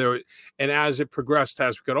 We go over there. And as it progressed,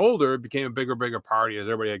 as we got older, it became a bigger party as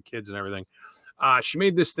everybody had kids and everything. She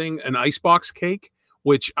made this thing, an icebox cake,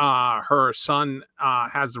 which her son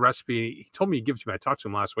has the recipe. He told me he gives me. I talked to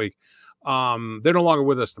him last week. They're no longer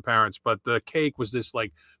with us, the parents, but the cake was this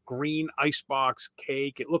like green icebox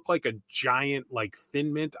cake. It looked like a giant like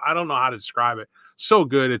Thin Mint. I don't know how to describe it. So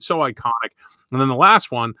good. It's so iconic. And then the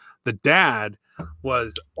last one, the dad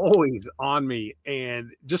was always on me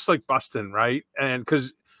and just like busting, right? And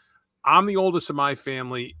because I'm the oldest of my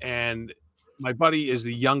family and my buddy is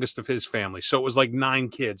the youngest of his family. So it was like 9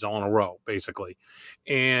 kids all in a row, basically.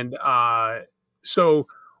 And so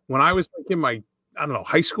when I was like in my,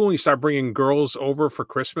 high school, and you start bringing girls over for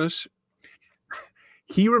Christmas,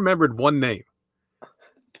 he remembered one name.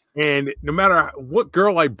 And no matter what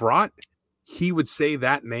girl I brought, he would say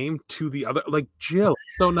that name to the other, like, Jill,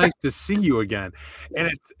 so nice to see you again.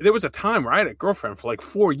 And there was a time where I had a girlfriend for like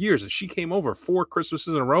 4 years and she came over 4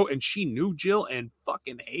 Christmases in a row and she knew Jill and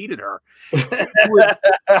fucking hated her. He would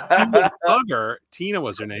hug her. Tina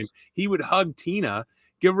was her name. He would hug Tina,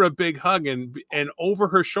 give her a big hug, and over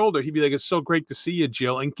her shoulder, he'd be like, "It's so great to see you,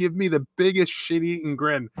 Jill," and give me the biggest shit-eating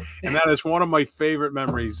grin. And that is one of my favorite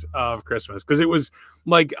memories of Christmas because it was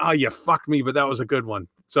like, "Oh, you fucked me," but that was a good one.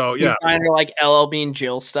 So yeah, kind of like LL Bean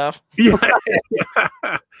Jill stuff. Yeah,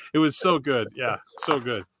 it was so good. Yeah, so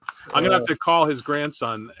good. I'm gonna have to call his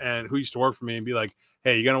grandson and who used to work for me and be like,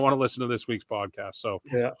 "Hey, you're gonna want to listen to this week's podcast." So,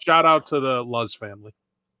 shout out to the Luz family.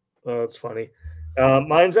 Oh, that's funny.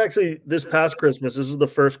 Mine's actually this past Christmas. This is the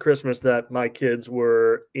first Christmas that my kids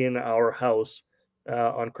were in our house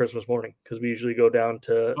on Christmas morning because we usually go down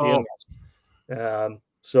to the in-laws.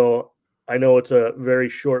 So I know it's a very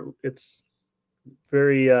short. It's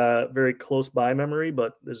very very close by memory,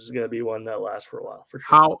 but this is going to be one that lasts for a while for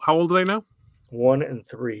sure. How old are they now? 1 and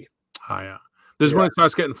 3. Oh yeah, this is when it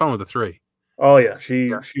starts getting fun with the 3. Oh yeah,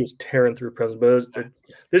 she was tearing through presents. But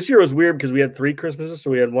this year was weird because we had 3 Christmases,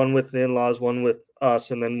 so we had one with the in-laws, one with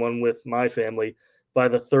us, and then one with my family. By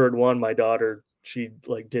the third one, my daughter, she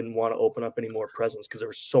didn't want to open up any more presents because there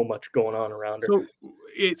was so much going on around her. So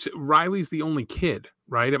it's Riley's the only kid,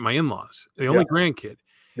 right? At my in-laws, the only grandkid.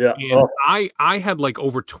 Yeah. And I had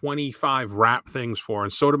over 25 wrap things for her,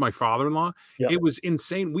 and so did my father-in-law. It was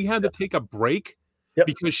insane. We had to take a break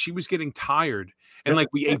because she was getting tired. And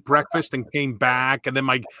we ate breakfast and came back. And then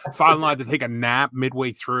my father-in-law had to take a nap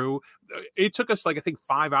midway through. It took us I think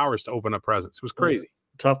 5 hours to open up presents. It was crazy.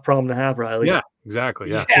 Tough problem to have, Riley. Yeah,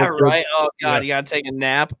 exactly. Yeah. Yeah, right. Oh God, you gotta take a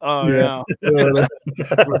nap. Oh no.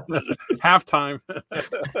 Halftime.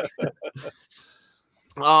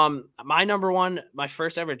 My number one, my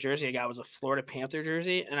first ever jersey I got was a Florida Panther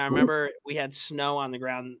jersey. And I remember we had snow on the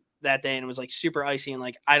ground that day and it was super icy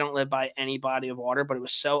and I don't live by any body of water, but it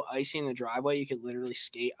was so icy in the driveway you could literally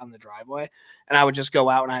skate on the driveway. And I would just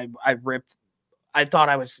go out and I ripped. I thought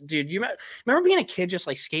I was, dude. You remember being a kid just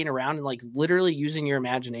skating around and literally using your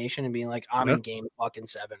imagination and being I'm in game fucking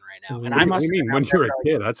 7 right now. And I must mean when you're a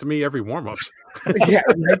kid, that's me every warm ups. Yeah,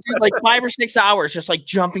 dude, 5 or 6 hours just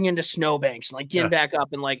jumping into snowbanks and getting back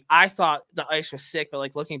up and I thought the ice was sick,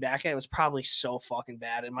 but looking back at it was probably so fucking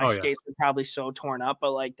bad and my skates were probably so torn up,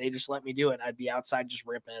 but they just let me do it. And I'd be outside just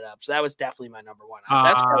ripping it up. So that was definitely my number one.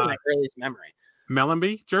 That's probably my earliest memory.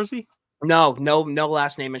 Mellenby jersey. No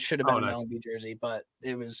last name. It should have been a Mellenby jersey, but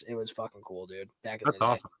it was fucking cool, dude. Back in the day.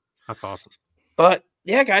 Awesome. That's awesome. But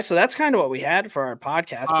yeah, guys, so that's kind of what we had for our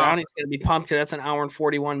podcast. Brownie's gonna be pumped because that's an hour and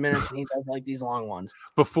 41 minutes, and he does these long ones.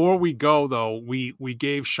 Before we go, though, we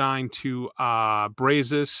gave shine to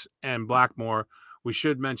Brazos and Blackmore. We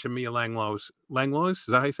should mention Mia Langlois. Langlois, is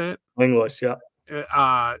that how you say it? Langlois,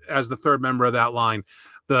 yeah. As the third member of that line.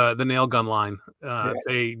 The nail gun line.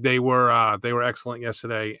 They were excellent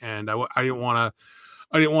yesterday, and I didn't want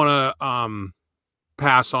to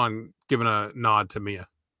pass on giving a nod to Mia,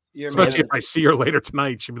 especially if I see her later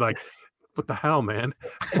tonight. She'd be like, "What the hell, man?"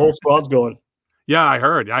 The whole squad's going. Yeah, I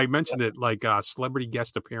heard. I mentioned it celebrity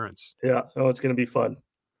guest appearance. Yeah, it's gonna be fun.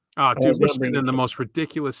 Dude, we're sitting in the most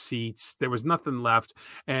ridiculous seats. There was nothing left,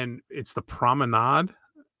 and it's the Promenade,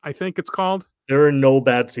 I think it's called. There are no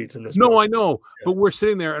bad seats in this. No, I know, but we're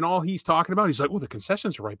sitting there, and all he's talking about, he's like, "Oh, the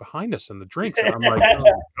concessions are right behind us, and the drinks." And I'm like,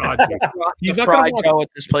 "Oh God, dude." He's not going to watch. At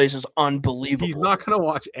this place is unbelievable. He's not going to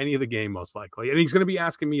watch any of the game, most likely, and he's going to be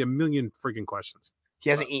asking me a million freaking questions. He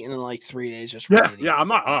hasn't eaten in 3 days. Just yeah. I'm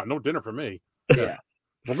not. No dinner for me. Yeah,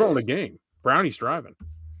 we're going to the game. Brownie's driving.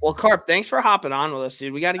 Well, Carp, thanks for hopping on with us,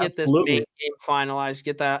 dude. We got to get this main game finalized,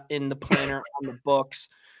 get that in the planner on the books.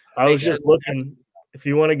 I was just looking. If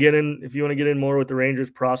you want to get in more with the Rangers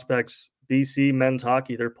prospects, BC men's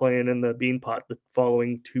hockey, they're playing in the Beanpot the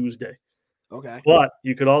following Tuesday. Okay. But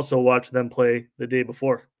you could also watch them play the day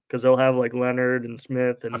before because they'll have Leonard and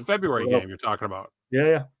Smith and a February game you're talking about.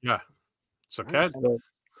 Yeah. So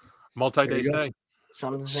multi-day stay.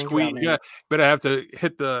 Something sweet. Yeah, better have to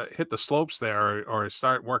hit the slopes there or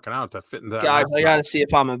start working out to fit in that. Guys, I gotta see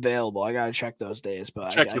if I'm available. I gotta check those days,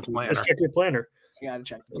 but check your planner. Just check your planner. I gotta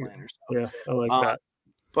check the planner. So. Yeah, I like that.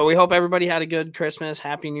 But we hope everybody had a good Christmas.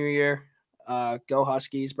 Happy New Year. Go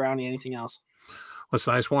Huskies. Brownie, anything else?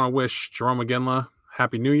 Listen, I just want to wish Jerome Iginla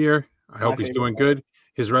Happy New Year. I hope he's doing good.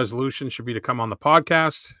 His resolution should be to come on the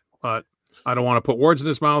podcast, but I don't want to put words in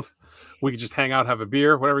his mouth. We could just hang out, have a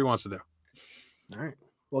beer, whatever he wants to do. All right.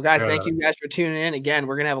 Well, guys, thank you guys for tuning in. Again,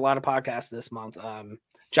 we're going to have a lot of podcasts this month.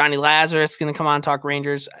 Johnny Lazarus is going to come on, talk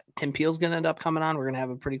Rangers. Tim Peel's going to end up coming on. We're going to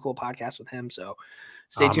have a pretty cool podcast with him. So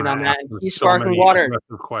stay tuned on that. And Key Sparkling Water.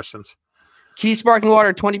 Questions. Key Sparkling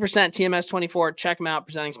Water, 20% TMS 24. Check them out.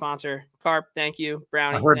 Presenting sponsor. Carp, thank you.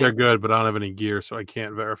 Brownie. I heard they're good, but I don't have any gear, so I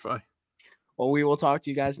can't verify. Well, we will talk to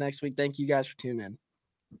you guys next week. Thank you guys for tuning in.